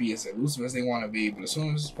card and be as elusive as they want to be, but as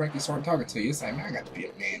soon as Frankie start talking to you, it's like, man, I got to be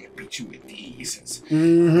a man and beat you with these.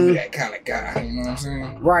 Be that kind of guy. You know what I'm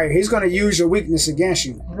saying? Right, he's gonna use your weakness against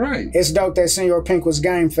you. Right. It's dope that Senor Pink was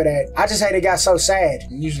game for that. I just hate it got so sad.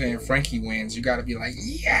 Usually if Frankie wins, you got to be like,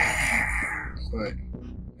 yeah. But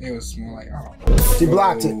it was more like, oh. He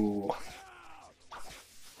blocked it. Ooh.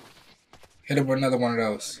 Hit him with another one of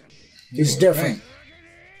those. He's different.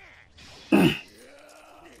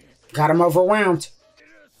 Got him overwhelmed.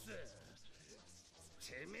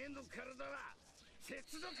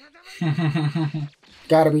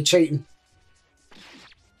 Gotta be cheating.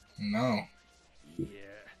 No.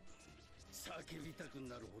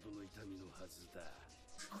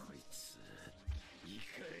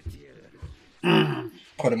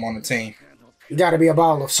 Put him on the team. You gotta be a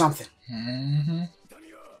ball of something.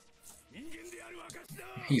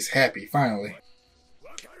 He's happy, finally.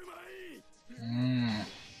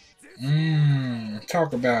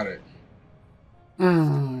 Talk about it.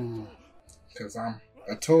 Because I'm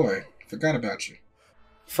a toy. Forgot about you.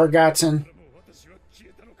 Forgotten.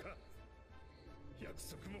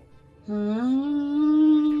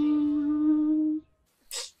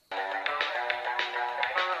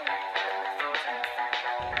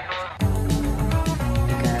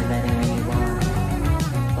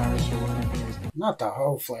 Not the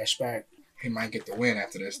whole flashback. He might get the win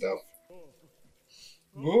after this, though.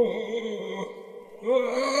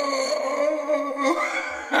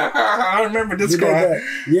 I remember this cry.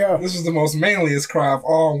 Yeah. This was the most manliest cry of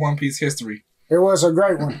all One Piece history. It was a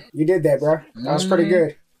great one. You did that, bro. That was pretty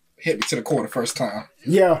good. hit me to the core the first time.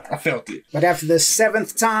 Yeah. I felt it. But after the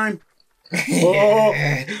 7th time,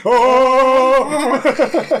 Yeah.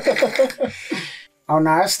 oh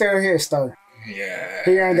no, it's still his though. Yeah.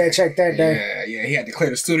 He earned that check that day. Yeah. He had to clear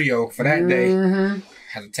the studio for that day.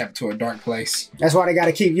 Had to tap to a dark place. That's why they got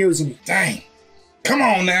to keep using it. Dang. Come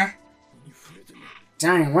on now.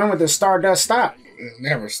 Dang, when would the Stardust stop? It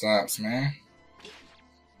never stops, man.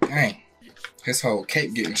 Dang. His whole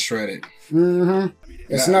cape getting shredded.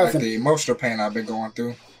 It's Not nothing. Like the emotional pain I've been going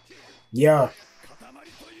through. Yeah.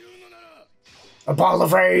 A ball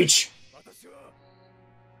of rage.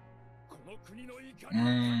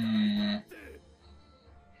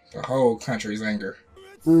 The whole country's anger.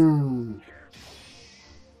 Mm.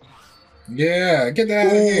 Yeah, get that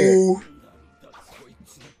out of here.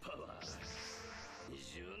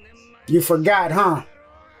 You forgot, huh?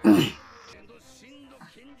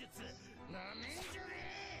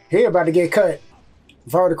 He about to get cut.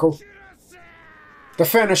 Vertical. The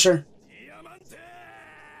finisher.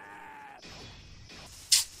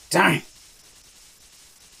 Dang.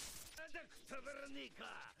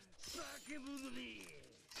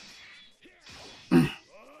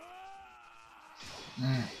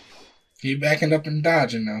 He backing up and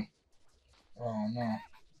dodging though. Oh no.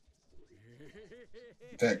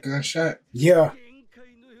 That gunshot? Yeah.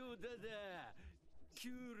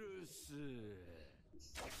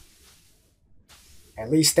 At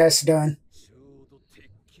least that's done.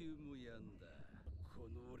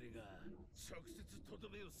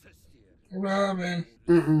 Robin.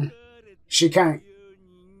 She can't.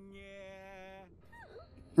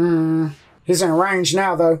 He's in range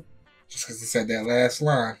now, though. Just because he said that last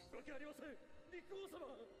line.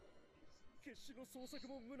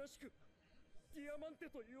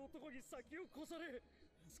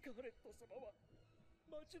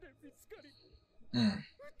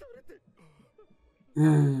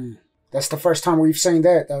 That's the first time we've seen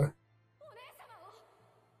that, though.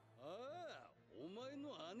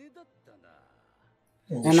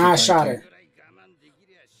 Oh, And I shot her.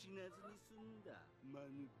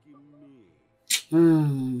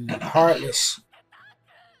 Heartless.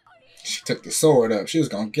 She took the sword up. She was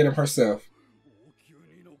going to get him herself.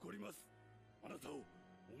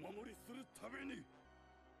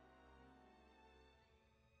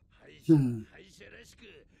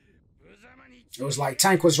 It was like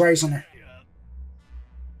Tank was raising her.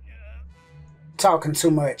 Talking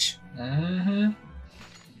too much.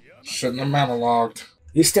 Shouldn't have monologued.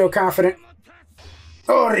 You still confident?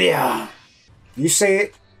 Oh, yeah. You see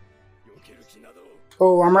it?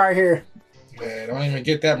 Oh, I'm right here. Yeah, don't even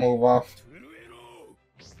get that move off.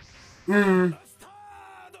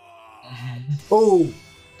 Oh,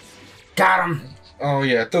 got him. Oh,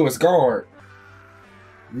 yeah, through his guard.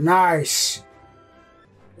 Nice.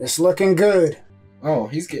 It's looking good. Oh,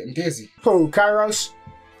 he's getting dizzy. Who, Kairos?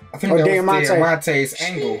 I think that was Diamante's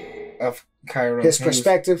angle of Kairos. His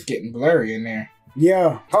perspective. Getting blurry in there.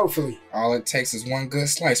 Yeah, hopefully. All it takes is one good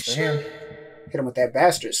slice for him. Hit him with that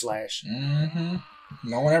bastard slash.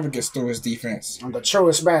 No one ever gets through his defense. I'm the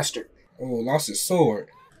truest bastard. Oh, lost his sword.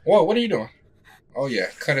 Whoa, what are you doing? Oh, yeah,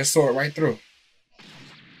 cut his sword right through.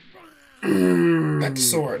 Let the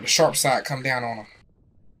sword, the sharp side, come down on him.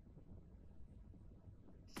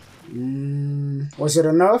 Was it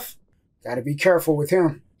enough? Gotta be careful with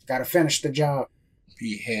him. Gotta finish the job.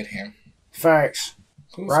 Behead him. Facts.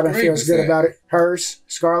 Whose Robin grave feels is good that? about it. Hers,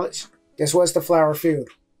 Scarlett's. This was the flower field.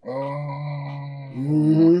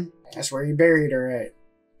 Oh. That's where he buried her at.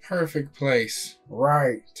 Perfect place.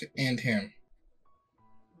 Right. To end him.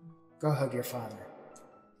 Go hug your father.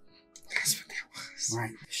 That's what that was.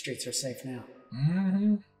 Right. The streets are safe now.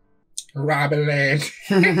 Robin Land.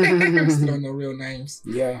 Still don't know real names.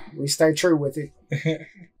 Yeah, we stay true with it.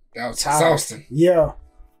 That was exhausting. Yeah.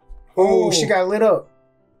 Oh, she got lit up.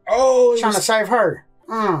 Oh, Trying to save her.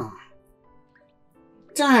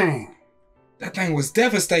 Dang. That thing was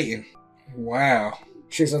devastating. Wow.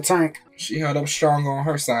 She's a tank. She held up strong on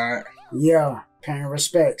her side. Yeah, paying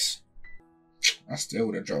respects. I still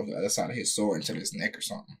would have drove the other side of his sword into his neck or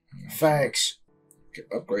something. You know? Facts. Could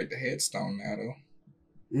upgrade the headstone now, though.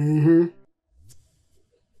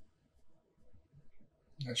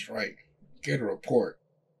 That's right. Get a report.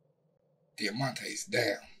 Diamante's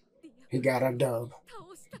down. He got a dub.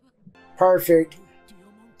 Perfect.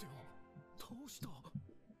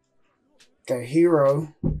 The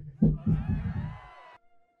hero.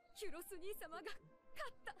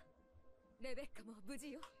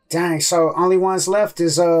 Dang, so only ones left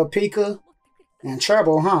is Pica and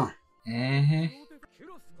Treble, huh?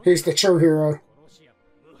 He's the true hero.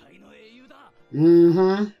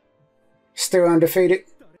 Still undefeated.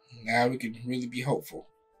 Now we can really be hopeful.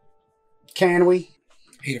 Can we?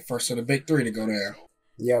 He the first of the big three to go down.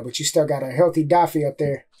 Yeah, but you still got a healthy Daffy up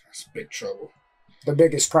there. That's big trouble. The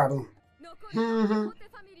biggest problem.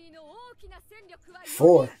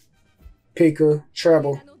 4. Pica,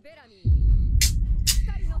 treble.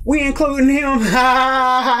 We including him.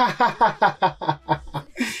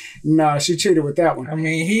 Nah, she cheated with that one. I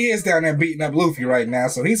mean, he is down there beating up Luffy right now,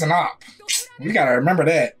 so he's an op. We gotta remember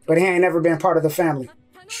that. But he ain't never been part of the family.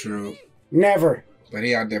 True. Never. But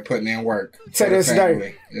he out there putting in work. To this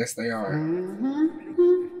day. Yes, they are.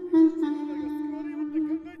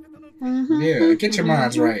 Yeah, get your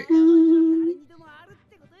minds right.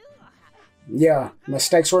 Yeah,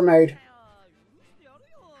 mistakes were made.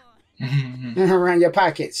 Around your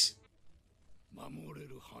pockets.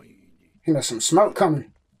 You know, some smoke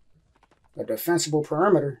coming. A defensible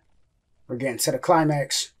perimeter. We're getting to the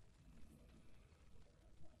climax.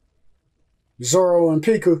 Zoro and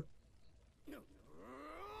Pica.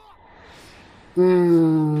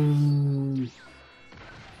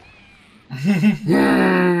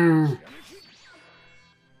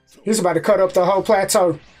 He's about to cut up the whole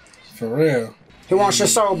plateau. For real. He wants your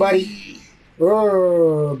soul, buddy.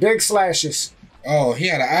 Oh, big slashes. Oh, he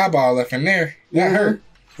had an eyeball left in there. That hurt.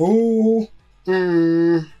 Ooh.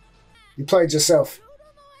 You played yourself.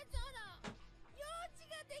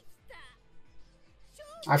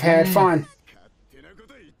 I've had fun.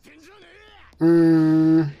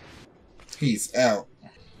 He's out.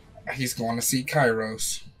 He's going to see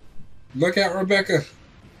Kairos. Look out, Rebecca.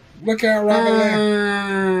 Look out, Robin.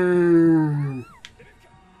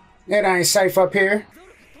 It ain't safe up here.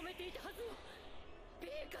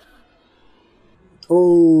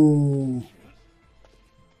 Ooh.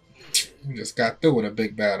 We just got through with a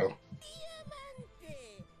big battle.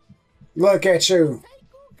 Look at you.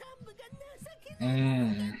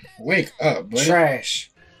 Wake up, buddy. Trash.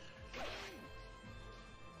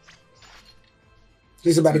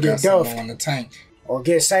 He's about to get duffed. On the tank. Or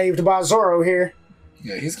get saved by Zoro here.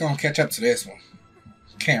 Yeah, he's going to catch up to this one.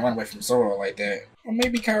 Can't run away from Zoro like that. Or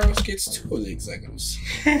maybe Kairos gets 2 of the executives.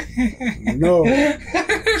 No.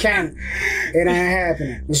 Can't. It ain't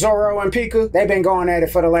happening. Zoro and Pica, they've been going at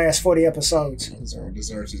it for the last 40 episodes. Zoro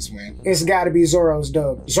deserves this win. It's gotta be Zoro's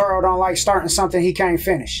dub. Zoro don't like starting something he can't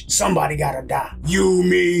finish. Somebody gotta die. You,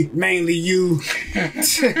 me, mainly you.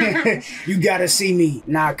 You gotta see me.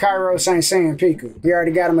 Nah, Kairos ain't saying Pica. He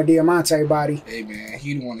already got him a Diamante body. Hey man,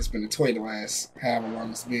 he the one that's been a toy the last however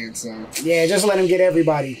long it's been, so... Yeah, just let him get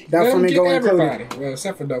everybody. Doflamingo included. Well,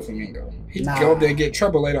 except for Doflamingo. He'd go up there and get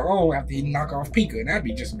trouble later on after he knock off Pica, and that'd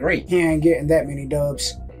be just great. He ain't getting that many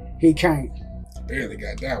dubs. He can't. Barely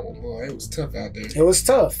got that one, boy. It was tough out there. It was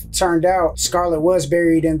tough. Turned out Scarlet was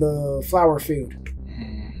buried in the flower field.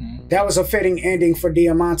 That was a fitting ending for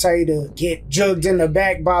Diamante to get jugged in the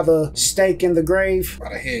back by the stake in the grave.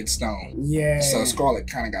 By the headstone. Yeah. So Scarlet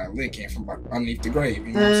kind of got a lick in from underneath the grave.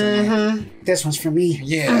 You know what I'm saying? This one's for me.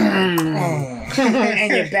 Yeah.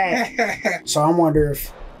 And you're back. So I wonder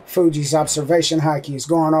if Fuji's observation haki is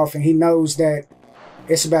going off and he knows that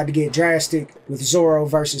it's about to get drastic with Zoro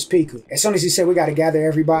versus Pica. As soon as he said we got to gather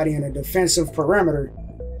everybody in a defensive perimeter,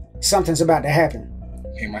 something's about to happen.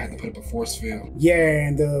 He might have to put up a force field. Yeah,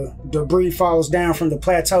 and the debris falls down from the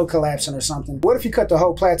plateau collapsing or something. What if you cut the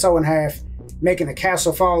whole plateau in half, making the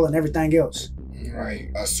castle fall and everything else?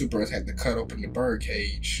 Right. Super has had to cut open the bird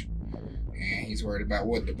cage. And he's worried about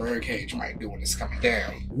what the bird cage might do when it's coming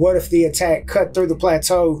down. What if the attack cut through the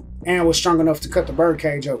plateau and was strong enough to cut the bird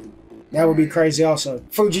cage open? That would be crazy also.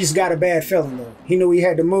 Fuji's got a bad feeling though. He knew he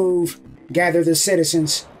had to move, gather the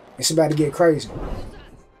citizens. It's about to get crazy.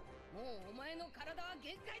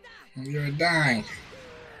 You're dying.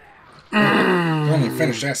 Don't even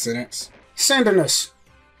finish that sentence. Sending us.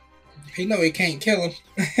 He know he can't kill him.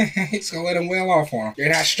 He's gonna let him well off on him. You're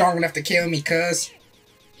not strong enough to kill me, cuz.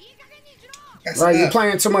 Right, you're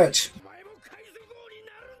playing too much.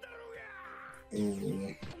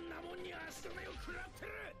 Ooh.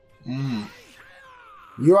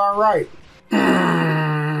 You alright.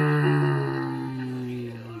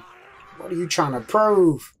 What are you trying to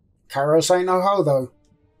prove? Kairos ain't no hoe though.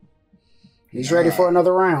 He's ready for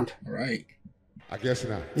another round. Right. I guess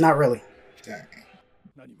not. Not really. Dang.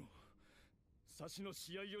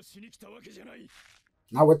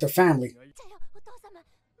 Not with the family.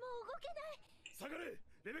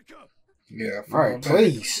 Yeah. Alright,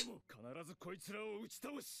 please.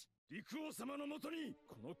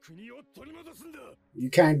 You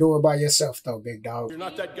can't do it by yourself though, big dog. You're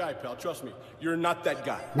not that guy, pal. Trust me. You're not that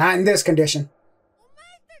guy. Not in this condition.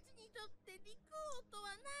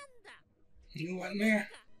 You wasn't there?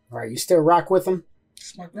 Alright, you still rock with him?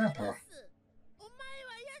 It's my grandpa.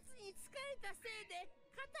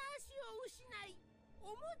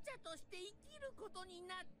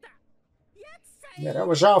 Yeah, that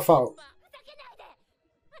was your fault.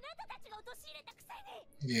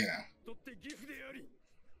 Yeah.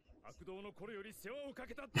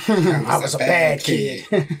 I was a bad kid.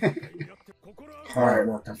 Hard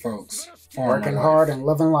working folks. Working hard and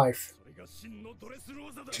living life.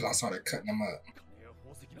 Till I started cutting them up.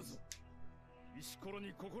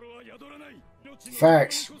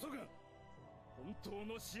 Facts.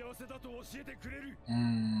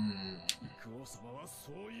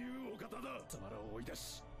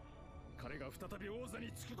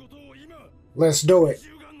 Let's do it.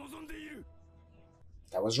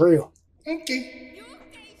 That was real. Okay.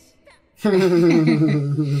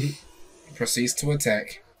 Proceeds to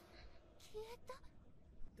attack.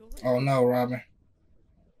 Oh no, Robin.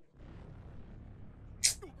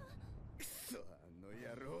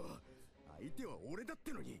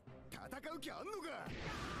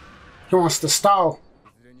 He wants to stall.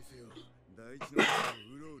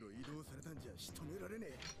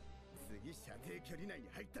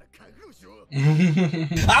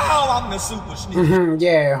 Oh, I'm the super sneak.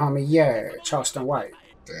 Yeah, homie, yeah. Charleston White.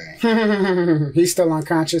 Dang. He's still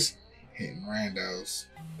unconscious. Hitting randos.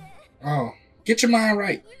 Oh, get your mind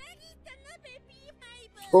right.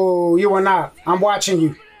 Oh, you are not. I'm watching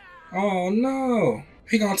you. Oh no.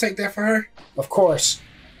 He gonna take that for her? Of course.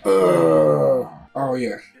 Ugh. Oh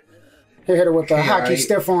yeah. He hit her with the Yeah, hockey I-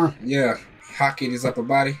 stiff arm. Yeah. Hockeyed his upper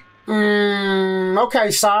body.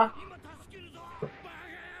 Okay, Sai.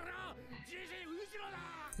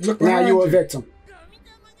 Look Now behind you a victim.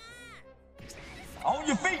 On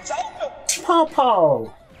your feet, Joker. Paw.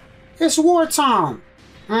 It's wartime.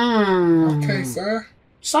 Okay, sir.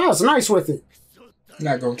 Sai's nice with it. You're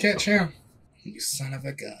not gonna catch him. You son of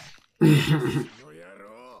a gun.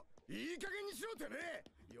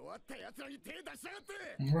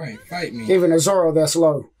 Right, fight me. Even a Zoro that's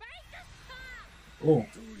low. Oh.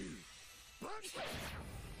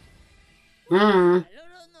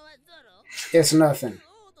 It's nothing.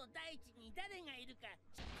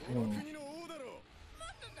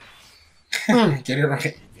 Get it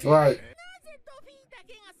right. Right.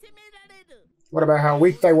 What about how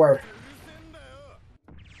weak they were?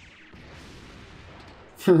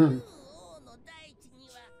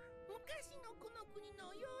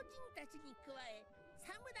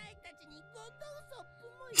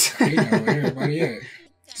 He know where everybody at.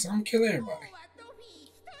 So I'm gonna kill everybody.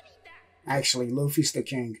 Actually, Luffy's the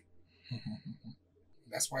king.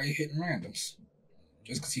 That's why he hitting randoms.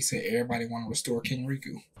 Just because he said everybody want to restore King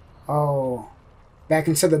Riku. Oh, back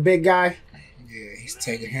into the big guy? Yeah, he's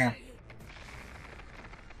taking him.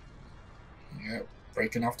 Yep,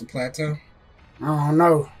 breaking off the plateau. I don't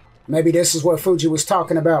know. Maybe this is what Fuji was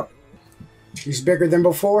talking about. He's bigger than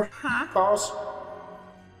before? Pause.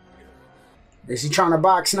 Is he trying to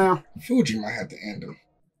box now? Fuji might have to end him.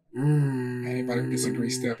 Anybody who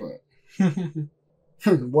disagrees, step up.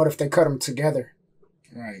 What if they cut them together?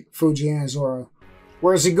 Right. Fuji and Zoro.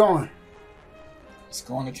 Where's he going? It's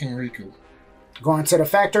going to King Riku. Going to the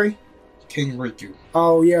factory? King Riku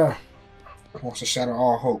Oh, yeah. wants to shatter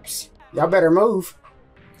all hopes. Y'all better move.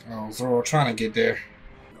 Oh, Zoro trying to get there.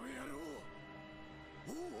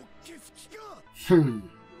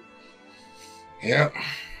 Yep.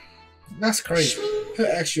 That's crazy. He'll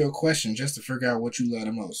ask you a question just to figure out what you love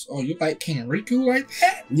the most. Oh, you like King Riku like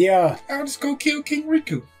that? Yeah. I'll just go kill King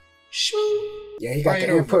Riku. Yeah, he got Fight the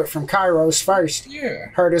over. input from Kairos first. Yeah.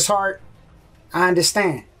 Hurt his heart. I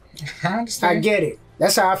understand. I understand. I get it.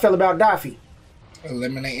 That's how I feel about Daffy.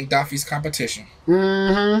 Eliminating Daffy's competition.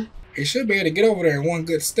 Mm-hmm. He should be able to get over there in one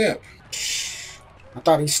good step. I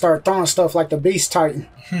thought he'd start throwing stuff like the Beast Titan.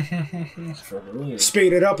 For real.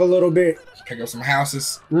 Speed it up a little bit. Pick up some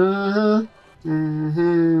houses. Mm-hmm.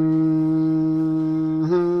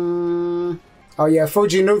 Mm-hmm. Oh yeah,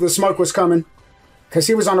 Fuji knew the smoke was coming. Because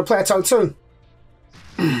he was on the plateau too.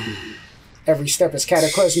 Every step is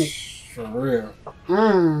cataclysmic. For real.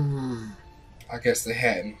 I guess they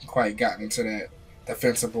hadn't quite gotten into that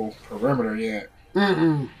defensible perimeter yet.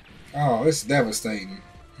 Oh, it's devastating.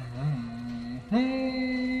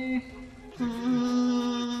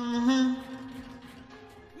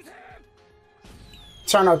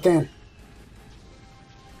 Turn up then.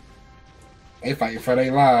 They fighting for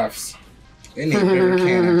their lives. They need bigger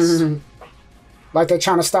cannons. Like they're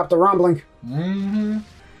trying to stop the rumbling.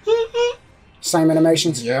 Same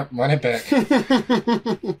animations. Yep, run it back.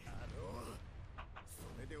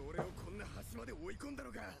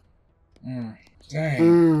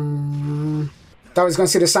 Dang. Thought he was gonna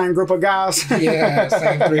see the same group of guys. Yeah,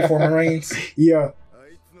 same 3-4 Marines. Yeah.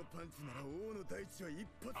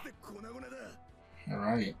 All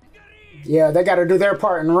right. Yeah, they got to do their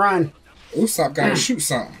part and run. Usopp got to shoot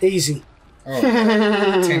something. Easy. Oh,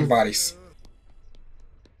 10 bodies.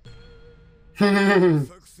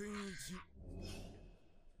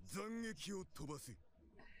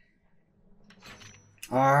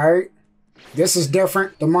 Alright. This is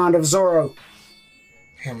different. The mind of Zoro.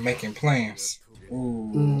 Him making plans.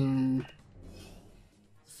 Ooh.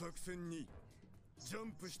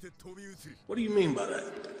 What do you mean by that?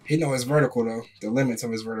 He know his vertical, though. The limits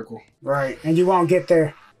of his vertical. Right. And you won't get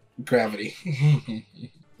there. Gravity.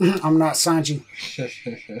 I'm not Sanji.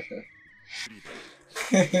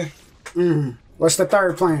 What's the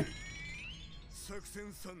third plan?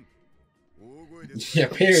 Yeah,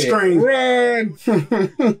 period. Scream. Run!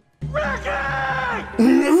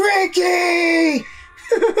 Ricky!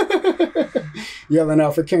 Yelling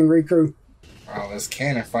out for King Riku. Oh, there's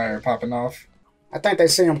cannon fire popping off. I think they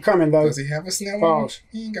see him coming, though. Does he have a snail on him? Pause.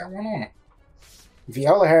 He ain't got one on him.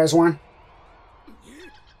 Viola has one.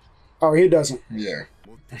 Oh, he doesn't. Yeah.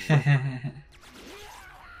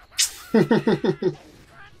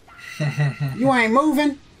 You ain't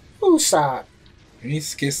moving? Whose side? He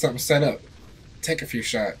needs to get something set up. Take a few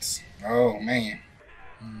shots. Oh, man.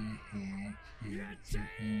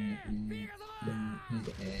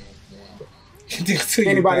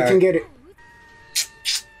 Anybody can get it.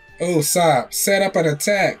 Oh, stop. Set up an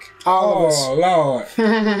attack. All of us. Oh, Lord.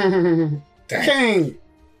 Dang. King.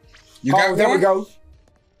 You got there one? we go.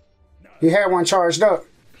 He had one charged up.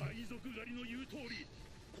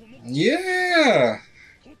 Yeah.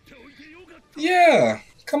 Yeah.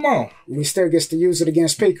 Come on. We still gets to use it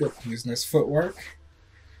against Pica. Using his footwork.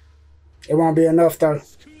 It won't be enough, though.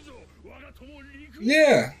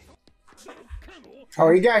 Yeah.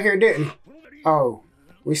 Oh, he got here, didn't he? Oh,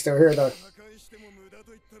 we still here, though.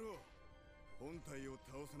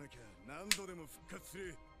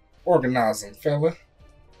 Organizing, fella.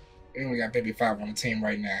 And we got Baby 5 on the team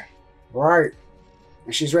right now. Right.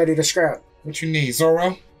 And she's ready to scrap. What you need,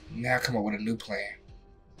 Zoro? Now come up with a new plan.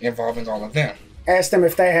 Involving all of them. Ask them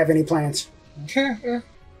if they have any plans. Okay.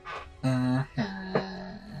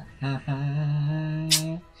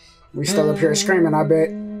 We still up here screaming, I bet.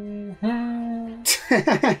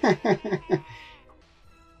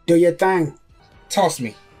 Do your thing. Toss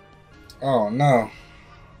me. Oh, no.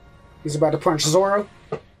 He's about to punch Zoro.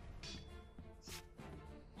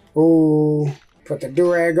 Ooh. Put the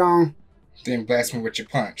do-rag on. Then blast me with your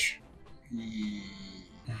punch. They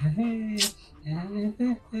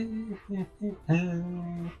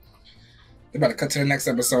about to cut to the next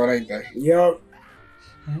episode, ain't they? Yup.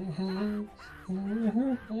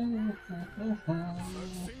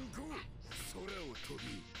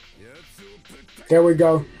 There we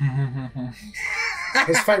go.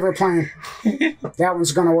 His favorite plan. That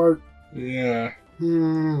one's gonna work. Yeah. How's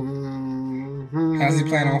he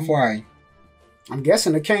planning on flying? I'm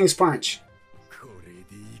guessing the King's Punch.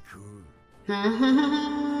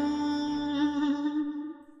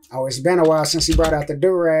 Oh, it's been a while since he brought out the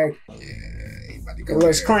do-rag. Yeah, he about to go It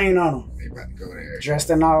looks there. clean on him. He about to go there. Dressed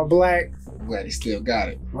in all black. I'm glad he still got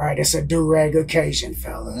it. Right, it's a do-rag occasion,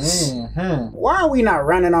 fellas. Why are we not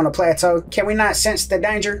running on the plateau? Can we not sense the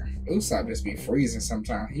danger? Usopp just be freezing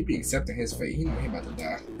sometimes. He be accepting his fate. He know he about to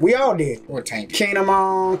die. We all did. Or tainted.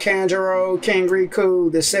 Kinemon, Kanjuro, King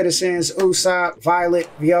Riku, the citizens, Usopp, Violet,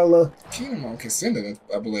 Viola. Kinemon can send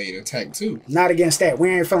a blade attack too. Not against that. We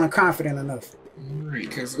ain't feeling confident enough. Right,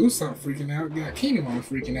 because Usopp freaking out, got Kinemon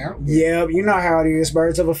freaking out. Yep, you know how it is.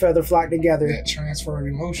 Birds of a feather flock together. That transfer of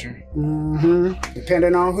emotion.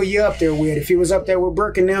 Depending on who you up there with. If he was up there with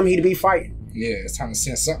Brook and them, he'd be fighting. Yeah, it's time to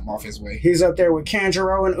send something off his way. He's up there with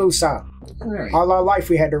Kanjuro and Usopp. Right. All our life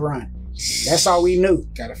we had to run. That's all we knew.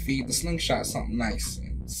 Gotta feed the slingshot something nice.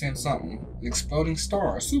 And send something. An exploding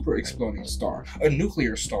star. A super exploding star. A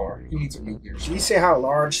nuclear star. He needs a nuclear star. You see how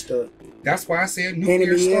large the That's why I said nuclear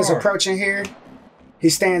enemy star. is approaching here? He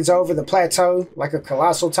stands over the plateau like a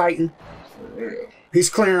colossal titan. For real. He's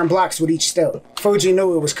clearing blocks with each step. Fuji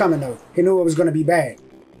knew it was coming though. He knew it was going to be bad.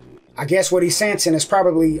 I guess what he's sensing is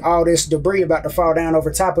probably all this debris about to fall down over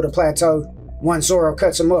top of the plateau once Zoro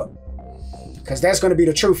cuts him up. Because that's going to be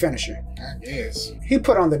the true finisher. I guess. He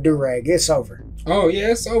put on the do-rag. It's over. Oh,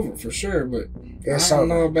 yeah, it's over for sure, but It's I don't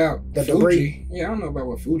over. know about The Fuji. debris. Yeah, I don't know about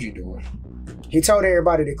what Fuji doing. He told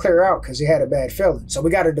everybody to clear out because he had a bad feeling. So we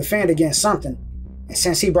got to defend against something. And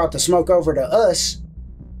since he brought the smoke over to us,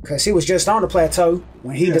 because he was just on the plateau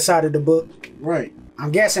when he decided to book, Right.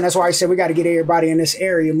 I'm guessing that's why he said we got to get everybody in this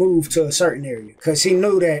area moved to a certain area. Because he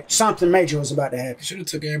knew that something major was about to happen. Should have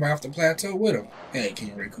took everybody off the plateau with him. Hey,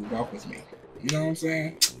 King Riku, walk with me. You know what I'm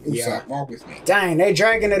saying? Yeah. Usopp, walk with me. Dang, they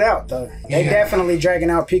dragging it out though. They definitely dragging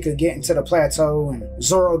out Pica getting to the plateau and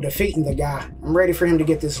Zoro defeating the guy. I'm ready for him to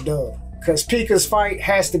get this dub. Cause Pica's fight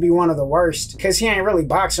has to be one of the worst. Cause he ain't really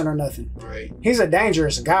boxing or nothing. Right. He's a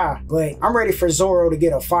dangerous guy, but I'm ready for Zoro to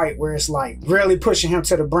get a fight where it's like really pushing him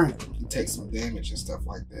to the brink. He takes some damage and stuff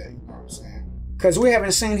like that. You know what I'm saying? Cause we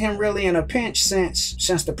haven't seen him really in a pinch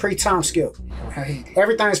since the pre-time skip. Right.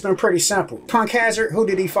 Everything's been pretty simple. Punk Hazard, who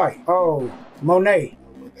did he fight? Oh, Monet.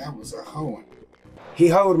 That was a hoe. He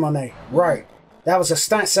hoed Monet. Right. That was a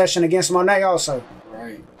stunt session against Monet also.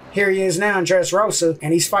 Right. Here he is now in Dressrosa,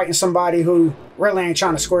 and he's fighting somebody who really ain't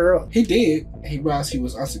trying to square up. He did. He realized he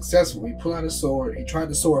was unsuccessful. He pulled out his sword. He tried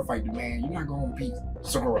to sword fight the man. You're not going to beat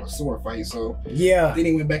Zoro in a sword fight, so... Yeah. Then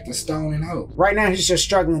he went back to Stone and Hope. Right now, he's just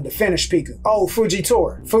struggling to finish Pica. Oh, Fuji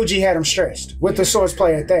tore. Fuji had him stressed, with the swords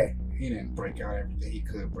play at that. He didn't break out everything he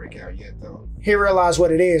could break out yet, though. He realized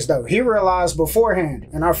what it is, though. He realized beforehand,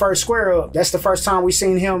 in our first square up, that's the first time we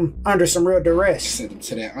seen him under some real duress. Sent him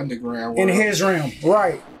to that underground In world. his realm,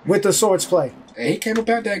 right, with the swords play. And he came up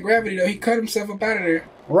out that gravity, though. He cut himself up out of there.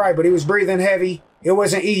 Right, but he was breathing heavy. It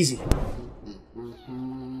wasn't easy.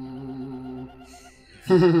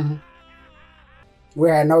 We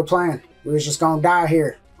had no plan. We was just gonna die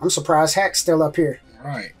here. I'm surprised Hack's still up here.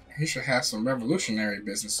 Right. He should have some revolutionary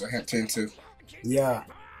business to attend to. Yeah.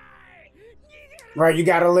 Right, you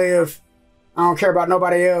gotta live. I don't care about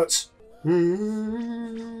nobody else. There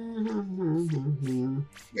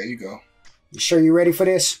you go. You sure you ready for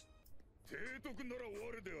this?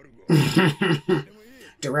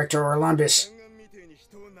 Director Orlandis.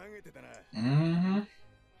 Mm-hmm.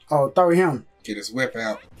 Oh, throw him. Get his whip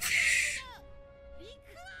out.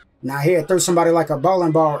 Now he had threw somebody like a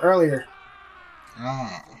bowling ball earlier.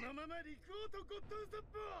 Ah.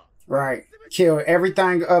 Right. Kill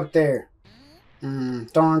everything up there.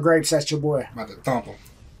 Throwing grapes at your boy. About to thump him.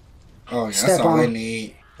 Oh, yeah, Step that's all on they him.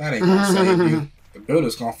 need. That ain't gonna save you. The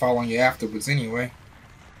builder's gonna fall on you afterwards anyway.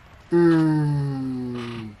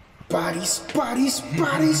 Bodies, bodies,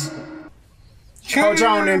 bodies. Hold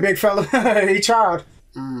on then, big fella. He tried.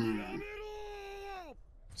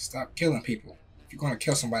 Stop killing people. If you're gonna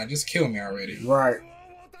kill somebody, just kill me already. Right.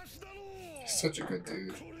 Such a good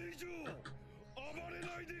dude.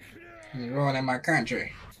 You're ruining my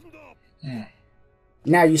country.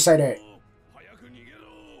 Now you say that.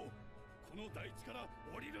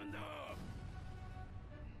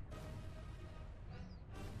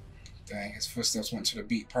 Dang, his footsteps went to the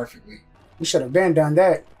beat perfectly. We should have been done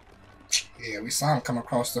that. Yeah, we saw him come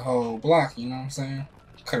across the whole block, you know what I'm saying?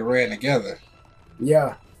 Could have ran together.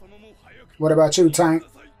 Yeah. What about you, Tank?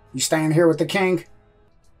 You staying here with the king?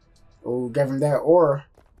 Oh, gave him that aura.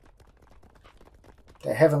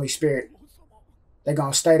 That heavenly spirit. They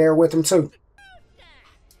gonna stay there with him too.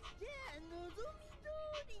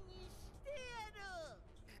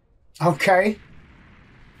 Okay.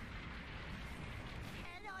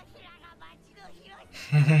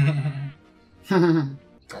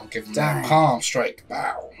 Gonna give him that palm strike.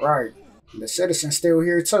 Bow. Right. The citizens still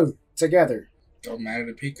here too. Together. Don't matter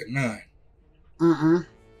to Pica, none.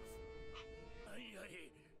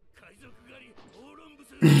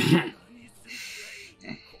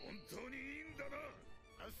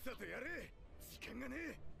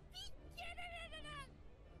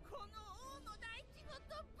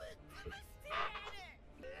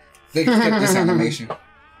 They can skip this animation.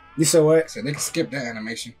 You said what? So they can skip that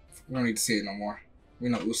animation. We don't need to see it no more. We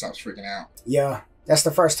know Usopp's freaking out. Yeah. That's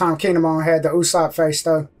the first time Kingdom On had the Usopp face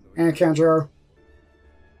though. And Kanjuro.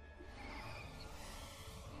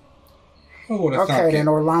 Who would have thought Okay it? then,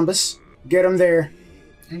 Orlambus. Get him there.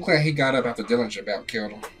 I'm glad he got up after Dillinger about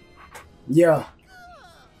killed him. Yeah.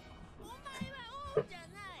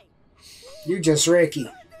 You just Ricky.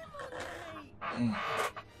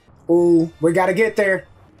 Ooh, we gotta get there.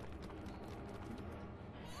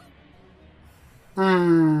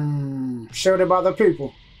 Shielded by the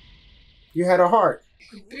people. You had a heart.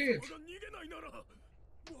 He did.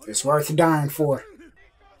 It's worth dying for.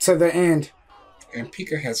 To the end. And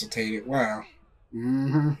Pica hesitated. Wow.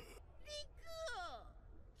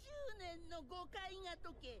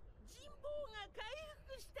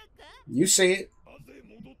 You see it.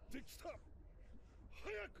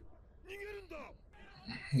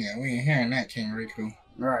 Yeah, we ain't hearing that, King Riku.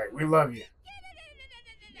 Right, we love you.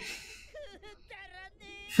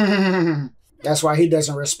 That's why he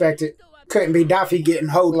doesn't respect it. Couldn't be Daffy getting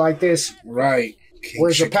hoed like this. Right. King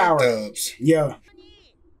Where's the should get power? dubs. Yeah.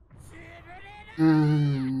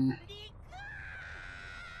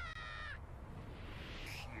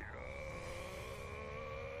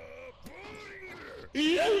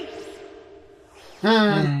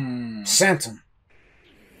 sent him.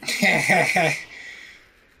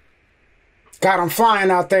 Got him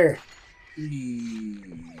flying out there.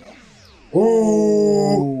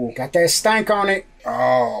 Ooh. Got that stank on it.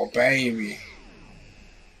 Oh, baby.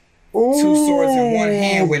 Ooh. 2 swords in one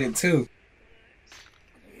hand with it, too.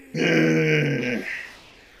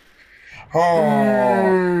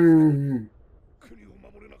 Oh.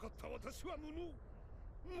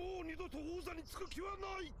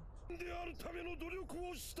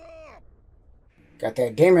 Got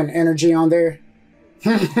that demon energy on there.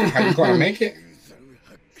 How you gonna make it?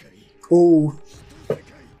 Ooh.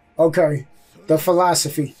 Okay. The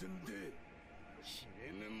philosophy.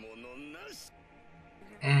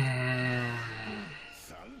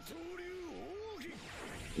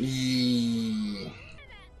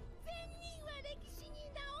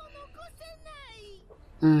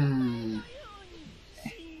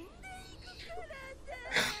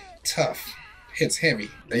 Tough. Hits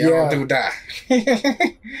heavy. They all do die.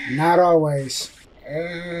 Not always.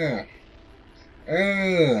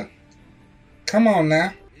 Come on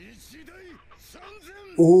now.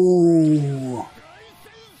 Ooh.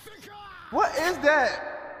 What is that?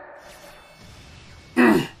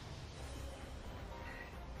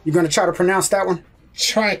 You gonna try to pronounce that one?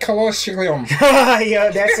 Tricolosseum. Yeah,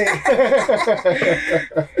 that's it.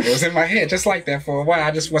 It was in my head just like that for a while.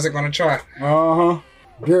 I just wasn't gonna try. Uh-huh.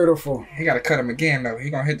 Beautiful. He gotta cut him again though.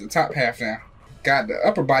 He gonna hit the top half now. Got the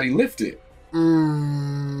upper body lifted.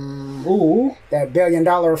 Ooh. That $1 billion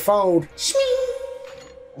fold.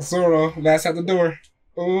 Zoro, last out the door.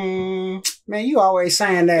 Ooh. Man, you always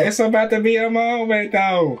saying that. It's about to be a moment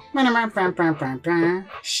though. I've I've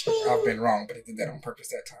been wrong, but he did that on purpose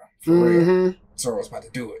that time. For real. Zoro's about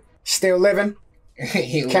to do it. Still living.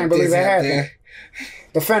 He Can't believe that happened.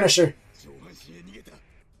 The finisher.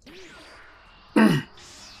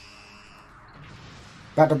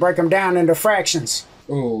 About to break him down into fractions.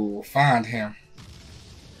 Ooh, find him.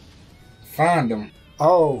 Find him.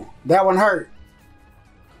 Oh, that one hurt.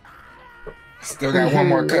 Still got one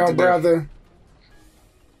more cut to brother. do.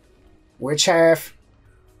 Which half?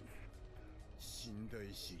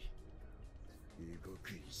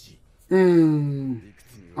 On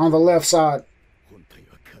the left side.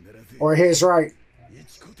 Or his right.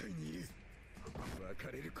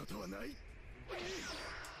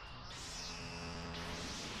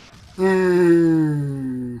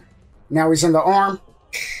 Now he's in the arm.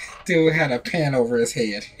 Dude had a pen over his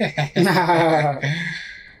head.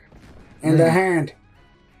 In the hand.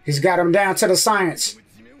 He's got him down to the science.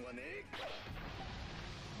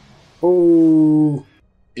 Ooh.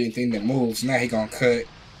 Anything that moves, now he gonna cut.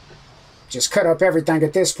 Just cut up everything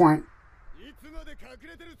at this point.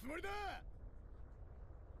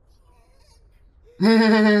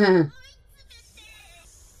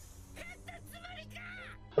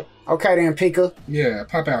 Okay then, Pica. Yeah,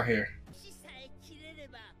 pop out here.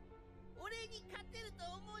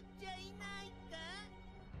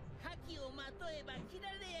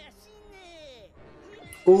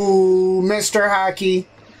 Ooh, Mr. Hockey.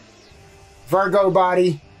 Virgo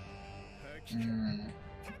body.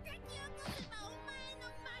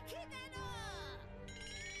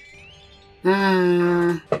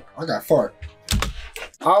 I got fart.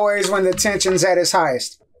 Always when the tension's at its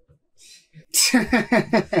highest.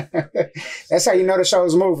 That's how you know the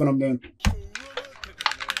show's moving them then.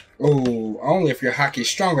 Ooh, only if your hockey's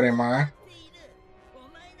stronger than mine.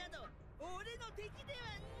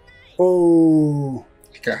 Ooh.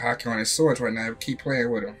 He got hockey on his swords right now. Keep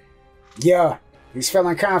playing with him. Yeah, he's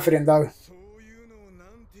feeling confident though.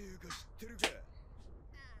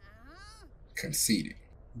 Conceited.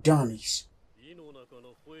 Dummies.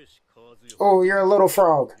 Oh, you're a little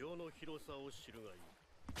frog.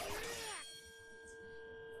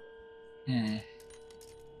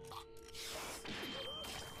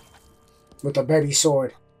 With a baby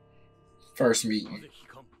sword. First meeting.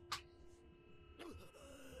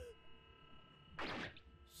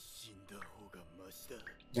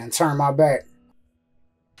 Then turn my back.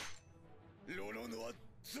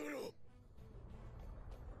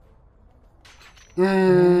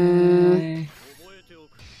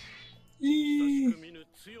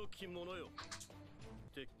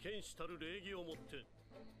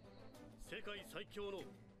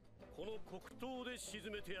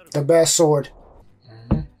 The best sword.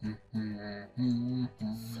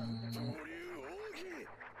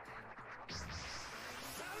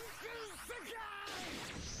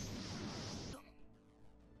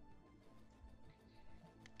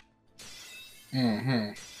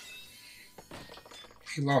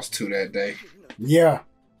 He lost 2 that day. Yeah.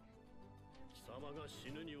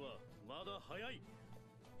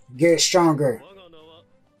 Get stronger.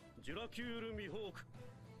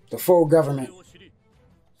 The full government.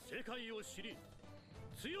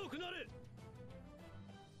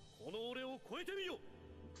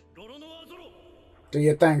 Do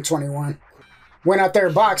your thing, 21. Went out there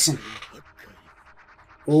boxing.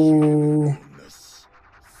 Ooh.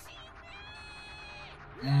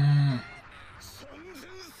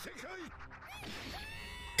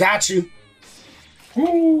 Got you.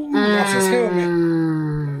 Ooh, lost his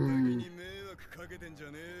helmet.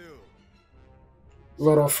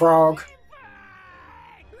 Little frog.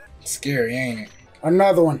 Scary, ain't it?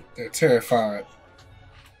 Another one. They're terrified.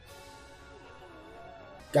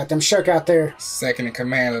 Got them shook out there. Second in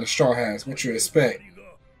command of the Straw Hats. What you expect?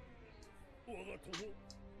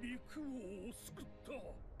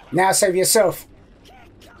 Now save yourself.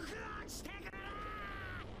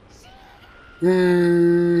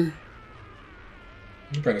 You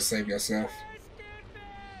better save yourself.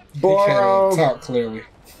 Zoro. You can't even talk clearly.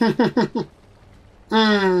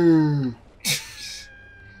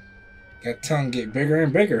 That tongue get bigger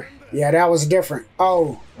and bigger. Yeah, that was different.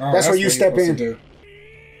 Oh, that's where you step in. Do.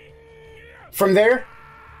 From there?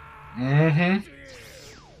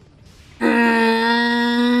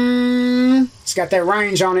 It's got that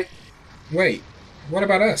range on it. Wait, what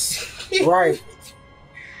about us? Right.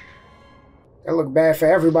 That looked bad for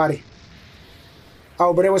everybody.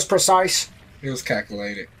 Oh, but it was precise. It was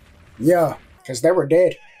calculated. Yeah, because they were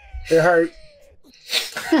dead. It hurt.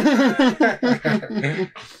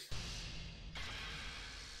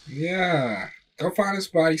 Yeah. Go find his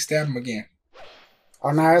body, stab him again.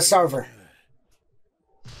 Oh, now it's over.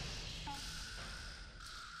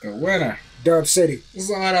 The winner. Dub City.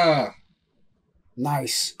 Zoro.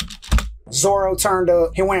 Nice. Zoro turned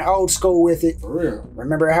up. He went old school with it. For real.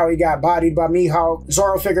 Remember how he got bodied by Mihawk?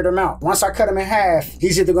 Zoro figured him out. Once I cut him in half,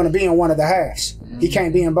 he's either going to be in one of the halves. He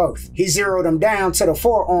can't be in both. He zeroed him down to the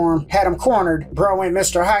forearm, had him cornered. Bro went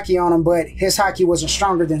Mr. Haki on him, but his Haki wasn't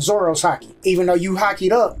stronger than Zoro's Haki. Even though you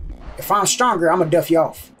Haki'd up, if I'm stronger, I'm going to duff you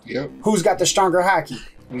off. Yep. Who's got the stronger Haki?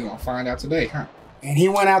 We're going to find out today, huh? And he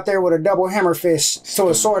went out there with a double hammer fist to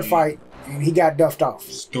a sword fight, and he got duffed off.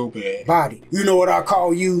 Stupid. Body. You know what I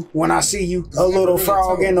call you when I see you? A little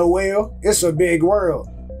frog in the well. It's a big world.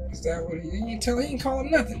 Is that what he didn't tell? He didn't call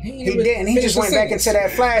him nothing. He didn't. He just went back into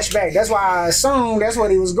that flashback. That's why I assumed that's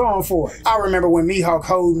what he was going for. I remember when Mihawk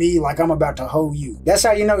hold me like I'm about to hold you. That's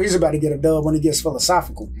how you know he's about to get a dub when he gets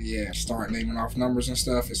philosophical. Yeah, start naming off numbers and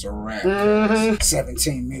stuff. It's a wrap.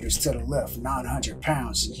 17 meters to the left, 900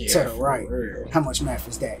 pounds to the right. Real. How much math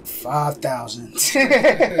is that? 5,000.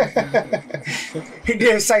 He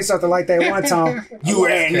did say something like that one time. You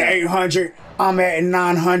adding 800, I'm adding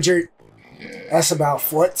 900. That's about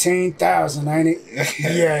 14,000, ain't it?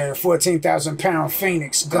 Yeah, 14,000 pound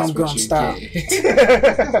Phoenix, gum style.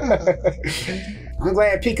 I'm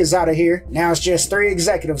glad Pica's out of here. Now it's just 3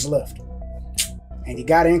 executives left. And you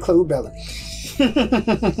gotta include Bellamy. Don't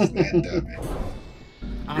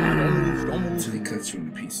move. Until he cuts you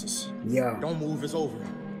into pieces. Yeah. Don't move, it's over.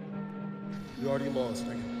 You already lost,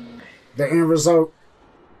 nigga. The end result.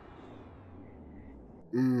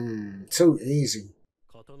 Too easy.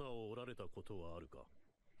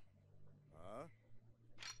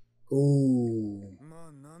 Ooh.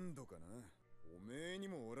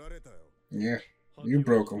 Yeah, you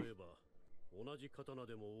broke him.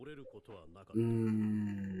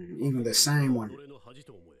 Even the same one.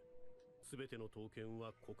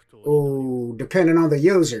 Ooh, depending on the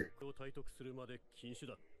user.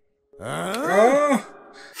 That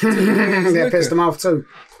pissed him off too.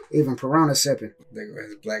 Even Piranha sipping. There goes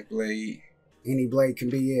his black blade. Any blade can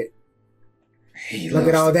be it. Look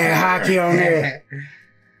at all that Haki on there.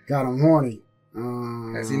 Got him horny.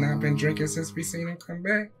 Has he not been drinking since we seen him come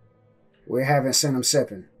back? We haven't seen him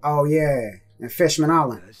sipping. Oh yeah, and Fishman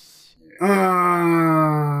Island.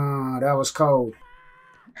 That was cold.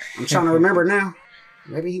 I'm trying to remember now.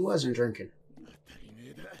 Maybe he wasn't drinking.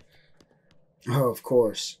 Oh, of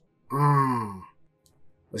course.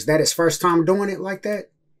 Was that his first time doing it like that?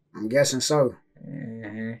 I'm guessing so.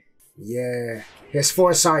 Yeah, his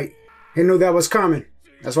foresight. He knew that was coming.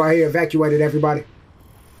 That's why he evacuated everybody.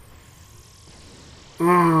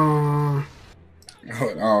 Oh,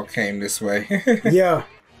 it all came this way. Yeah,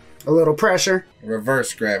 a little pressure.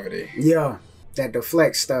 Reverse gravity. Yeah, that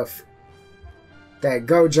deflect stuff. That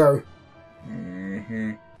Gojo.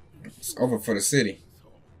 It's over for the city.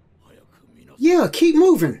 Yeah, keep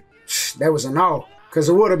moving. That was a no, because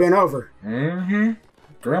it would have been over.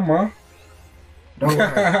 Grandma. Don't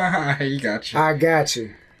worry. He got you. I got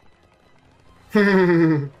you.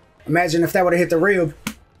 Imagine if that would have hit the rib.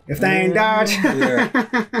 If they ain't dodged. Yeah.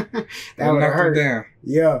 That would have hurt. Down.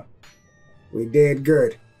 Yeah. We did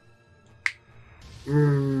good.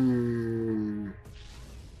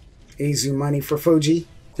 Easy money for Fuji.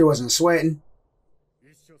 He wasn't sweating.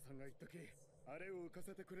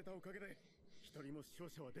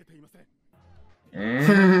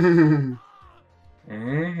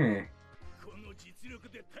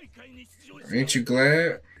 Ain't you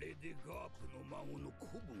glad?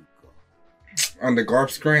 On the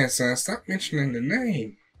Garp's grandson, stop mentioning the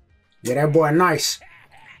name. Yeah, that boy nice.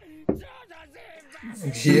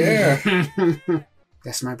 Yeah.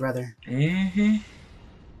 That's my brother.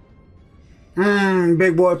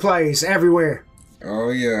 Big boy plays everywhere. Oh,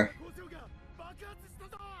 yeah.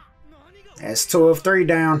 That's 2 of 3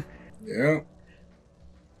 down. Yep.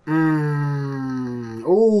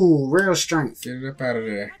 Ooh, real strength. Get it up out of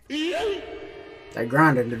there. They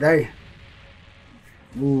grinding today.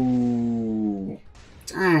 Ooh.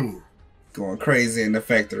 Dang. Going crazy in the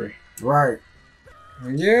factory. Right.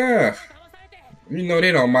 Yeah. You know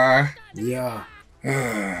they don't mind. Yeah.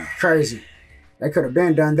 Crazy. They could have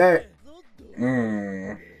been done that.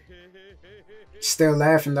 Still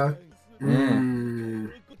laughing though.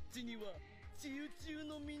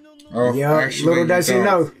 Oh, yeah, little does he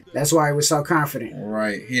know. That's why he was so confident.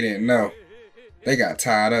 Right, he didn't know. They got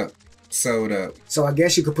tied up, sewed up. So I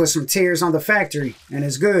guess you could put some tears on the factory, and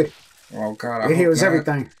it's good. Oh God, it heals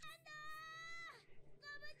everything.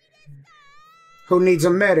 Who needs a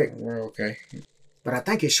medic? We're okay. But I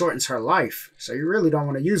think it shortens her life, so you really don't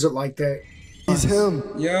want to use it like that. He's him.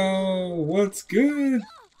 Yo, what's good?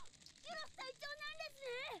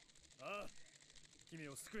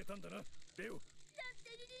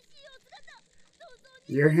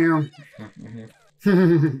 You're him.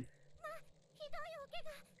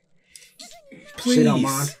 Please. She don't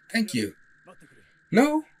mind. Thank you.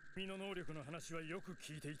 No?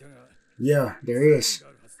 Yeah, there is.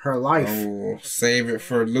 Her life. Oh, save it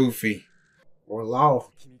for Luffy. Or Law.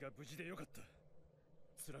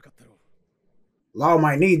 Law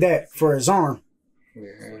might need that for his arm.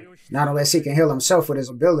 Yeah. Not unless he can heal himself with his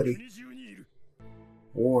ability.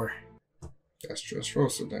 Or... That's just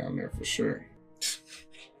Rosa down there for sure.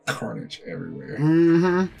 Carnage everywhere.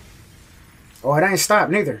 Oh, it ain't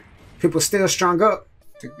stopped neither. People still strung up.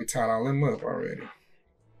 I think we tied all them up already.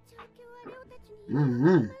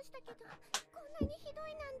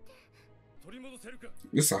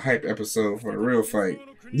 This is a hype episode for the real fight.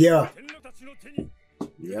 Yeah.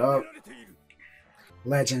 Yup.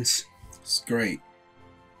 Legends. It's great.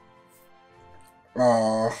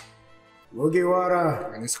 Oh.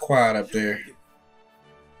 Mugiwara. And it's quiet up there.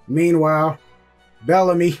 Meanwhile,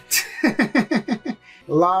 Bellamy.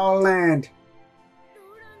 Lawland.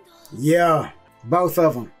 Yeah, both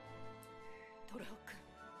of them.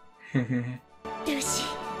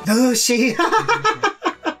 Lucy.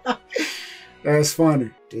 That's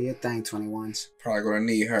funny. Do your thing, 21s. Probably gonna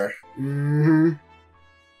need her.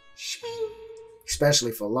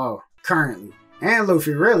 Especially for Law, currently. And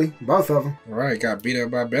Luffy, really. Both of them. Right, got beat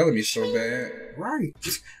up by Bellamy so bad. Right.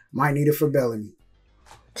 Might need it for Bellamy.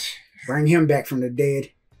 Bring him back from the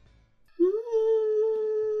dead.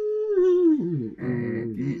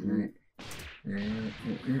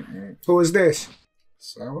 Who is this?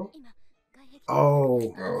 Zoro?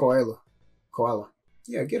 Oh, Koala.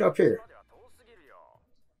 Yeah, get up here.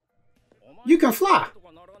 You can fly.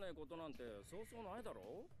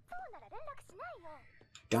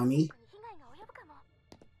 Dummy.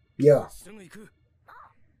 Yeah.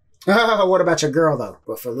 What about your girl, though?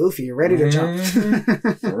 But for Luffy, you're ready to jump.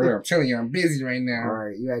 For real, I'm telling you, I'm busy right now.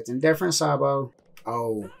 Alright, you acting different, Sabo.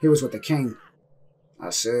 Oh, he was with the king.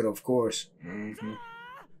 I said, of course.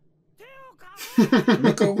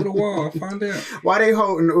 Look over the wall, find out. Why they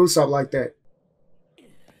holding Usopp like that?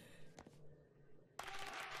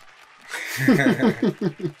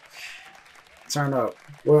 Turn up.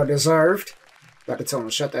 Well deserved. About to tell him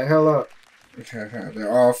to shut the hell up.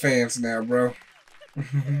 They're all fans now, bro.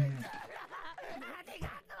 I'm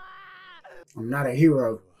not a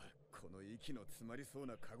hero.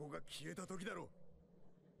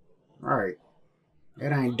 Alright.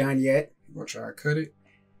 It ain't done yet. You gonna try to cut it?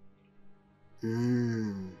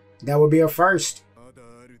 That would be a first.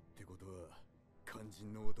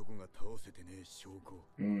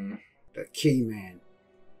 The key man.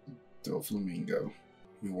 Doflamingo.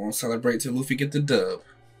 We won't celebrate till Luffy get the dub.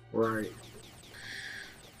 Right.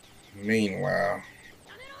 Meanwhile.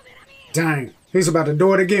 Dang, he's about to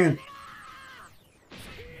do it again.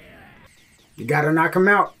 You gotta knock him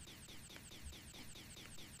out.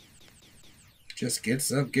 Just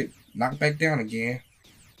gets up, get knocked back down again.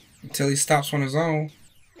 Until he stops on his own.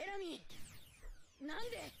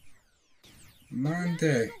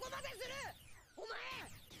 Nande.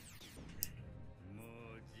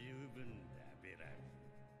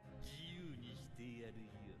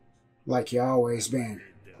 Like you always been.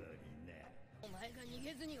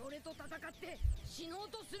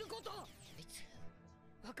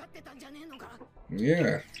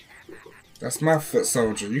 Yeah. That's my foot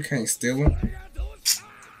soldier. You can't steal him.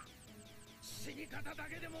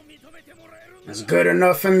 That's good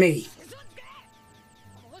enough for me.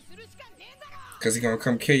 Cause he gonna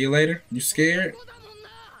come kill you later? You scared?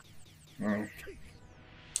 Oh.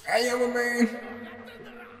 I am a man.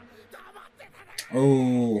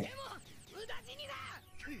 Oh.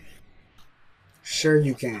 Sure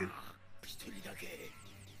you can.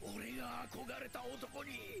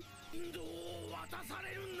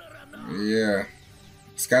 Yeah.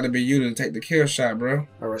 It's gotta be you to take the kill shot, bro.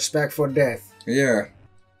 A respectful death. Yeah.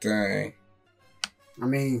 Dang. I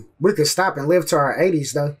mean, we could stop and live to our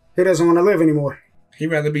 80s, though. He doesn't want to live anymore. He'd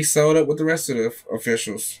rather be sold up with the rest of the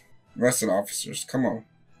officials. Rest of the officers. Come on.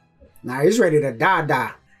 Nah, he's ready to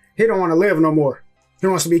die. He don't want to live no more. He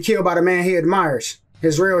wants to be killed by the man he admires.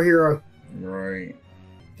 His real hero. Right.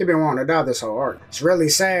 He been wanting to die this whole arc. It's really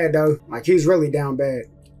sad, though. Like, he's really down bad.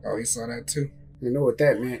 Oh, he saw that, too. You know what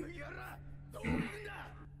that meant.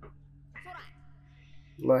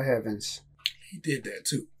 Lord heavens. He did that,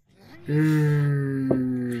 too.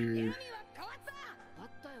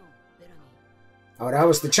 Oh, that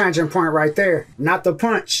was the changing point right there. Not the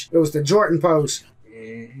punch. It was the Jordan pose.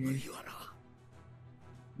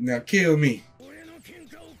 Now kill me.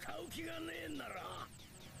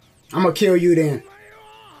 I'm gonna kill you then.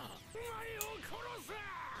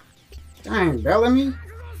 Dang, Bellamy.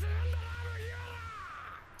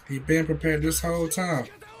 He been prepared this whole time.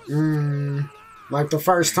 Like the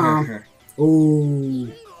first time.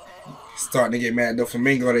 Ooh. Starting to get mad at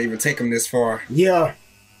Doflamingo to even take him this far. Yeah.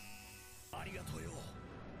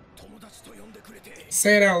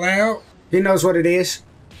 Say it out loud. He knows what it is.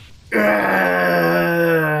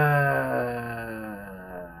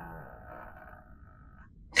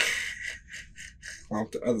 Off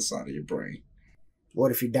the other side of your brain.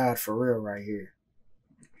 What if he died for real right here?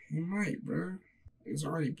 He might, bro. It's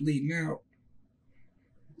already bleeding out.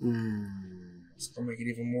 It's gonna make it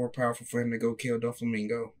even more powerful for him to go kill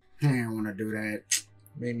Doflamingo. He didn't want to do that.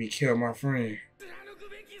 Made me kill my friend.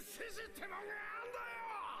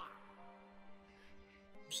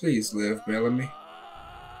 Please live, Bellamy.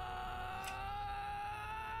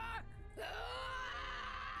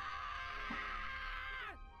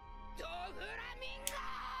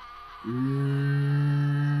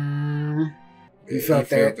 You felt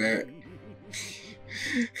that.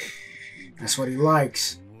 That's what he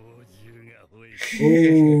likes.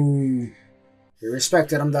 Ooh. He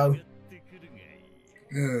respected him, though.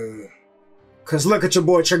 Because look at your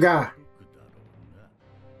boy, your guy.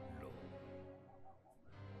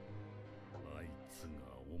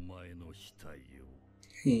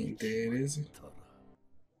 He ain't dead, is he?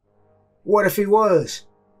 What if he was?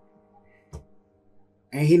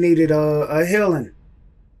 And he needed a healing.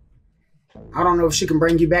 I don't know if she can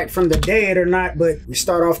bring you back from the dead or not, but we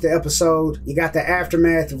start off the episode. You got the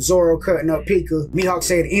aftermath of Zoro cutting up Pica. Mihawk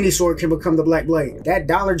said any sword can become the Black Blade. That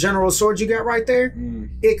Dollar General sword you got right there,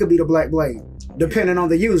 it could be the Black Blade, depending on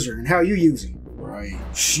the user and how you use it. Right.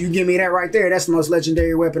 You give me that right there, that's the most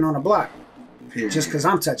legendary weapon on the block. Period. Just because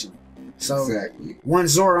I'm touching it. So exactly.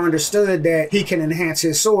 Once Zoro understood that he can enhance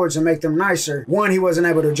his swords and make them nicer, one, he wasn't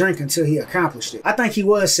able to drink until he accomplished it. I think he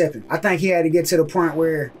was sipping. I think he had to get to the point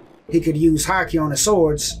where he could use Haki on the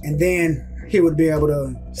swords, and then he would be able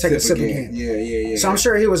to take a sip again. Yeah. So I'm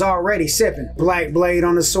sure he was already sipping. Black Blade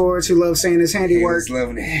on the swords. He loved seeing his handiwork. He was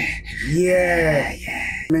loving it. Yeah.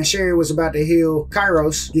 Man, Sherry was about to heal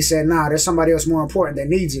Kairos. He said, nah, there's somebody else more important that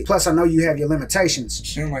needs it. Plus, I know you have your limitations.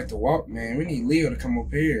 She don't like to walk, man. We need Leo to come up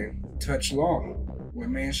here and touch Law with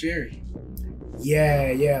Man Sherry.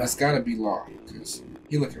 Yeah. That's gotta be Law, because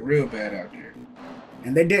he looking real bad out there.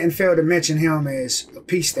 And they didn't fail to mention him as a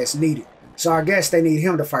piece that's needed. So I guess they need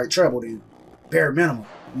him to fight Trouble then. Bare minimum.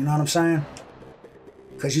 You know what I'm saying?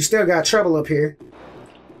 Because you still got Trouble up here.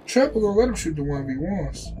 Trouble gonna let him shoot the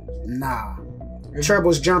 1v1s. Nah.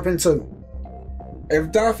 Trouble's jumping too.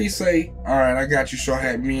 If Daffy say, alright, I got you, so I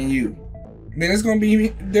had me and you, then it's gonna be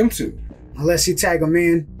them two. Unless he tag them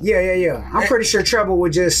in. Yeah. I'm pretty sure Trouble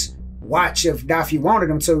would just watch if Daffy wanted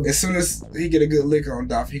him to. As soon as he get a good lick on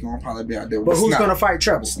Daffy, he gonna probably be out there with But who's gonna fight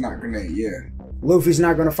Trouble? Snot grenade, yeah. Luffy's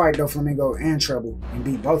not gonna fight Doflamingo and Trouble and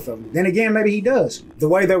beat both of them. Then again, maybe he does. The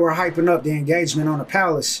way they were hyping up the engagement on the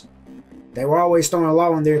palace, they were always throwing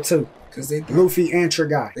Law in there too. Cause they Luffy and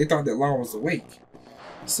Trigai. They thought that Law was awake.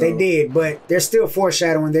 So, They did, but there's still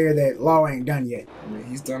foreshadowing there that Law ain't done yet. I mean,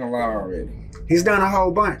 he's done a lot already. He's done a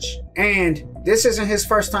whole bunch. And this isn't his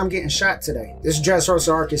first time getting shot today. This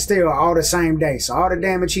Dressrosa arc is still all the same day. So all the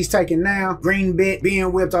damage he's taking now, green bit,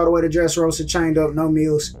 being whipped all the way to Dressrosa, chained up, no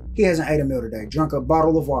meals. He hasn't ate a meal today. Drunk a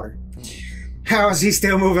bottle of water. How is he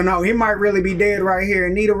still moving on? He might really be dead right here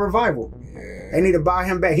and need a revival. They need to buy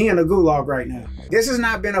him back. He in a gulag right now. This has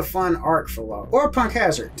not been a fun arc for Law. Or Punk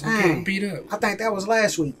Hazard. Dang. Beat up. I think that was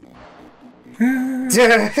last week. He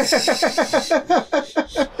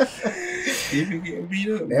been getting beat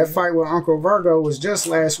up. That fight with Uncle Virgo was just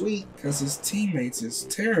last week. Because his teammates is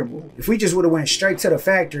terrible. If we just would have went straight to the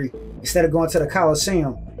factory instead of going to the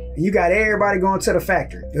Coliseum, and you got everybody going to the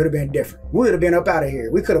factory, it would have been different. We would have been up out of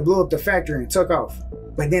here. We could have blew up the factory and took off.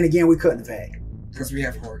 But then again, we couldn't have had. Because we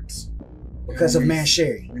have hearts. Because of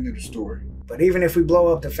Mancheri. We knew the story. But even if we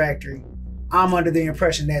blow up the factory, I'm under the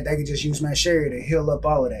impression that they could just use Mancheri to heal up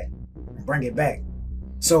all of that and bring it back.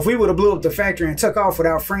 So if we would have blew up the factory and took off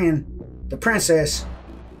without freeing the princess,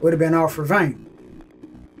 it would have been all for vain.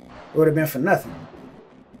 It would have been for nothing.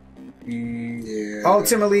 Yeah.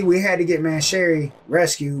 Ultimately, we had to get Mancheri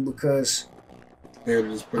rescued because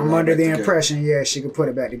I'm under the impression, yeah, she could put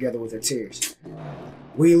it back together with her tears.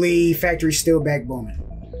 We leave, factory still back booming.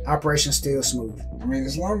 Operation still smooth. I mean,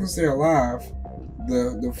 as long as they're alive,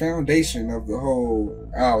 the foundation of the whole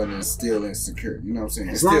island is still insecure. You know what I'm saying?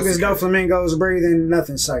 As long as Doflamingo's breathing,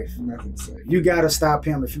 nothing's safe. Nothing's safe. You gotta stop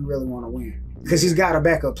him if you really want to win. Because he's got a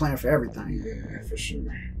backup plan for everything. Yeah, for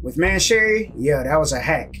sure. With Mancheri, yeah, that was a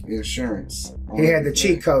hack. Insurance. He had the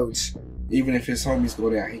cheat codes. Even if his homies go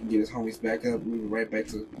down, he can get his homies back up, move right back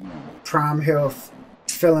to prime health,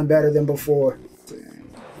 feeling better than before.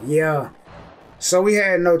 Damn. Yeah. So we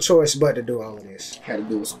had no choice but to do all of this. Had to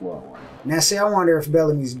do a squad. Now see, I wonder if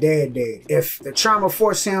Bellamy's dead. If the trauma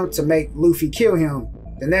forced him to make Luffy kill him,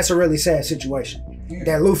 then that's a really sad situation. Yeah.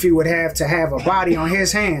 That Luffy would have to have a body on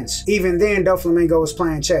his hands. Even then, Doflamingo was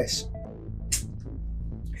playing chess.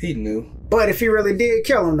 He knew. But if he really did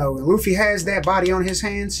kill him though, and Luffy has that body on his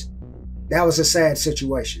hands, that was a sad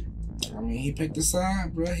situation. I mean, he picked a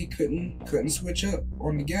side, bro. He couldn't switch up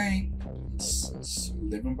on the game. It's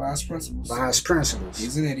living by his principles. By his principles.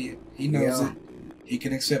 He's an idiot. He knows it. He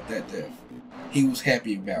can accept that death. He was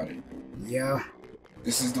happy about it. Yeah.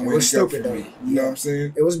 This is the way to go for me. You know what I'm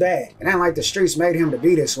saying? It was bad. It ain't like the streets made him to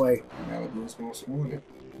be this way. Malibu's most wanted.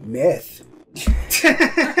 Meth.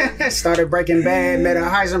 Started Breaking Bad, met a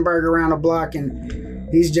Heisenberg around the block, and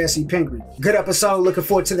he's Jesse Pinkman. Good episode. Looking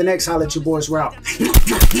forward to the next. Holla at your boys. We're out.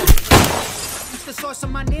 The source of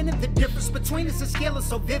my name and the difference between us and scale is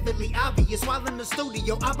so vividly obvious. While in the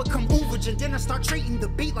studio, I become Uberage and then I start treating the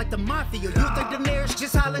beat like the mafia. You think Daenerys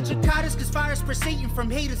just holla at Jakarta's cause fire's proceeding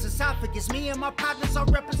from Heatah's esophagus. Me and my partners all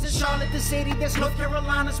represent Charlotte, the city that's North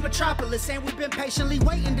Carolina's metropolis. And we've been patiently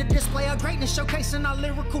waiting to display our greatness, showcasing our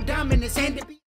lyrical dominance. And to be